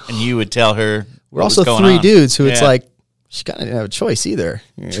 Yeah. And you would tell her. We're also three dudes who it's Yeah. like, she kind of didn't have a choice either.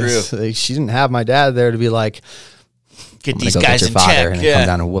 True. Like, she didn't have my dad there to be like, Get I'm these gonna go guys get in your father check. and Yeah. come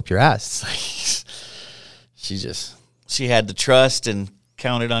down and whoop your ass. It's like, she just, She had the trust and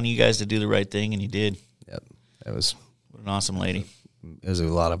counted on you guys to do the right thing, and you did. yep. It was What an awesome lady. a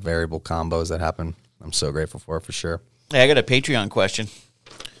lot of variable combos that happen. I'm so grateful for it, for sure. Hey, I got a Patreon question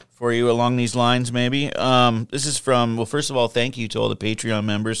for you along these lines, maybe. This is from, well, first of all, thank you to all the Patreon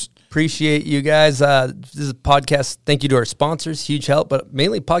members. Appreciate you guys. This is a podcast. Thank you to our sponsors. Huge help, but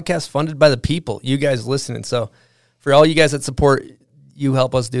mainly podcast funded by the people, you guys listening. So for all you guys that support, you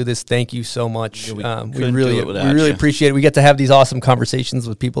help us do this. Thank you so much. Yeah, we couldn't really do it without you. appreciate it. We get to have these awesome conversations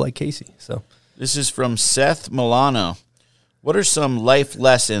with people like Casey. So This is from Seth Milano. What are some life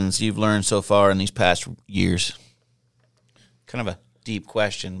lessons you've learned so far in these past years? Kind of a deep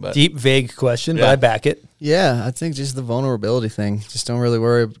question, but deep, vague question, but Yeah. I back it. Yeah, I think just the vulnerability thing. Just don't really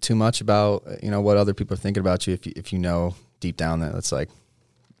worry too much about, what other people are thinking about you. If you know deep down that it's like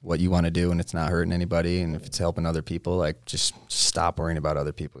what you want to do and it's not hurting anybody, and if it's helping other people, like just stop worrying about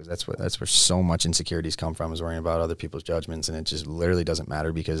other people. 'Cause that's where so much insecurities come from, is worrying about other people's judgments, and it just literally doesn't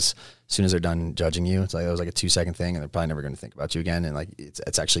matter, because as soon as they're done judging you, it's like it was like a 2-second thing, and they're probably never going to think about you again. And like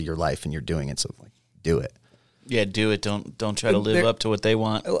it's actually your life, and you're doing it, so like do it. yeah, do it. Don't try to live up to what they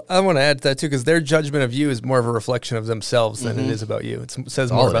want. I want to add to that too, because their judgment of you is more of a reflection of themselves than it is about you. It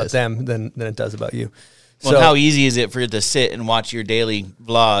says all more it about is. them than it does about you. Well, how easy is it for you to sit and watch your daily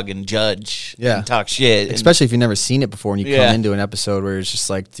vlog and judge and talk shit? And Especially if you've never seen it before and you Yeah. come into an episode where it's just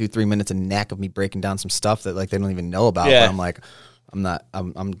like 2-3 minutes of neck of me breaking down some stuff that like they don't even know about. Yeah. But I'm like,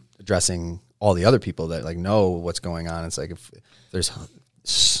 I'm addressing all the other people that like know what's going on. It's like if there's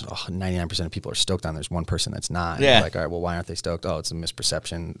 99% of people are stoked on, there's one person that's not. And Yeah. you're like, all right, well, why aren't they stoked? Oh, it's a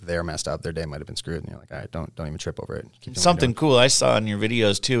misperception. They're messed up. Their day might have been screwed. And you're like, all right, don't even trip over it. Keep doing what you're something doing. cool I saw in your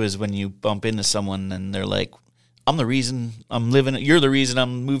videos too is when you bump into someone and they're like, I'm the reason I'm living. You're the reason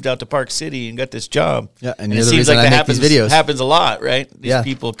I'm moved out to Park City and got this job. Yeah, and it you're the seems reason like I that make these videos. happens a lot, right? These Yeah.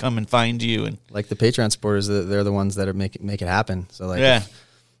 people come and find you, and Like the Patreon supporters, they're the ones that are make it happen. So like, Yeah.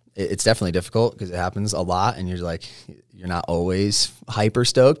 it's definitely difficult because it happens a lot, and you're like, you're not always hyper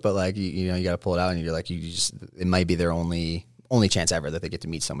stoked, but like you got to pull it out, and you're like, you just, it might be their only chance ever that they get to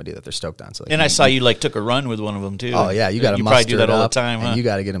meet somebody that they're stoked on. So like, and I saw you like took a run with one of them too. oh yeah, you got to probably do that all the time, and huh? you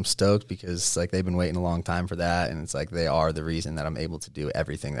got to get them stoked because like they've been waiting a long time for that, and it's like they are the reason that I'm able to do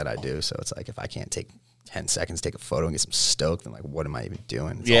everything that I do. So it's like if I can't take 10 seconds, take a photo and get some stoked, then like what am I even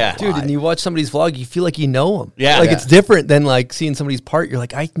doing? It's Yeah. all a Dude, lie. and you watch somebody's vlog, you feel like you know them. Yeah. Like Yeah. it's different than like seeing somebody's part. You're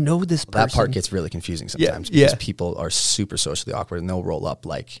like, I know this person. That part gets really confusing sometimes Yeah, because yeah. people are super socially awkward and they'll roll up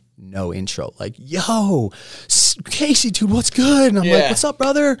like no intro, like, yo, Casey, dude, what's good? And I'm Yeah. like, what's up,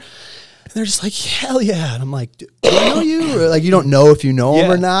 brother? And they're just like, hell yeah. And I'm like, do I know you? Or like, you don't know if you know them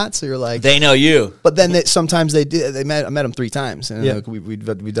Yeah. or not. So you're like, They know you. but then sometimes they did. I met them 3 times, and Yeah. like, we've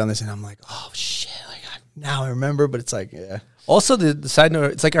done this, and I'm like, oh shit, like now I remember. But it's like, yeah, Also, the side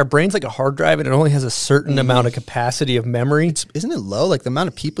note, it's like our brain's like a hard drive, and it only has a certain amount of capacity of memory. isn't it low? Like the amount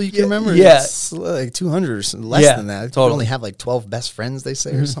of people you can remember, yeah. it's like 200 or less Yeah, than that. You totally. only have like 12 best friends, they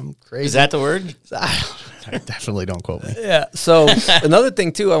say, or something crazy. Is that the word? I definitely don't quote me. Yeah. So another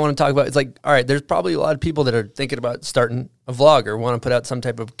thing too I want to talk about is like, all right, there's probably a lot of people that are thinking about starting a vlog or want to put out some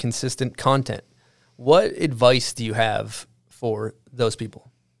type of consistent content. What advice do you have for those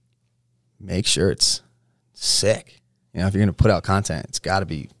people? Make sure it's sick. You know, if you're gonna put out content, it's got to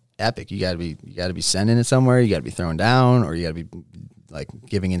be epic. You got to be sending it somewhere. You got to be throwing down, or you got to be like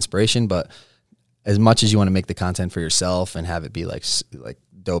giving inspiration. But as much as you want to make the content for yourself and have it be like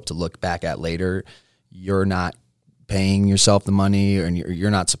dope to look back at later, you're not paying yourself the money, and you're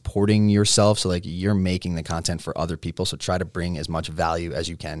not supporting yourself. So like you're making the content for other people. So try to bring as much value as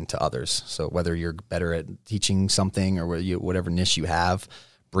you can to others. So whether you're better at teaching something or whatever niche you have,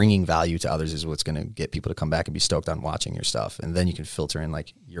 bringing value to others is what's going to get people to come back and be stoked on watching your stuff. And then you can filter in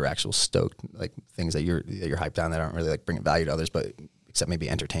like your actual stoked, like things that you're hyped on that aren't really like bringing value to others, but except maybe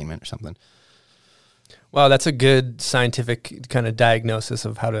entertainment or something. Wow, that's a good scientific kind of diagnosis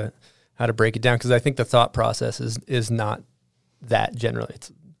of how to break it down, because I think the thought process is not that generally.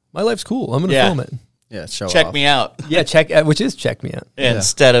 It's my life's cool. I'm going to Yeah. film it. Yeah, show Check off. me out. Yeah, which is check me out.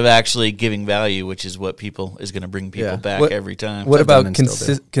 Instead of actually giving value, which is what people is going to bring people Yeah. back What- every time. What I've done about and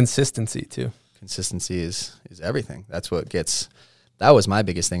still do. consistency too? Consistency is everything. That's what gets that was my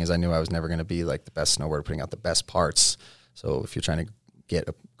biggest thing is I knew I was never going to be like the best snowboarder putting out the best parts. So if you're trying to get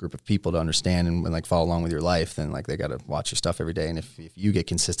a group of people to understand and like follow along with your life, then like they got to watch your stuff every day. And if you get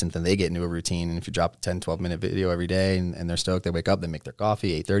consistent, then they get into a routine. And if you drop a 10, 12-minute video every day and they're stoked, they wake up, they make their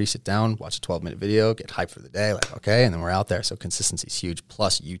coffee, 8:30, sit down, watch a 12-minute video, get hyped for the day, like, okay, and then we're out there. So consistency is huge.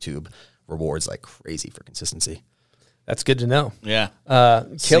 Plus YouTube rewards like crazy for consistency. That's good to know. Yeah.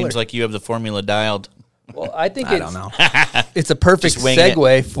 Killer. Seems like you have the formula dialed. Well, I think I don't know. It's a perfect Just wing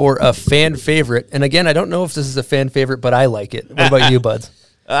segue for a fan favorite. And again, I don't know if this is a fan favorite, but I like it. What about you, Buds?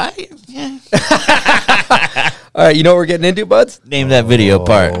 Yeah. All right, you know what we're getting into, Buds? Name that video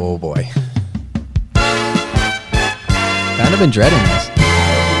part. Oh boy. Kind of been dreading this.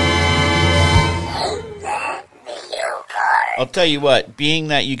 I'll tell you what, being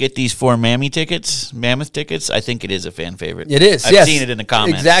that you get these 4 Mammoth tickets, I think it is a fan favorite. It is, I've yes. seen it in the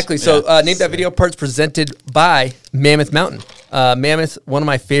comments. Exactly. So Yeah. Name That Video Part's presented by Mammoth Mountain. Mammoth, one of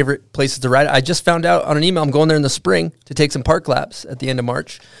my favorite places to ride. I just found out on an email I'm going there in the spring to take some park laps at the end of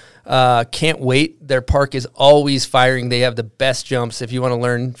March. Can't wait. Their park is always firing. They have the best jumps. If you want to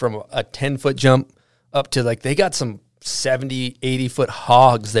learn from a 10-foot jump up to like, they got some 70, 80-foot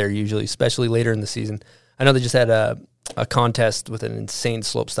hogs there usually, especially later in the season. I know they just had a contest with an insane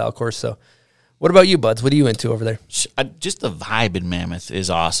slope style course. So what about you, Buds? What are you into over there? Just the vibe in Mammoth is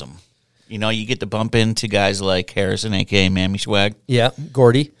awesome. You know, you get to bump into guys like Harrison, a.k.a. Mammy Swag. Yeah,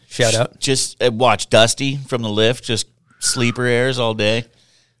 Gordy, shout out. Just watch Dusty from the lift, just sleeper airs all day.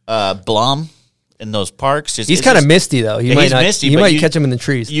 Blum in those parks. He's kind of misty, though. You might misty, you but might catch him in the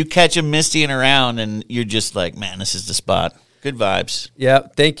trees. You catch him mistying around, and you're just like, man, this is the spot. Good vibes. Yeah,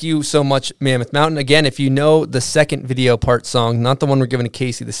 thank you so much, Mammoth Mountain. Again, if you know the second video part song, not the one we're giving to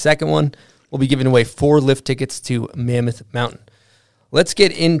Casey, the second one, we'll be giving away 4 lift tickets to Mammoth Mountain. Let's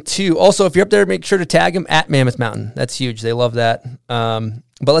get into, also, if you're up there, make sure to tag them at Mammoth Mountain. That's huge. They love that.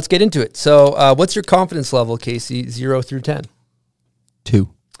 But let's get into it. So what's your confidence level, Casey, 0 through 10? 2.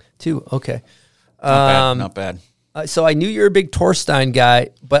 2, okay. Not bad. So I knew you're a big Torstein guy,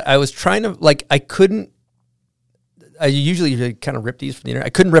 but I was trying to, like, I usually kind of rip these from the internet. I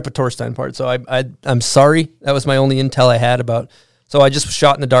couldn't rip a Torstein part, so I'm sorry. That was my only intel I had about. So I just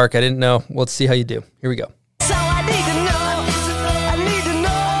shot in the dark. I didn't know. Well, let's see how you do. Here we go. So I need to know,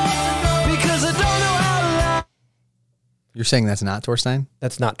 because I don't know how to. You're saying that's not Torstein?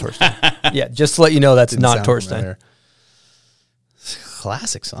 That's not Torstein. Yeah, just to let you know, that's Didn't not sound Torstein. familiar.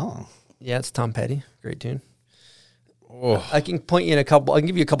 Classic song. Yeah, it's Tom Petty. Great tune. I can point you in a couple. I can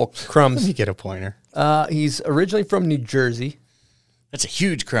give you a couple crumbs. Let me get a pointer. He's originally from New Jersey. That's a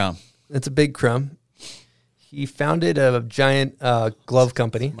huge crumb. It's a big crumb. He founded a giant glove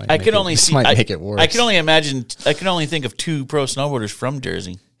company. I can only see. Might make it worse. I can only imagine. I can only think of 2 pro snowboarders from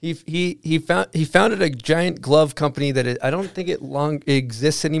Jersey. He founded a giant glove company that I don't think it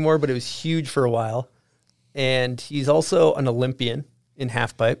exists anymore, but it was huge for a while. And he's also an Olympian in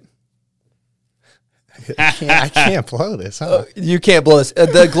halfpipe. I can't blow this. Huh? You can't blow this.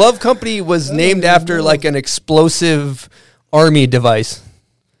 The glove company was named after like an explosive army device.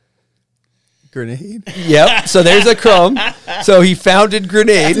 Grenade. Yep. So there's a crumb. So he founded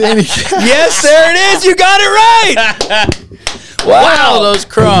Grenade. Yes, there it is. You got it right. Wow, those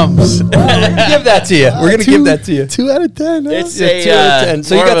crumbs. We're gonna give that to you. We're gonna give that to you. 2 out of 10. Huh? It's Yeah, a 2 out of 10.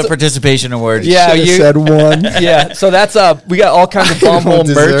 So more you got of a participation award. Yeah, Should've you said 1. Yeah. So that's we got all kinds of bomb hole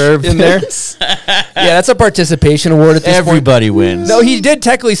merch in there. Yeah, that's a participation award at this Everybody wins. point. No, he did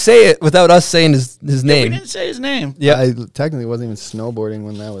technically say it without us saying his we name. didn't say his name. Yeah. I technically wasn't even snowboarding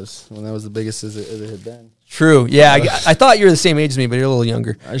when that was the biggest as it had been. True. Yeah, I thought you were the same age as me, but you're a little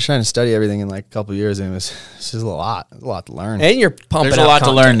younger. I was trying to study everything in like a couple of years, and it's just a lot to learn. And you're pumping There's a out lot to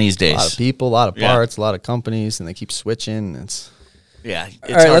content. learn these A lot of days. people, a lot of Yeah. parts, a lot of companies, and they keep switching. It's Yeah. It's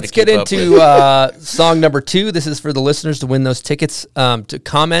All right, hard let's to get keep up into with. song number 2. This is for the listeners to win those tickets. To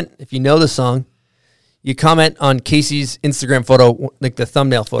comment, if you know the song, you comment on Casey's Instagram photo, like the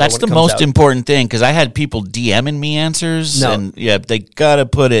thumbnail photo. That's when the it comes most out. important thing, because I had people DMing me answers. No. And yeah, they got to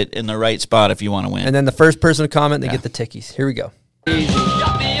put it in the right spot if you want to win. And then the first person to comment, they get the tickies. Here we go.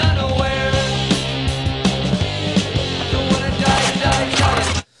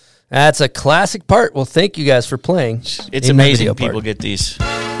 That's a classic part. Well, thank you guys for playing. It's Name That amazing Video people part. get these.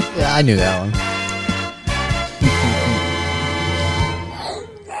 yeah, I knew that one.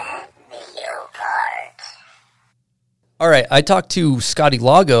 All right, I talked to Scotty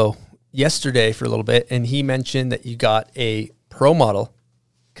Lago yesterday for a little bit, and he mentioned that you got a pro model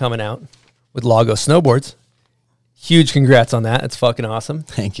coming out with Lago snowboards. Huge congrats on that. It's fucking awesome.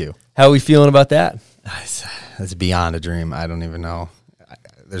 Thank you. How are we feeling about that? That's beyond a dream. I don't even know.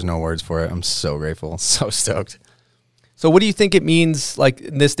 There's no words for it. I'm so grateful. So stoked. So what do you think it means, like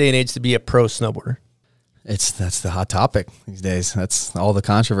in this day and age, to be a pro snowboarder? That's the hot topic these days. That's all the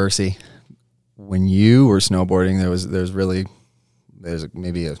controversy. When you were snowboarding, there's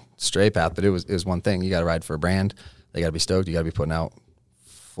maybe a straight path, but it was one thing. You got to ride for a brand. They got to be stoked. You got to be putting out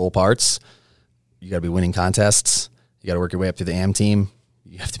full parts. You got to be winning contests. You got to work your way up to the AM team.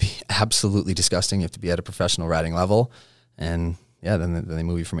 You have to be absolutely disgusting. You have to be at a professional riding level. And yeah, then they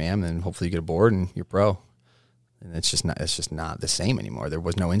move you from AM, and hopefully you get a board and you're pro. And it's just not the same anymore. There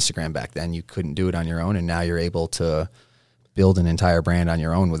was no Instagram back then. You couldn't do it on your own, and now you're able to build an entire brand on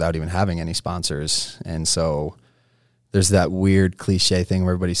your own without even having any sponsors. And so there's that weird cliche thing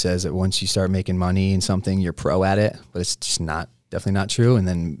where everybody says that once you start making money in something, you're pro at it, but it's just definitely not true. And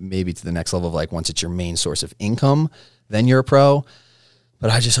then maybe to the next level of like, once it's your main source of income, then you're a pro. But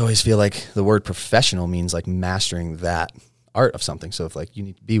I just always feel like the word professional means like mastering that art of something. So if like you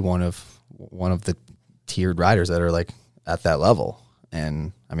need to be one of the tiered riders that are like at that level.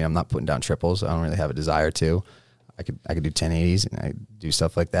 And I mean, I'm not putting down triples. I don't really have a desire to. I could do 1080s and I do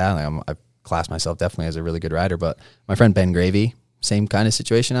stuff like that. I class myself definitely as a really good rider. But my friend Ben Gravy, same kind of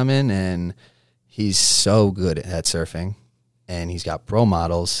situation I'm in, and he's so good at surfing, and he's got pro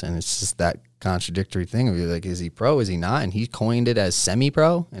models, and it's just that contradictory thing of like, is he pro? Is he not? And he coined it as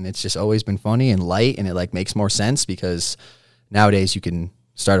semi-pro, and it's just always been funny and light, and it like makes more sense because nowadays you can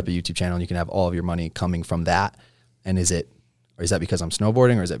start up a YouTube channel and you can have all of your money coming from that. And is that because I'm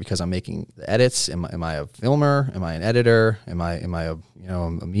snowboarding, or is that because I'm making the edits? Am I a filmer? Am I an editor? Am I a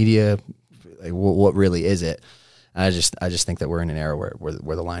a media? Like, what really is it? And I just think that we're in an era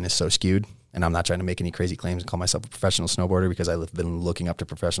where the line is so skewed. And I'm not trying to make any crazy claims and call myself a professional snowboarder, because I've been looking up to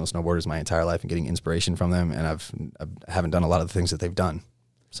professional snowboarders my entire life and getting inspiration from them. And I haven't done a lot of the things that they've done.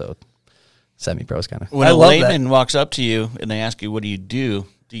 So semi-pro is kind of. When a layman walks up to you and they ask you, what do?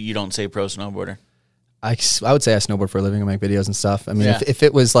 You don't say pro snowboarder. I would say I snowboard for a living and make videos and stuff. I mean, if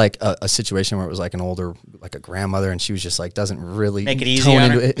it was like a situation where it was like an older, like a grandmother, and she was just like, doesn't really make it easy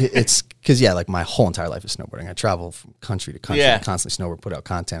on her. It's because, like my whole entire life is snowboarding. I travel from country to country, constantly snowboard, put out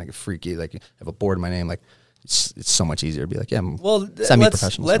content. I get freaky. Like, I have a board in my name. Like, it's so much easier to be like, I'm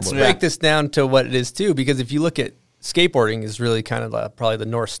semi-professional. Let's break this down to what it is too, because if you look at skateboarding is really kind of probably the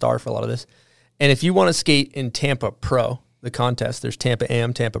North Star for a lot of this. And if you want to skate in Tampa Pro, the contest, there's Tampa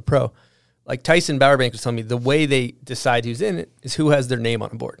AM, Tampa Pro. Like Tyson Bowerbank was telling me, the way they decide who's in it is who has their name on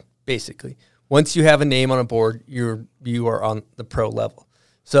a board, basically. Once you have a name on a board, you are on the pro level.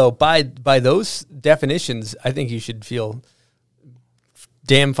 So by those definitions, I think you should feel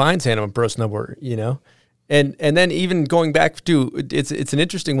damn fine saying I'm a pro snowboarder, you know? And then even going back to, it's an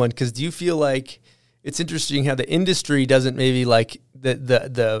interesting one, because do you feel like it's interesting how the industry doesn't maybe like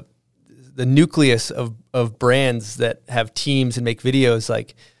the nucleus of brands that have teams and make videos,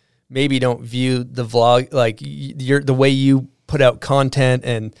 like, maybe don't view the vlog, like the way you put out content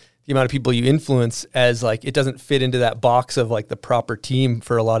and the amount of people you influence as like, it doesn't fit into that box of like the proper team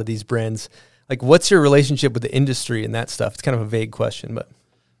for a lot of these brands. Like, what's your relationship with the industry and that stuff? It's kind of a vague question, but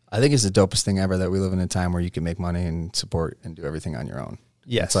I think it's the dopest thing ever that we live in a time where you can make money and support and do everything on your own.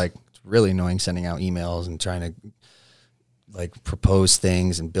 Yes. It's like, it's really annoying sending out emails and trying to like propose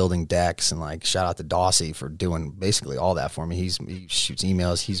things and building decks, and like shout out to Dawsey for doing basically all that for me. He shoots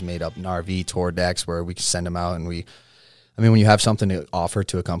emails. He's made up an RV tour decks where we can send them out, and when you have something to offer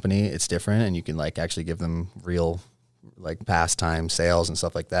to a company, it's different, and you can like actually give them real like pastime sales and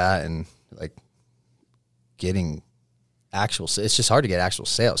stuff like that, and like getting actual. It's just hard to get actual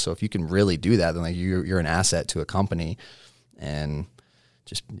sales. So if you can really do that, then like you're an asset to a company, and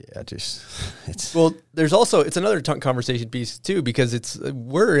well, there's also, it's another conversation piece too, because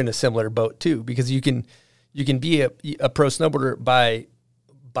we're in a similar boat too, because you can be a pro snowboarder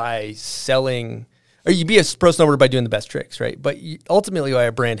by selling, or you be a pro snowboarder by doing the best tricks, right? But ultimately why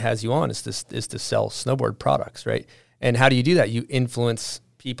a brand has you on is to sell snowboard products, right? And how do you do that? You influence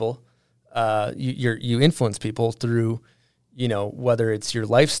people. You influence people through, whether it's your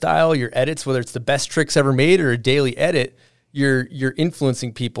lifestyle, your edits, whether it's the best tricks ever made or a daily edit. You're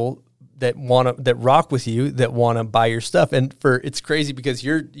influencing people that rock with you, that want to buy your stuff. And it's crazy because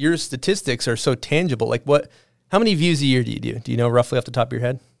your statistics are so tangible. Like how many views a year do you do? Do you know roughly off the top of your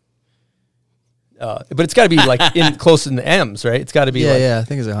head? But it's got to be like close in the M's, right? It's got to be I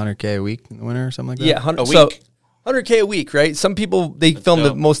think it's 100K a week in the winter or something like that. Yeah, 100K a week, right? Some people, they film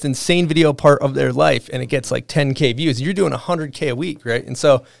the most insane video part of their life and it gets like 10K views. You're doing 100K a week, right? And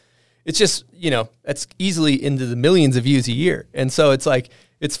so it's just, that's easily into the millions of views a year. And so it's like,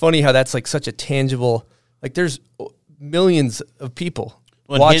 it's funny how that's like such a tangible, like there's millions of people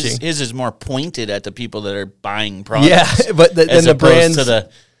watching. His is more pointed at the people that are buying products. Yeah, but then the brands,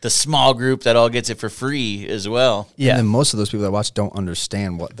 the small group that all gets it for free as well. Yeah. And then most of those people that watch don't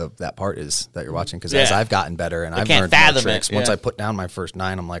understand what that part is that you're watching. Because as I've gotten better and I've can't learned more fathom tricks, it. once Yeah. I put down my first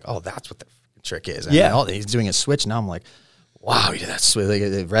 9, I'm like, oh, that's what the trick is. And Yeah. he's doing a switch. Now I'm like, wow, he did that switch. Like,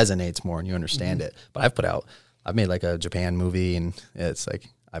 it resonates more and you understand it. But I've made like a Japan movie, and it's like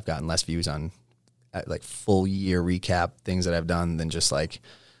I've gotten less views on like full year recap things that I've done than just like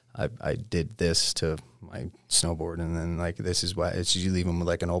I did this to my snowboard, and then like this is why it's you leave them with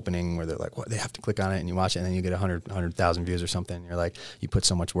like an opening where they're like, what, they have to click on it, and you watch it, and then you get 100,000 views or something. And you're like, you put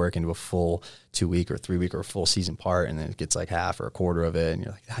so much work into a full 2-week or 3-week or a full season part, and then it gets like half or a quarter of it, and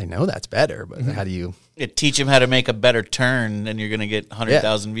you're like, I know that's better, but how do you Teach them how to make a better turn, and you're going to get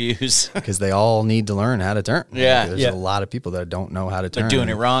 100,000 views. because they all need to learn how to turn. Yeah. There's a lot of people that don't know how to turn. They're doing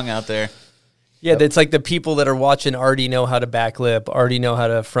it wrong out there. Yeah, it's like the people that are watching already know how to backlip, already know how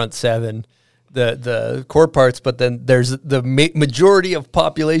to front 7, the core parts, but then there's the majority of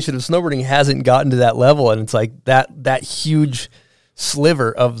population of snowboarding hasn't gotten to that level, and it's like that huge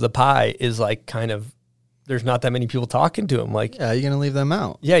sliver of the pie is like kind of, there's not that many people talking to them. Like, Yeah, you're gonna leave them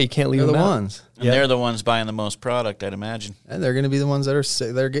out. yeah, you can't leave They're them the out. ones. And they're the ones buying the most product, I'd imagine. And they're going to be the ones that are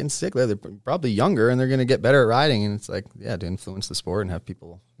sick, that are getting sick. They're probably younger, and they're going to get better at riding. And it's like, yeah, to influence the sport and have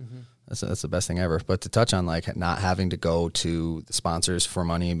people. That's the best thing ever. But to touch on like not having to go to the sponsors for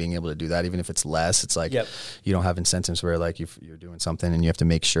money and being able to do that, even if it's less, it's like you don't have incentives where like you're doing something and you have to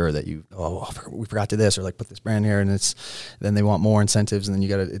make sure that we forgot to this, or like put this brand here, and then they want more incentives, and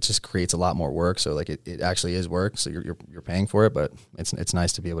then it just creates a lot more work. So like it actually is work. So you're paying for it, but it's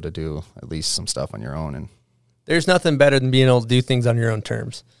nice to be able to do at least some stuff on your own. And There's nothing better than being able to do things on your own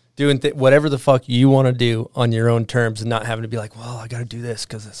terms. Doing whatever the fuck you want to do on your own terms, and not having to be like, well, I got to do this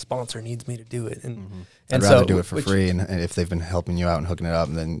because the sponsor needs me to do it. And I'd rather do it for free, and if they've been helping you out and hooking it up,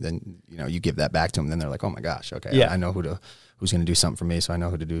 and then you give that back to them, then they're like, oh my gosh, okay, Yeah. I know who's going to do something for me, so I know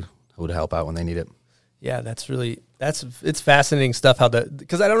who to help out when they need it. Yeah, it's fascinating stuff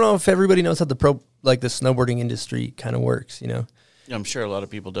because I don't know if everybody knows how the snowboarding industry kind of works. I'm sure a lot of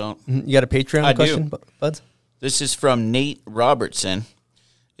people don't. You got a Patreon I question, do. Buds? This is from Nate Robertson.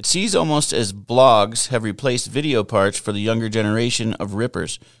 It seems almost as blogs have replaced video parts for the younger generation of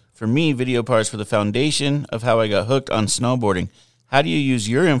rippers. For me, video parts were the foundation of how I got hooked on snowboarding. How do you use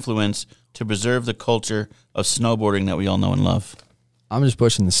your influence to preserve the culture of snowboarding that we all know and love? I'm just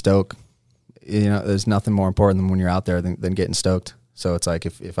pushing the stoke. There's nothing more important than when you're out there than getting stoked. So it's like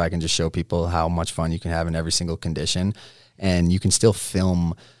if I can just show people how much fun you can have in every single condition, and you can still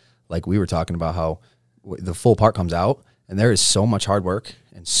film, like we were talking about how the full part comes out, and there is so much hard work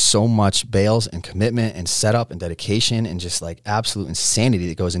and so much bails and commitment and setup and dedication and just like absolute insanity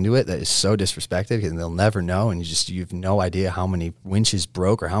that goes into it that is so disrespected, and they'll never know. And you have no idea how many winches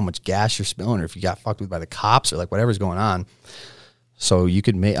broke or how much gas you're spilling, or if you got fucked with by the cops or like whatever's going on. So you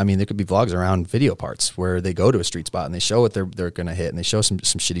could there could be vlogs around video parts where they go to a street spot and they show what they're going to hit, and they show some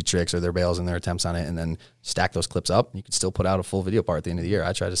shitty tricks or their bails and their attempts on it, and then stack those clips up. You could still put out a full video part at the end of the year.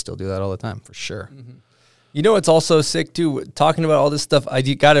 I try to still do that all the time, for sure. Mm-hmm. It's also sick too, talking about all this stuff. I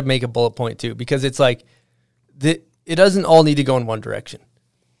got to make a bullet point too, because it's like it doesn't all need to go in one direction.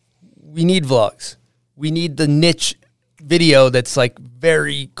 We need vlogs. We need the niche video that's like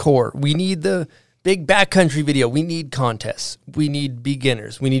very core. We need the big backcountry video. We need contests. We need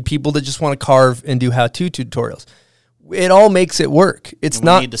beginners. We need people that just want to carve and do how-to tutorials. It all makes it work. It's we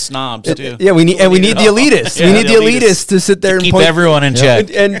not. We need the snobs too. Yeah, we need the elitists. Yeah, we need the elitists to sit there and keep point, everyone in check.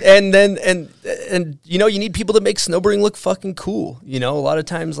 And you need people that make snowboarding look fucking cool. A lot of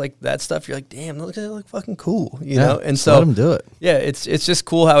times like that stuff, you're like, damn, look at it, look fucking cool. You know, and so let them do it. Yeah, it's just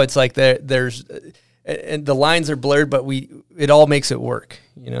cool how it's like there's and the lines are blurred, but it all makes it work.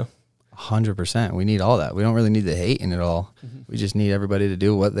 100%. We need all that. We don't really need the hate in it all. Mm-hmm. We just need everybody to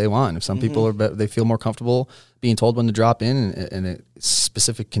do what they want. If some people they feel more comfortable being told when to drop in a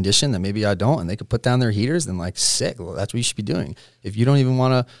specific condition that maybe I don't, and they could put down their heaters, then like sick. Well, that's what you should be doing. If you don't even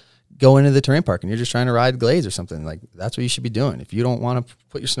want to go into the terrain park and you're just trying to ride glades or something, like that's what you should be doing. If you don't want to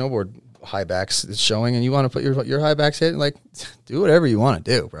put your snowboard high backs showing and you want to put your high backs hit, like do whatever you want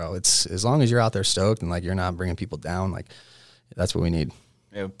to do, bro. It's as long as you're out there stoked and like you're not bringing people down, like that's what we need.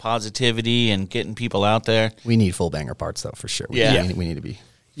 Positivity and getting people out there. We need full banger parts though, for sure. We need to be.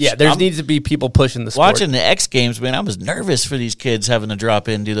 Yeah, there needs to be people pushing the sport. Watching the X Games, man, I was nervous for these kids having to drop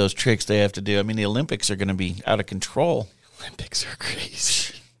in and do those tricks they have to do. I mean, the Olympics are going to be out of control. Olympics are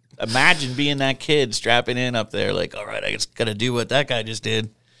crazy. Imagine being that kid strapping in up there like, all right, I just got to do what that guy just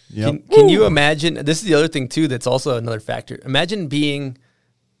did. Yep. Can you imagine? This is the other thing, too, that's also another factor. Imagine being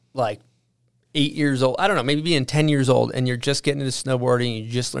like 8 years old. I don't know, maybe being 10 years old, and you're just getting into snowboarding.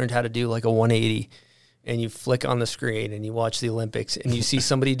 You just learned how to do like a 180. and you flick on the screen and you watch the Olympics and you see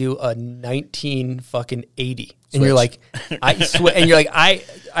somebody do a 1980, and you're like, and you're like, I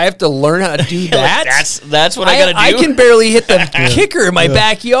have to learn how to do that. That's what I got to do. I can barely hit the kicker in my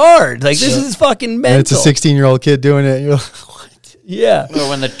backyard. Like, this is fucking mental. And it's a 16-year-old kid doing it. And you're like, what? Yeah. Or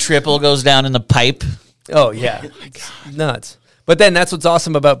when the triple goes down in the pipe. Oh yeah, it's nuts. But then that's what's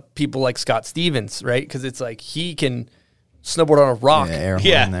awesome about people like Scott Stevens, right? Because it's like he can snowboard on a rock. Yeah, air horn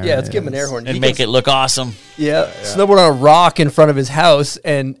Yeah. there. Yeah, let's give him an air horn. And He make can it look awesome. snowboard on a rock in front of his house,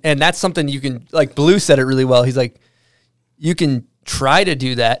 and that's something you can, like Blue said it really well. He's like, you can try to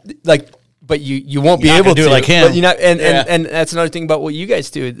do that, like, but you won't be You're not able gonna do to it like him. But and that's another thing about what you guys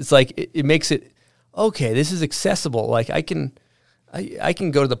do. It's like it makes it okay. This is accessible. Like I can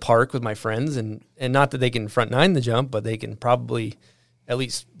go to the park with my friends, and not that they can front nine the jump, but they can probably at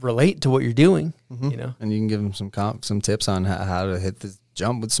least relate to what you're doing, you know. And you can give them some tips on how to hit the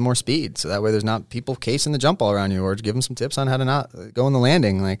jump with some more speed, so that way there's not people casing the jump all around you, or give them some tips on how to not go in the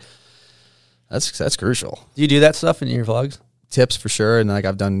landing. Like that's crucial. Do you do that stuff in your vlogs? Tips for sure, and like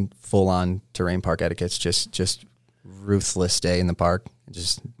I've done full on terrain park etiquettes, just ruthless day in the park.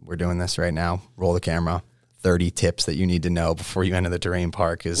 Just we're doing this right now. Roll the camera. 30 tips that you need to know before you enter the terrain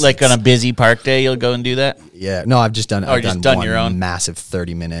park. Is Like on a busy park day, you'll go and do that? Yeah. No, I've just done. Or I've just done done your own? massive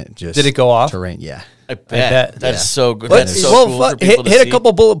 30-minute. Just Did it go off? Terrain. Yeah. I bet. That's Yeah. so good. But, That's so well, cool for hit people to a see.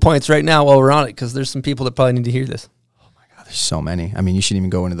 couple bullet points right now while we're on it, because there's some people that probably need to hear this. There's so many. I mean, you shouldn't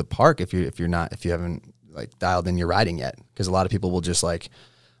even go into the park if you haven't like dialed in your riding yet, because a lot of people will just like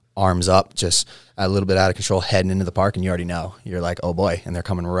arms up, just a little bit out of control, heading into the park, and you already know. You're like, oh boy, and they're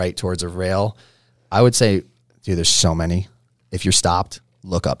coming right towards a rail. I would say, dude, there's so many. If you're stopped,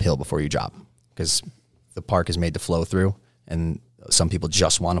 look uphill before you drop, because the park is made to flow through, and some people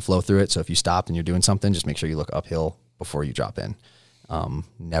just want to flow through it. So if you stopped and you're doing something, just make sure you look uphill before you drop in.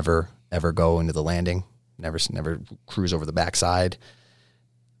 Never ever go into the landing. Never cruise over the backside.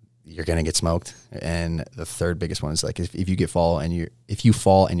 You're gonna get smoked. And the third biggest one is like if you fall and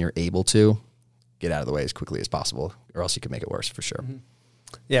you're able to get out of the way as quickly as possible, or else you could make it worse for sure. Mm-hmm.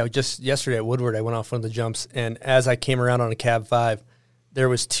 Yeah, just yesterday at Woodward, I went off one of the jumps, and as I came around on a cab 5, there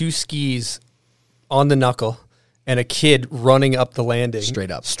was 2 skis on the knuckle and a kid running up the landing.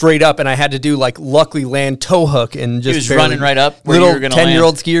 Straight up, and I had to do, like, luckily land toe hook and just He was running right up where little you were gonna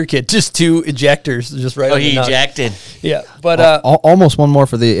 10-year-old skier kid, just 2 ejectors, just right. Oh, on the he knuckle. ejected. Yeah, but almost one more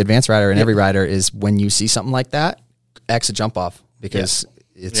for the advanced rider and every rider is when you see something like that, exit jump off, because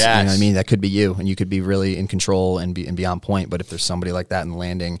it's you know what I mean, that could be you, and you could be really in control and be on point. But if there's somebody like that in the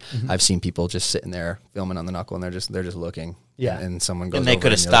landing, I've seen people just sitting there filming on the knuckle, and they're just looking. Yeah. and someone goes And they over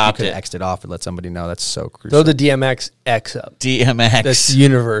could have and you're like, stopped you it. could have X'd it off and let somebody know. That's so crucial. throw the DMX X up. DMX. That's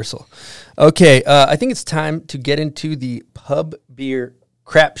universal. Okay, I think it's time to get into the pub beer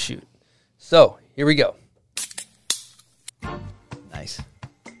crapshoot. So here we go. Nice.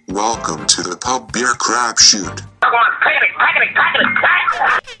 Welcome to the Pub Beer Crapshoot.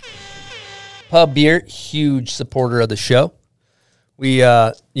 Pub Beer, huge supporter of the show. We,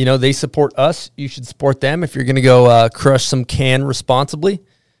 they support us. You should support them. If you're going to go crush some can responsibly,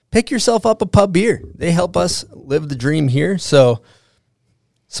 pick yourself up a Pub Beer. They help us live the dream here. So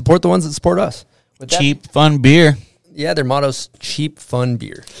support the ones that support us. With that, Cheap, fun beer. yeah, their motto's cheap, fun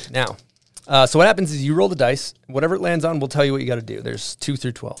beer. Now, so what happens is you roll the dice. Whatever it lands on, we'll tell you what you got to do. There's 2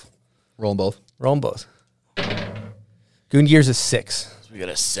 through 12. Roll them both. Roll them both. Goon Gears is 6. We got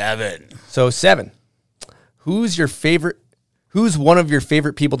a 7. So 7. Who's one of your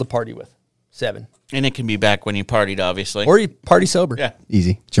favorite people to party with? 7. And it can be back when you partied, obviously. Or you party sober. Yeah.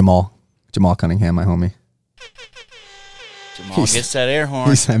 Easy. Jamal Cunningham, my homie. Jamal gets that air horn.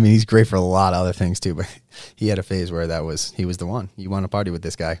 He's great for a lot of other things too, but he had a phase where he was the one. You want to party with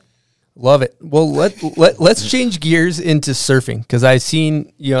this guy. Love it. Well, let's change gears into surfing, because I've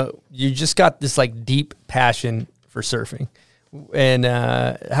seen, you just got this like deep passion for surfing. And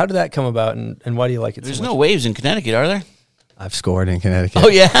how did that come about, and why do you like it There's so much? no waves in Connecticut, are there? I've scored in Connecticut. Oh,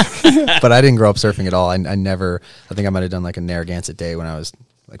 yeah. But I didn't grow up surfing at all. I think I might have done like a Narragansett day when I was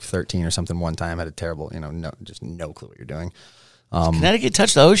like 13 or something one time. I had a terrible, just no clue what you're doing. Connecticut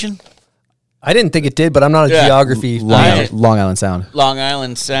touch the ocean? I didn't think it did, but I'm not a geography. Long Island Sound. Long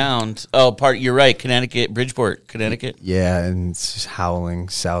Island Sound. Oh, you're right. Connecticut, Bridgeport, Connecticut. Yeah, and it's just howling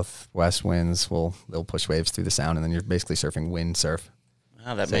southwest winds. They'll push waves through the sound, and then you're basically surfing wind surf.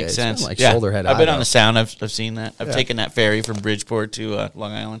 Oh, that So, makes it's sense. like shoulder head I've been high, on the though. Sound. I've seen that. I've taken that ferry from Bridgeport to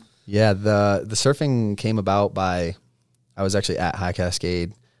Long Island. Yeah, the surfing came about by, I was actually at High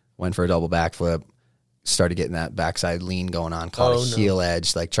Cascade, went for a double backflip, started getting that backside lean going on, caught a heel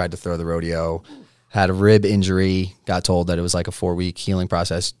edge, like tried to throw the rodeo, had a rib injury, got told that it was like a 4-week healing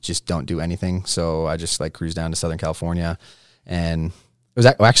process. Just don't do anything. So I just like cruised down to Southern California, and it was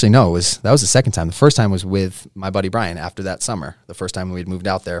actually, no, that was the second time. The first time was with my buddy Brian after that summer. The first time we'd moved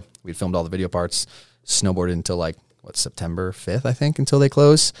out there, we'd filmed all the video parts, snowboarded until like, September 5th, I think, until they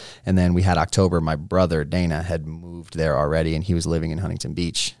close. And then we had October. My brother, Dana, had moved there already, and he was living in Huntington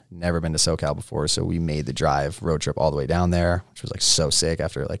Beach. Never been to SoCal before, so we made the road trip all the way down there, which was like so sick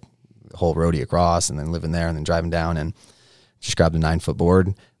after like the whole roadie across and then living there and then driving down, and just grabbed a 9-foot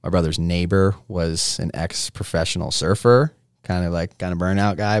board. My brother's neighbor was an ex-professional surfer, kind of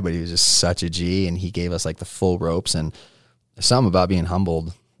burnout guy, but he was just such a G, and he gave us like the full ropes. And there's something about being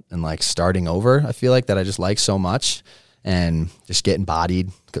humbled and like starting over, I feel like, that I just like so much, and just getting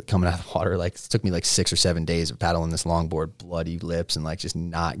bodied coming out of the water. Like, it took me like 6 or 7 days of paddling this longboard, bloody lips, and like just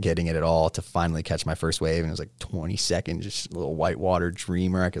not getting it at all, to finally catch my first wave. And it was like 20 seconds, just a little whitewater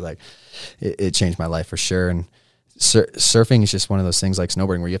dreamer. I could like, it changed my life for sure. And surfing is just one of those things like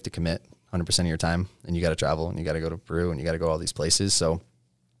snowboarding where you have to commit 100% of your time, and you got to travel, and you got to go to Peru, and you got to go all these places. So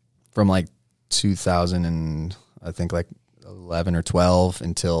from like 2000 and I think like 11 or 12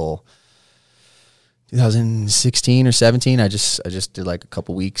 until 2016 or 17, I just did like a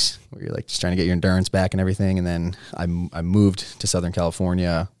couple weeks where you're like just trying to get your endurance back and everything. And then I moved to Southern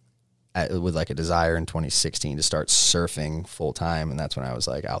California with like a desire in 2016 to start surfing full time. And that's when I was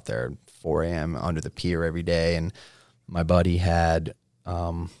like out there at 4 a.m. under the pier every day. And my buddy had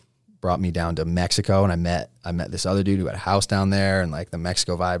brought me down to Mexico, and I met this other dude who had a house down there, and like the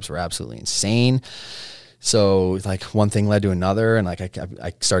Mexico vibes were absolutely insane. So like one thing led to another, and like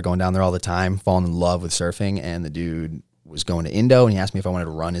I started going down there all the time, falling in love with surfing. And the dude was going to Indo, and he asked me if I wanted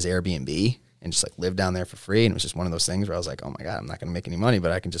to run his Airbnb and just like live down there for free. And it was just one of those things where I was like, oh my God, I'm not going to make any money,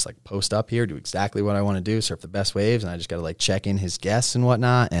 but I can just like post up here, do exactly what I want to do, surf the best waves. And I just got to like check in his guests and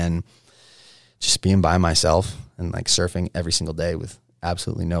whatnot, and just being by myself and like surfing every single day with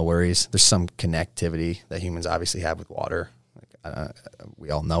absolutely no worries. There's some connectivity that humans obviously have with water. We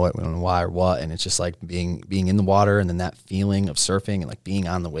all know it. We don't know why or what. And it's just like being in the water, and then that feeling of surfing and like being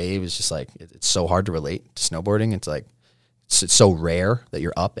on the wave is just like, it's so hard to relate to snowboarding. It's like, it's so rare that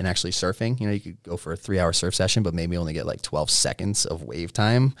you're up and actually surfing. You know, you could go for a 3-hour surf session, but maybe only get like 12 seconds of wave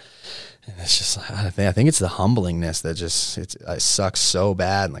time. And it's just, I think it's the humblingness that just, it sucks so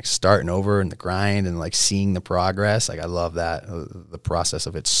bad, and like starting over and the grind and like seeing the progress. Like, I love that, the process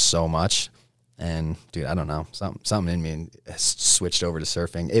of it so much. And dude, I don't know, something in me has switched over to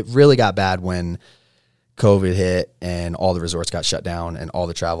surfing. It really got bad when COVID hit and all the resorts got shut down and all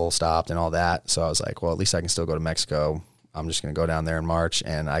the travel stopped and all that. So I was like, well, at least I can still go to Mexico. I'm just going to go down there in March.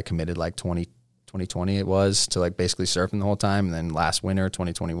 And I committed like 2020 it was to like basically surfing the whole time. And then last winter,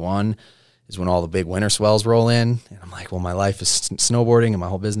 2021 is when all the big winter swells roll in. And I'm like, well, my life is snowboarding, and my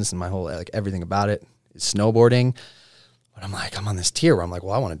whole business and my whole, like everything about it is snowboarding. But I'm like, I'm on this tier where I'm like,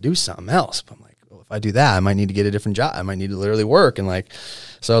 well, I want to do something else. But I'm like, well, if I do that, I might need to get a different job. I might need to literally work. And like,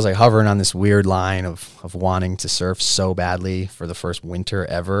 so I was like hovering on this weird line of wanting to surf so badly for the first winter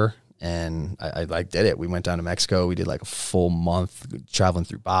ever. And I like did it. We went down to Mexico. We did like a full month traveling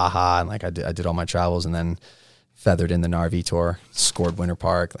through Baja, and like I did all my travels, and then feathered in the RV tour, scored Winter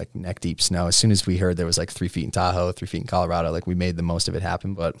Park, like neck deep snow. As soon as we heard there was like 3 feet in Tahoe, 3 feet in Colorado, like we made the most of it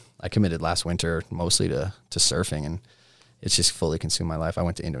happen. But I committed last winter mostly to surfing, and it's just fully consumed my life. I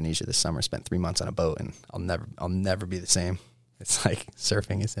went to Indonesia this summer, spent 3 months on a boat, and I'll never be the same. It's like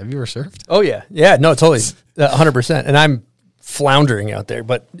surfing is. Have you ever surfed? Oh yeah. No, totally. 100%. And I'm floundering out there,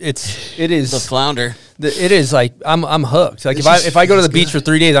 but it is the flounder. It is like I'm hooked. Like if I go to the beach for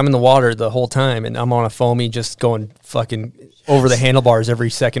 3 days, I'm in the water the whole time, and I'm on a foamy, just going fucking over the handlebars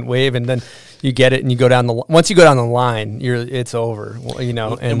every second wave, and then you get it, and you go down once you go down the line, it's over. You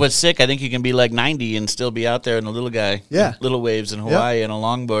know. And what's sick, I think you can be like 90 and still be out there in a little guy, little waves in Hawaii and a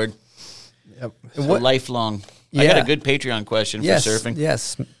longboard. Yep. So lifelong. Yeah. I got a good Patreon question for surfing.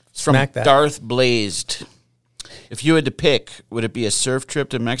 Yes. It's from Darth Blazed. If you had to pick, would it be a surf trip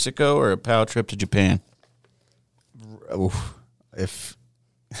to Mexico or a POW trip to Japan? If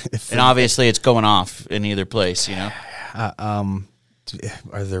and obviously it's going off in either place, you know?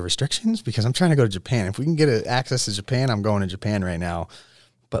 Are there restrictions? Because I'm trying to go to Japan. If we can get access to Japan, I'm going to Japan right now.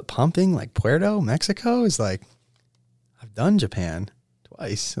 But pumping, like Puerto, Mexico, is like, I've done Japan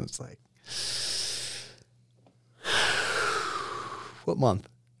twice. So it's like, what month?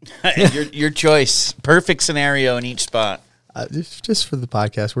 Your choice. Perfect scenario in each spot. Just for the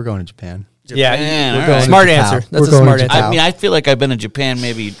podcast, we're going to Japan. Yeah, we're going smart answer. That's a smart answer. I mean, I feel like I've been to Japan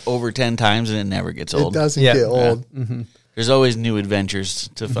maybe over 10 times, and it never gets old. It doesn't get old. Yeah. Mm-hmm. There's always new adventures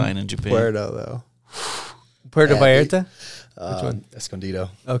to find in Japan. Puerto, though. Puerto Vallarta? Escondido.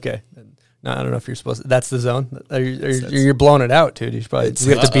 Okay. No, I don't know if you're supposed to. That's the zone. You're blowing it out, dude. You should probably. Do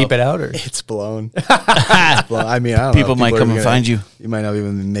we have to beep it out, or it's blown? It's blown. I mean, I don't know. People might come and find you. You might not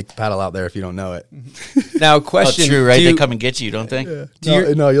even make the paddle out there if you don't know it. Now, question. Oh, true, right? They come and get you, don't they?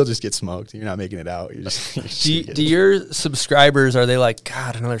 Yeah. No, you'll just get smoked. You're not making it out. You're just. Do your subscribers, are they like,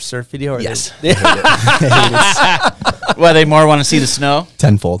 God, another surf video? Or yes. Well, they more want to see the snow.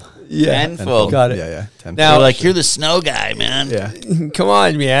 Tenfold. Yeah, tenfold. Got it. Yeah. Tenfold. Now, like, you're the snow guy, man. Yeah. Come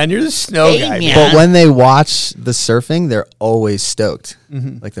on, man. You're the snow guy. Man. But when they watch the surfing, they're always stoked.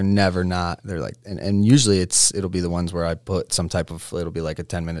 Like they're never not. They're like, and usually it'll be the ones where I put some type of. It'll be like a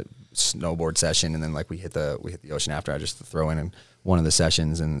 10-minute snowboard session, and then like we hit the ocean after. I just throw in one of the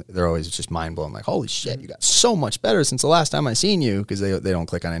sessions, and they're always just mind blown. Like, holy shit, you got so much better since the last time I seen you, because they don't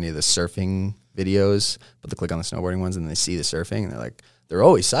click on any of the surfing videos, but they click on the snowboarding ones, and they see the surfing, and they're like. They're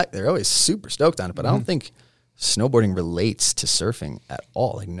always super stoked on it, but I don't think snowboarding relates to surfing at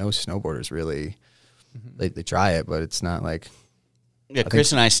all. Like no snowboarders really, they try it, but it's not like. Yeah,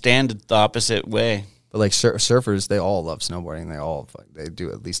 Chris and I stand the opposite way. But like surfers, they all love snowboarding. They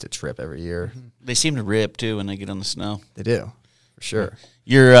do at least a trip every year. They seem to rip too when they get on the snow. They do, for sure.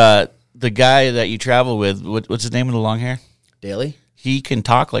 You're the guy that you travel with. What's his name with the long hair? Daly. He can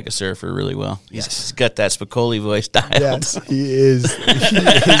talk like a surfer really well. He's got that Spicoli voice dialed. Yes, he is. He is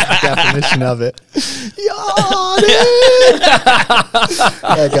the definition of it.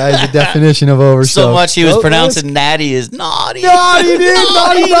 That guy's the definition of oversoaked. So much he was pronouncing natty as naughty. Naughty, dude.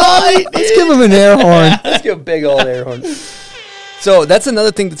 Naughty. Let's give him an air horn. Let's give a big old air horn. So that's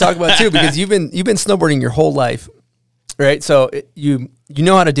another thing to talk about too, because you've been snowboarding your whole life, right? So you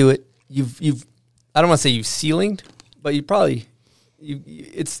know how to do it. You've I don't want to say you've ceilinged, but you probably.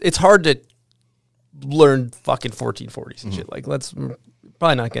 It's hard to learn fucking 1440s and shit. Like, we're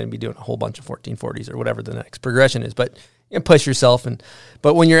probably not going to be doing a whole bunch of 1440s or whatever the next progression is, but you can push yourself.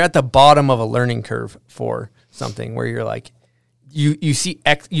 But when you're at the bottom of a learning curve for something where you're like, you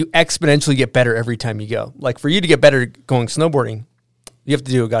exponentially get better every time you go. Like, for you to get better going snowboarding, you have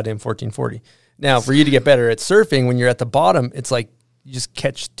to do a goddamn 1440. Now, for you to get better at surfing, when you're at the bottom, it's like you just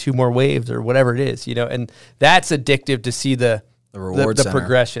catch 2 more waves or whatever it is, and that's addictive to see the reward the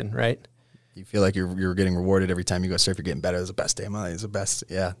progression, right? You feel like you're getting rewarded every time you go surf. You're getting better. It's the best day of my life. It's the best.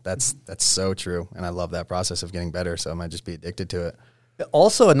 Yeah, that's so true. And I love that process of getting better. So I might just be addicted to it.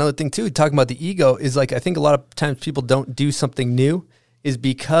 Also, another thing too, talking about the ego is like, I think a lot of times people don't do something new is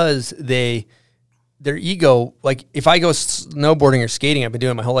because their ego, like if I go snowboarding or skating, I've been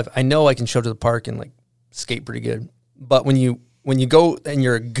doing it my whole life. I know I can show to the park and like skate pretty good. But when you go and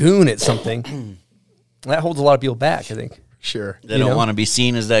you're a goon at something, that holds a lot of people back, I think. Sure. They don't want to be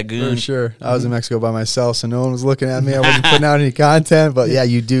seen as that goon. For sure. I was in Mexico by myself, so no one was looking at me. I wasn't putting out any content. But yeah,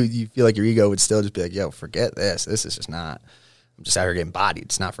 you feel like your ego would still just be like, yo, forget this. This is just not. I'm just out here getting bodied.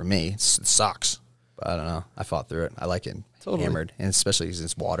 It's not for me. It sucks. But I don't know. I fought through it. I like it hammered. And especially because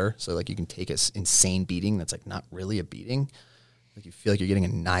it's water. So like you can take an insane beating that's like not really a beating. Like you feel like you're getting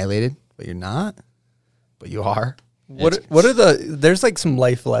annihilated, but you're not. But you are. What are there's like some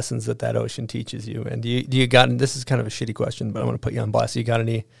life lessons that ocean teaches you, and do you got, and this is kind of a shitty question, but I'm going to put you on blast. You got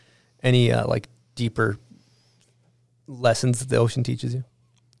any like deeper lessons that the ocean teaches you?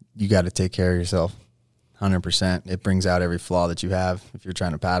 You got to take care of yourself 100%. It brings out every flaw that you have. If you're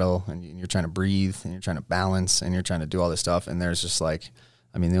trying to paddle and you're trying to breathe and you're trying to balance and you're trying to do all this stuff, and there's just like,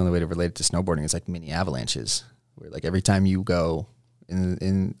 I mean, the only way to relate it to snowboarding is like mini avalanches, where like every time you go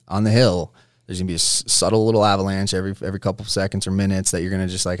in on the hill, there's gonna be a subtle little avalanche every couple of seconds or minutes that you're gonna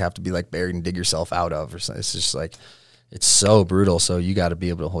just like have to be like buried and dig yourself out of. Or so. It's just like, it's so brutal. So you got to be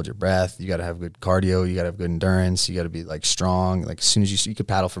able to hold your breath. You got to have good cardio. You got to have good endurance. You got to be like strong. Like as soon as you could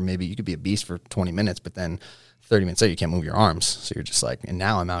paddle for you could be a beast for 20 minutes, but then 30 minutes later you can't move your arms. So you're just like, and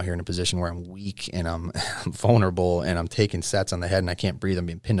now I'm out here in a position where I'm weak and I'm vulnerable and I'm taking sets on the head and I can't breathe. I'm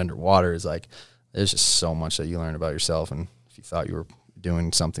being pinned underwater. It's like, there's just so much that you learn about yourself. And if you thought you were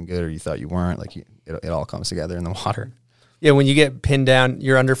doing something good or you thought you weren't, like it all comes together in the water. Yeah, when you get pinned down,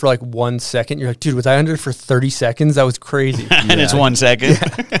 you're under for like 1 second. You're like, dude, was I under for 30 seconds? That was crazy. And it's 1 second.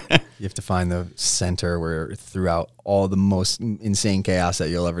 Yeah. You have to find the center where throughout all the most insane chaos that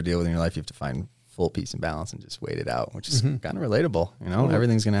you'll ever deal with in your life, you have to find full peace and balance and just wait it out, which is kind of relatable. You know,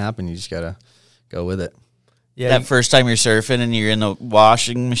 everything's going to happen. You just got to go with it. Yeah, that first time you're surfing and you're in the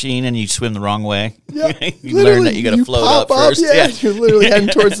washing machine and you swim the wrong way. Yeah, you learn that you got to float up first. Yeah, you're literally heading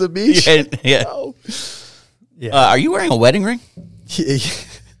towards the beach. Yeah. Oh. Yeah. Are you wearing a wedding ring?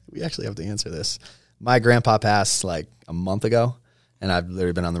 We actually have to answer this. My grandpa passed like a month ago, and I've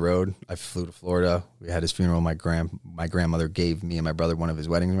literally been on the road. I flew to Florida. We had his funeral. My grandmother gave me and my brother one of his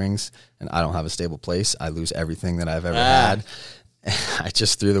wedding rings, and I don't have a stable place. I lose everything that I've ever had. I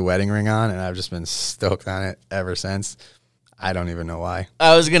just threw the wedding ring on, and I've just been stoked on it ever since. I don't even know why.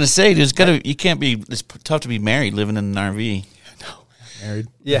 I was gonna say, you can't be. It's tough to be married living in an RV. Married.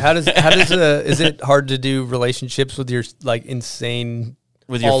 Yeah, how does is it hard to do relationships with your like insane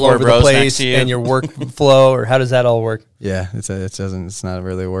With your all four over the bros place next to you? and your workflow, or how does that all work? Yeah, it's not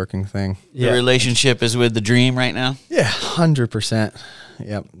really a working thing. The relationship is with the dream right now. Yeah, 100%.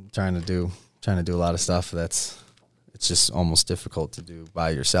 Yep, trying to do a lot of stuff it's just almost difficult to do by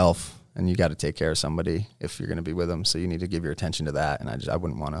yourself, and you got to take care of somebody if you're going to be with them. So you need to give your attention to that, and I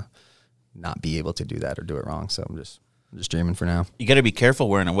wouldn't want to not be able to do that or do it wrong. So I'm just dreaming for now. You got to be careful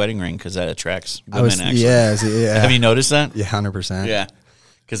wearing a wedding ring because that attracts women. Actually, yeah. Have you noticed that? Yeah, 100%. Yeah,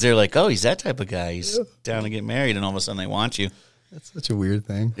 because they're like, oh, he's that type of guy. He's down to get married, and all of a sudden they want you. That's such a weird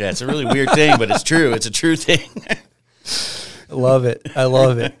thing. Yeah, it's a really weird thing, but it's true. It's a true thing. I love it.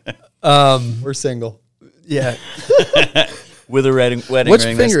 We're single. Yeah. With a wedding Which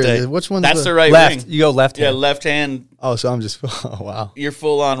ring. finger is it? Which one's That's the right left. ring. You go left hand. Yeah, left hand. Oh, so I'm just. Oh, wow. You're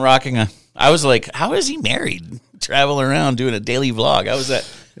full on rocking a. I was like, how is he married? Traveling around doing a daily vlog. How was that?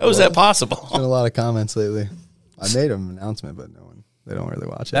 How was that possible? Been a lot of comments lately. I made an announcement, but they don't really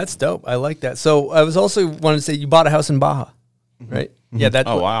watch it. That's dope. I like that. So I was also wanted to say you bought a house in Baja, right? Mm-hmm. Yeah. That.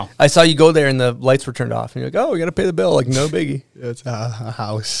 Oh wow. I saw you go there and the lights were turned off, and you're like, oh, we got to pay the bill. Like no biggie. It's a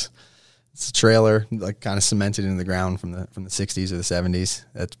house. It's a trailer, like kind of cemented in the ground from the 60s or the 70s.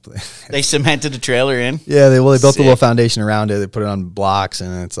 They cemented the trailer in. Yeah, they built a little foundation around it. They put it on blocks,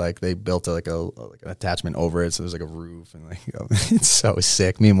 and it's like they built like an attachment over it, so there's like a roof, and it's so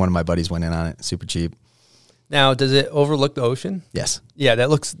sick. Me and one of my buddies went in on it, super cheap. Now, does it overlook the ocean? Yes. Yeah, that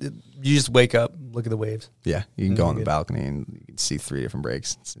looks. You just wake up, look at the waves. Yeah, you can go on the balcony and you can see 3 different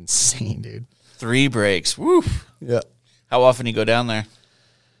breaks. It's insane, dude. 3 breaks. Woo. Yeah. How often do you go down there?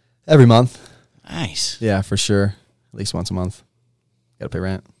 Every month. Nice. Yeah, for sure. At least once a month. Got to pay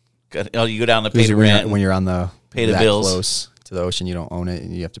rent. Oh, you go down to pay the rent. When you're on pay the bills. Close to the ocean, you don't own it,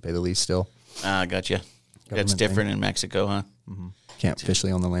 and you have to pay the lease still. Gotcha. That's different in Mexico, huh? Mm-hmm. Can't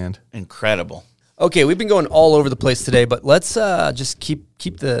officially own the land. Incredible. Okay, we've been going all over the place today, but let's just keep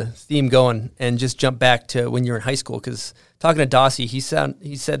the theme going and just jump back to when you were in high school. Because talking to Dossie, he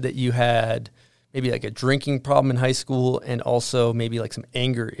said that you had maybe like a drinking problem in high school and also maybe like some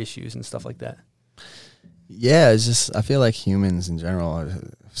anger issues and stuff like that. Yeah, it's just I feel like humans in general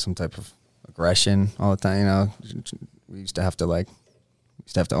have some type of aggression all the time. You know, we used to have to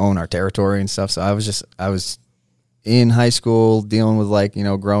own our territory and stuff. So I was in high school dealing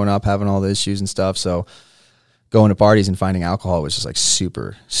with growing up, having all the issues and stuff. So going to parties and finding alcohol was just like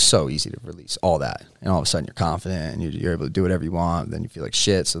so easy to release all that. And all of a sudden you're confident and you're able to do whatever you want. Then you feel like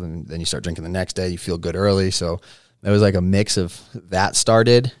shit. So then you start drinking the next day. You feel good early. So there was like a mix of that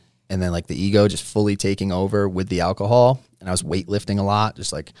started. And then like the ego just fully taking over with the alcohol. And I was weightlifting a lot,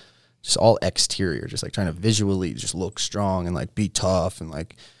 just all exterior, just like trying to visually just look strong and like be tough. And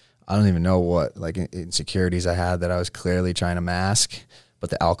like, I don't even know what like insecurities I had that I was clearly trying to mask, but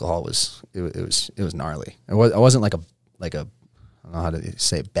the alcohol was gnarly. I wasn't like a I don't know how to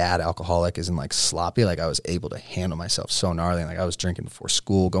say bad alcoholic, isn't like sloppy. Like I was able to handle myself so gnarly. Like I was drinking before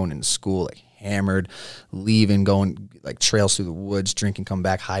school, going into school, like hammered, leaving, going like trails through the woods, drinking, come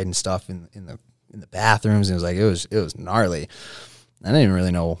back, hiding stuff in the bathrooms. And it was gnarly. I didn't even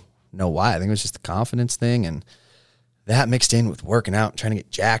really know why. I think it was just the confidence thing, and that mixed in with working out and trying to get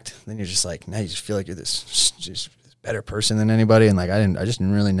jacked. Then you're just like, now you just feel like you're this just better person than anybody. And like, I just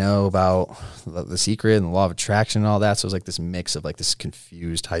didn't really know about the secret and the law of attraction and all that. So it was like this mix of like this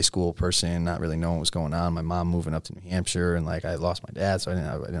confused high school person, not really knowing what was going on. My mom moving up to New Hampshire, and like I lost my dad, so I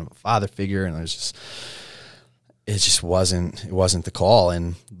didn't have a father figure. And it just wasn't the call.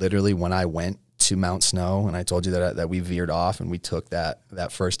 And literally when I went to Mount Snow, and I told you that we veered off and we took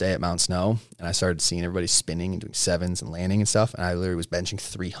that first day at Mount Snow, and I started seeing everybody spinning and doing sevens and landing and stuff, and I literally was benching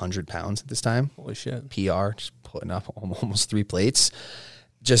 300 pounds at this time. Holy shit. PR, just putting up almost 3 plates.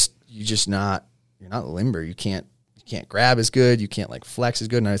 You're not limber. You can't grab as good. You can't like flex as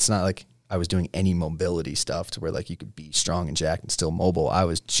good. And it's not like I was doing any mobility stuff to where like you could be strong and jacked and still mobile. I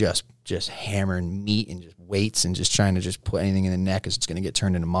was just hammering meat and just weights and just trying to just put anything in the neck because it's going to get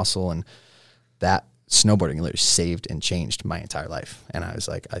turned into muscle. And that snowboarding literally saved and changed my entire life. And I was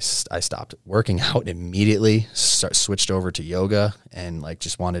like, I stopped working out immediately, switched over to yoga, and like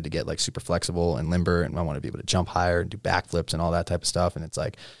just wanted to get like super flexible and limber, and I wanted to be able to jump higher and do backflips and all that type of stuff. And it's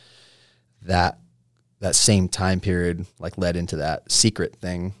like that same time period like led into that secret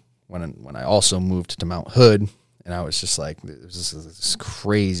thing when I also moved to Mount Hood, and I was just like, it was this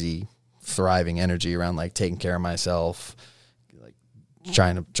crazy thriving energy around like taking care of myself,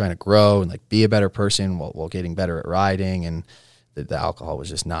 trying to grow and like be a better person while getting better at riding. And the alcohol was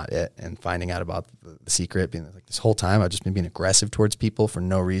just not it. And finding out about the secret, being like, this whole time I've just been being aggressive towards people for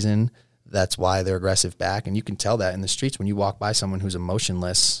no reason. That's why they're aggressive back. And you can tell that in the streets when you walk by someone who's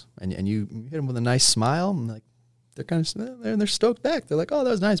emotionless and you hit them with a nice smile, and like, they're kind of, they're stoked back. They're like, oh, that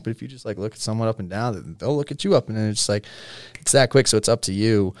was nice. But if you just like look at someone up and down, they'll look at you up, and then it's like, it's that quick. So it's up to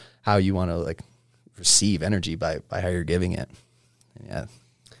you how you want to like receive energy by how you're giving it. Yeah.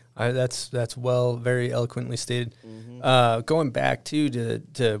 That's well, very eloquently stated. Going back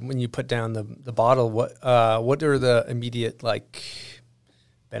to when you put down the bottle, what are the immediate like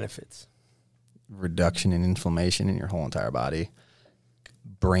benefits? Reduction in inflammation in your whole entire body.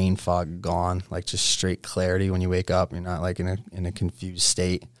 Brain fog gone, like just straight clarity when you wake up. You're not like in a confused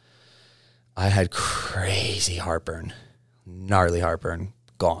state. I had crazy heartburn, gnarly heartburn,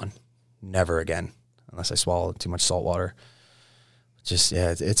 gone, never again, unless I swallowed too much salt water. Just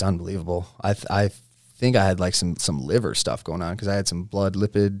it's unbelievable. I think I had like some liver stuff going on because I had some blood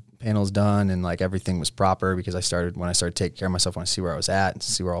lipid panels done, and like everything was proper because when I started taking care of myself, I wanted to see where I was at and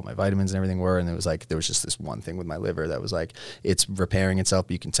see where all my vitamins and everything were, and it was like there was just this one thing with my liver that was like it's repairing itself,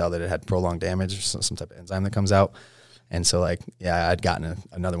 but you can tell that it had prolonged damage or some type of enzyme that comes out. And so like, yeah, I'd gotten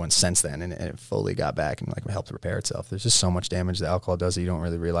another one since then, and it fully got back and like helped repair itself. There's just so much damage that alcohol does that you don't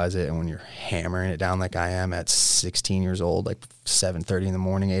really realize it. And when you're hammering it down like I am at 16 years old, like 7:30 in the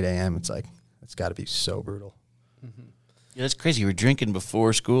morning, 8 a.m., it's like, it's got to be so brutal. Yeah, that's crazy. You were drinking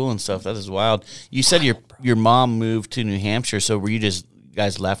before school and stuff. That is wild. You said your mom moved to New Hampshire, so were you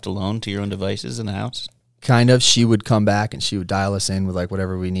guys left alone to your own devices in the house? Kind of. She would come back and she would dial us in with like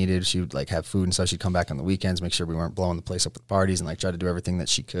whatever we needed. She would like have food and stuff. She'd come back on the weekends, make sure we weren't blowing the place up with parties, and like try to do everything that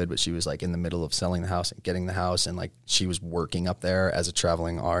she could. But she was like in the middle of selling the house and getting the house, and like she was working up there as a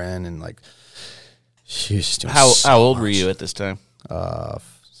traveling RN, and like she was just doing how old were you at this time?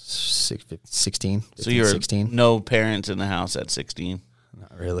 16. So you were 16. No parents in the house at 16.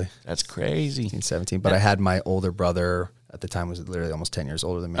 Not really. That's crazy. 16, 17. But I had my older brother at the time was literally almost 10 years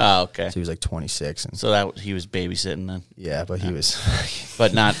older than me. Oh, okay. So he was like 26. And so he was babysitting then? Yeah, but he was...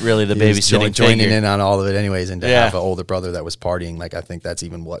 but not really the babysitting joining in on all of it anyways, and to have an older brother that was partying, like I think that's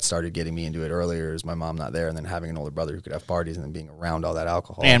even what started getting me into it earlier, is my mom not there, and then having an older brother who could have parties and then being around all that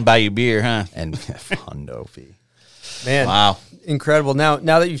alcohol. And buy you beer, huh? And hundo fee. Man, wow. Incredible. Now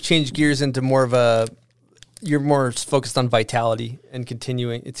that you've changed gears into more of you're more focused on vitality and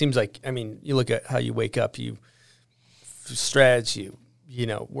continuing. It seems like, I mean, you look at how you wake up, you stretch, you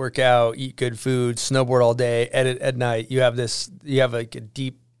work out, eat good food, snowboard all day, edit at night. You have like a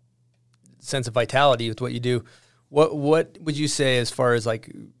deep sense of vitality with what you do. What would you say as far as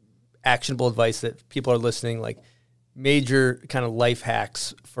like actionable advice that people are listening, like major kind of life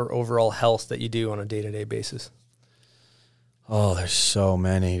hacks for overall health that you do on a day-to-day basis? Oh, there's so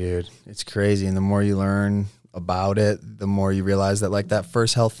many, dude. It's crazy. And the more you learn about it, the more you realize that like that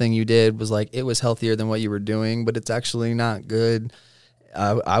first health thing you did was like, it was healthier than what you were doing, but it's actually not good.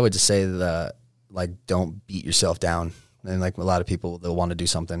 I would just say that like, don't beat yourself down. And like a lot of people, they'll want to do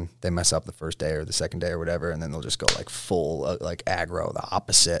something, they mess up the first day or the second day or whatever, and then they'll just go like full like aggro, the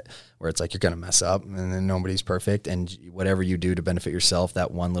opposite, where it's like you're going to mess up and then nobody's perfect. And whatever you do to benefit yourself,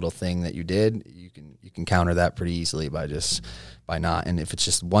 that one little thing that you did, you can counter that pretty easily by not. And if it's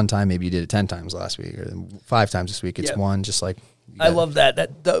just one time, maybe you did it 10 times last week or 5 times this week. It's one, just like I love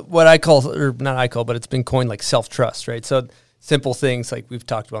that. What I call, or not I call, but it's been coined like self-trust, right? So simple things like we've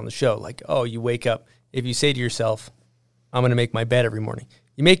talked about on the show, like, oh, you wake up, if you say to yourself, I'm going to make my bed every morning.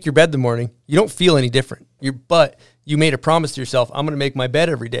 You make your bed in the morning, you don't feel any different. But you made a promise to yourself, I'm going to make my bed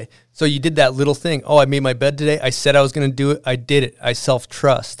every day. So you did that little thing. Oh, I made my bed today. I said I was going to do it. I did it. I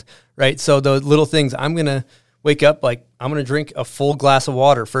self-trust, right? So those little things, I'm going to wake up, like I'm going to drink a full glass of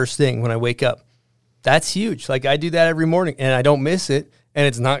water first thing when I wake up. That's huge. Like I do that every morning and I don't miss it. And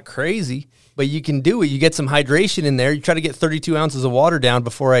it's not crazy, but you can do it. You get some hydration in there. You try to get 32 ounces of water down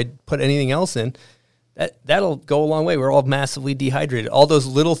before I put anything else in. That'll go a long way. We're all massively dehydrated. All those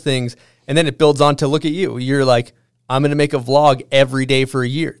little things, and then it builds on to look at you. You're like, I'm going to make a vlog every day for a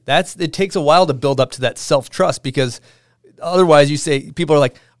year. It takes a while to build up to that self-trust, because otherwise you say, people are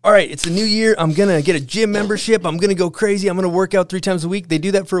like, all right, it's a new year. I'm going to get a gym membership. I'm going to go crazy. I'm going to work out 3 times a week. They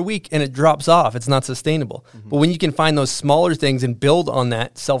do that for a week and it drops off. It's not sustainable. Mm-hmm. But when you can find those smaller things and build on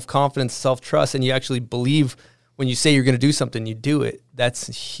that self-confidence, self-trust, and you actually believe when you say you're going to do something, you do it. That's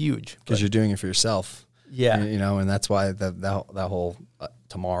huge. Because you're doing it for yourself. Yeah. And that's why that whole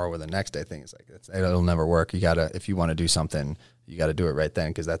tomorrow or the next day thing is like, it'll never work. If you want to do something, you got to do it right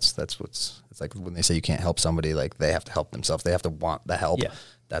then. Cause that's it's like when they say you can't help somebody, like they have to help themselves. They have to want the help. Yeah.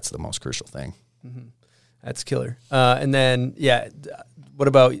 That's the most crucial thing. Mm-hmm. That's killer. And then, what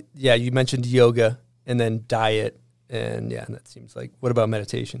about, you mentioned yoga and then diet And yeah, that seems like. What about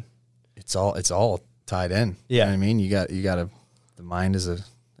meditation? It's all tied in. Yeah. You know what I mean? You got to, the mind it's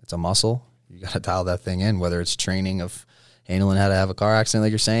a muscle. You got to dial that thing in, whether it's training of handling how to have a car accident,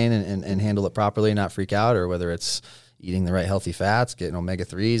 like you're saying, and handle it properly and not freak out, or whether it's eating the right healthy fats, getting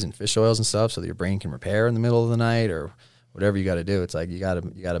omega-3s and fish oils and stuff so that your brain can repair in the middle of the night, or whatever you got to do. It's like you got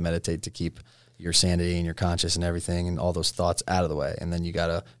to meditate to keep your sanity and your conscious and everything and all those thoughts out of the way. And then you got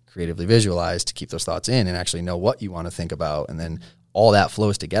to creatively visualize to keep those thoughts in and actually know what you want to think about. And then all that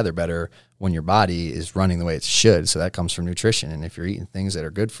flows together better when your body is running the way it should. So that comes from nutrition. And if you're eating things that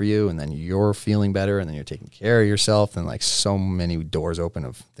are good for you, and then you're feeling better, and then you're taking care of yourself, then like so many doors open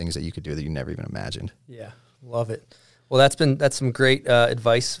of things that you could do that you never even imagined. Yeah, love it. Well, that's some great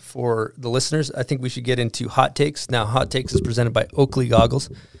advice for the listeners. I think we should get into hot takes. Now, hot takes is presented by Oakley Goggles.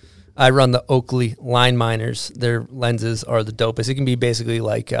 I run the Oakley Line Miners. Their lenses are the dopest. It can be basically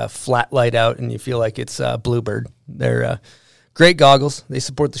like flat light out, and you feel like it's Bluebird. They're great goggles. They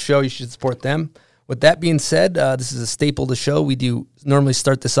support the show. You should support them. With that being said, this is a staple of the show. We do normally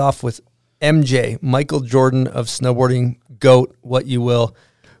start this off with MJ, Michael Jordan of snowboarding, GOAT, what you will.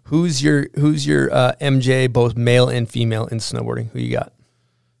 Who's your MJ, both male and female, in snowboarding? Who you got?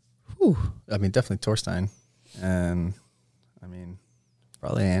 Whew. I mean, definitely Torstein. And, I mean,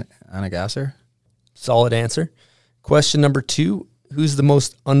 probably Anna Gasser. Solid answer. Question number 2, who's the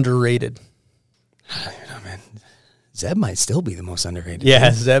most underrated? I don't know, man. Zeb might still be the most underrated.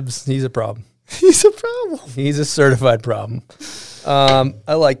 Yeah, Zeb's, he's a problem. He's a problem. He's a certified problem.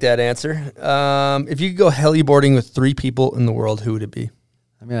 I like that answer. If you could go heliboarding with 3 people in the world, who would it be?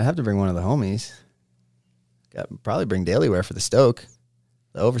 I mean, I have to bring one of the homies. Probably bring Dailyware for the stoke,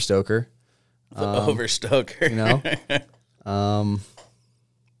 the overstoker. Overstoker. You know,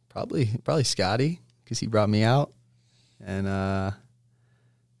 probably Scotty, because he brought me out, and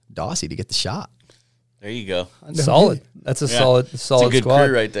Dawsey to get the shot. There you go. Solid. That's a solid It's a good squad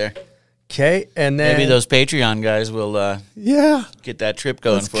crew right there. Okay, and then maybe those Patreon guys will get that trip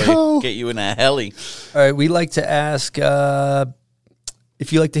going for you, get you in a heli. All right, we like to ask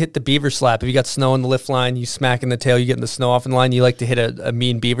if you like to hit the beaver slap. If you got snow in the lift line, you smack in the tail, you getting the snow off in the line. You like to hit a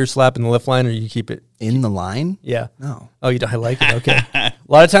mean beaver slap in the lift line, or you keep it in the line? Yeah. No. Oh, you don't. I like it. Okay. A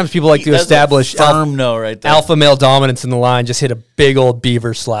lot of times people like to establish right there. Alpha male dominance in the line. Just hit a big old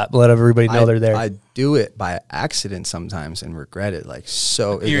beaver slap. Let everybody know they're there. I do it by accident sometimes and regret it. Like,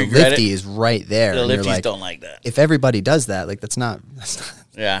 so You the regret lifty it? is right there. The and you're lifties like, don't like that. If everybody does that, like it's not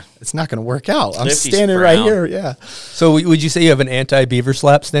going to work out. I'm Lifties standing frown. right here. Yeah. So would you say you have an anti-beaver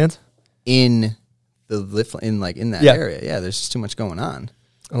slap stance? In the lift, in that area. Yeah. There's just too much going on.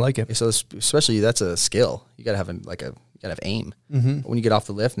 I like it. So especially that's a skill. You got to have aim. Mm-hmm. When you get off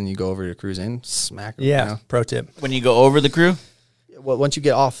the lift and you go over to cruise in, smack. Yeah. You know? Pro tip. When you go over the crew? Well, once you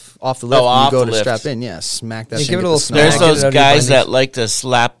get off the lift, and you go to strap in. Yeah, smack that. Give it a little smack. There's those guys that like to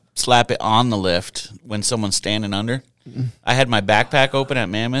slap it on the lift when someone's standing under. Mm-hmm. I had my backpack open at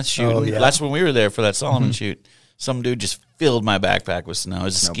Mammoth shooting. Oh, yeah. That's when we were there for that Solomon shoot. Some dude just filled my backpack with snow. It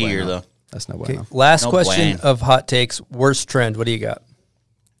was a skier, though. That's no bueno. Last question of hot takes. Worst trend. What do you got?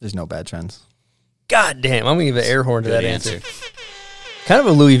 There's no bad trends. God damn. I'm going to give an air horn to that answer. Kind of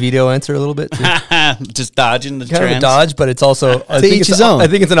a Louis Vito answer a little bit, too. Just dodging the kind trends. of a dodge, but it's also... I think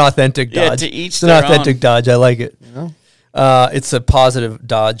it's an authentic dodge. To each it's an authentic dodge. I like it. You know? It's a positive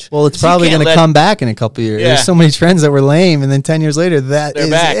dodge. Well, it's probably going to come back in a couple years. There's so many trends that were lame, and then 10 years later, they're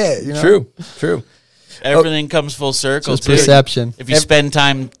back. It. You know? True. Everything comes full circle, too. Perception. If you spend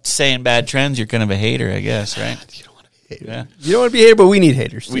time saying bad trends, you're kind of a hater, I guess, right? You don't want to be a hater. Yeah. You don't want to be a hater, but we need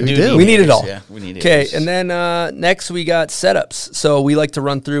haters. We do. We need it all. Yeah, we need Okay, haters. and then next we got setups. So we like to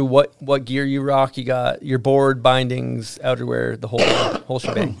run through what gear you rock. You got your board, bindings, outerwear, the whole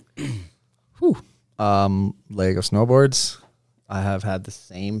shebang. Lego snowboards. I have had the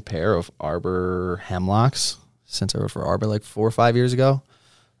same pair of Arbor hemlocks since I rode for Arbor like 4 or 5 years ago.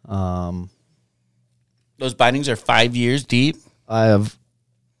 Those bindings are 5 years deep. I've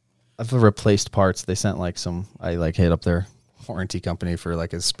replaced parts. They sent like I hit up their warranty company for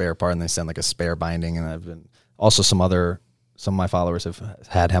like a spare part, and they sent like a spare binding. And I've been also some of my followers have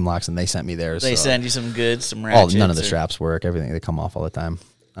had hemlocks, and they sent me theirs. They send you some goods, some ratchets. None of the straps work. Everything, they come off all the time.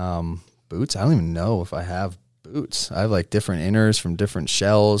 Boots. I don't even know if I have boots. I have like different inners from different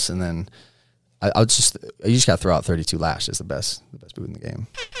shells, and then you just got to throw out 32 lash is the best boot in the game.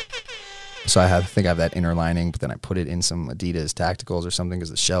 So I think I have that inner lining, but then I put it in some Adidas Tacticals or something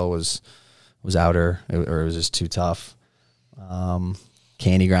because the shell was outer or it was just too tough.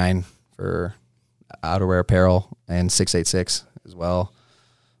 Candy grind for outerwear apparel and 686 as well.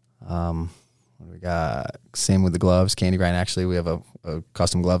 We got same with the gloves. Candy grind, actually, we have a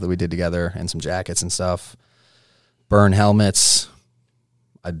custom glove that we did together and some jackets and stuff. burn helmets.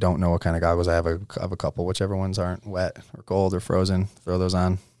 I don't know what kind of goggles I have. I have a couple, whichever ones aren't wet or cold or frozen. Throw those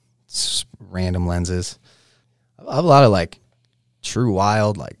on. It's random lenses. I have a lot of like true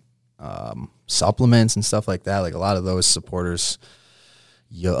wild, like supplements and stuff like that. Like a lot of those supporters,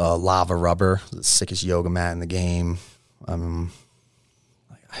 lava rubber, the sickest yoga mat in the game.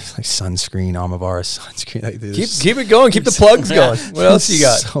 Like sunscreen, Armavara sunscreen. Like keep it going. Keep the plugs going. What else you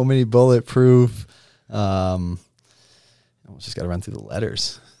got? So many bulletproof. Just got to run through the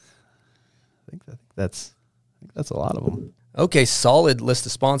letters. I think that's a lot of them. Okay, solid list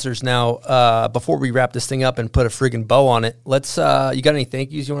of sponsors. Now, before we wrap this thing up and put a friggin' bow on it, let's. You got any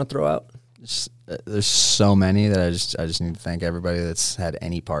thank yous you want to throw out? There's so many that I just need to thank everybody that's had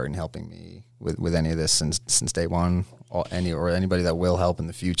any part in helping me with any of this since day one. Or anybody that will help in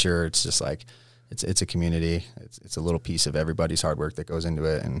the future. It's just like it's a community. It's a little piece of everybody's hard work that goes into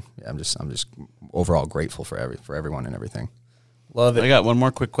it, and yeah, I'm just overall grateful for everyone and everything. Love it. I got one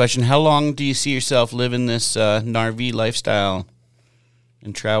more quick question. How long do you see yourself living this NRV lifestyle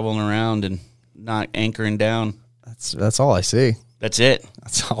and traveling around and not anchoring down? That's all I see. That's it.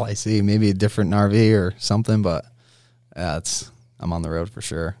 That's all I see. Maybe a different RV or something, but yeah, I'm on the road for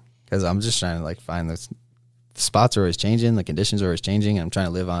sure because I'm just trying to like find the spots are always changing, the conditions are always changing, and I'm trying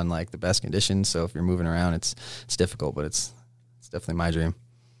to live on like the best conditions. So if you're moving around, it's difficult, but it's definitely my dream.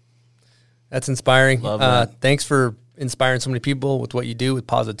 That's inspiring. Love that. Thanks for inspiring so many people with what you do, with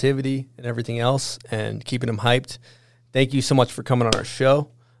positivity and everything else, and keeping them hyped. Thank you so much for coming on our show.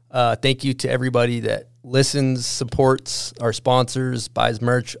 Thank you to everybody that listens, supports our sponsors, buys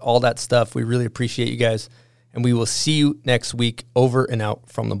merch, all that stuff. We really appreciate you guys, and we will see you next week. Over and out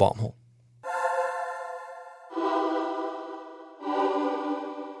from the bomb hole.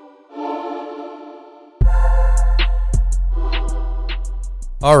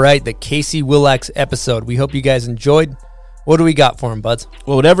 All right, the Casey Willax episode. We hope you guys enjoyed. What do we got for him, buds?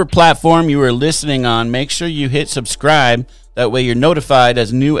 Well, whatever platform you are listening on, make sure you hit subscribe. That way you're notified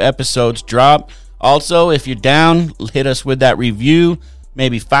as new episodes drop. Also, if you're down, hit us with that review,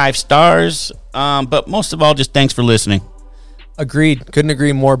 maybe 5 stars. But most of all, just thanks for listening. Agreed. Couldn't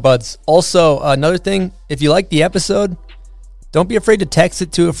agree more, buds. Also, another thing, if you like the episode, don't be afraid to text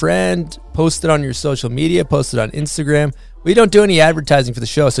it to a friend, post it on your social media, post it on Instagram. We don't do any advertising for the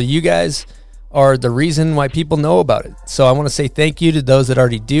show, so you guys are the reason why people know about it. So I want to say thank you to those that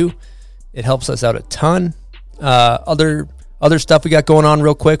already do. It helps us out a ton. Other stuff we got going on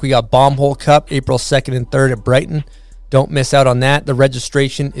real quick. We got Bomb Hole Cup, April 2nd and 3rd at Brighton. Don't miss out on that. The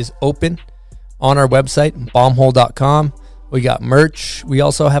registration is open on our website, bombhole.com. We got merch. We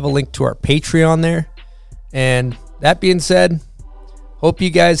also have a link to our Patreon there. And that being said, hope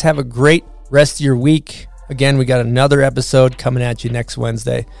you guys have a great rest of your week. Again, we got another episode coming at you next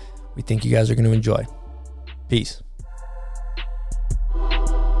Wednesday. We think you guys are going to enjoy. Peace.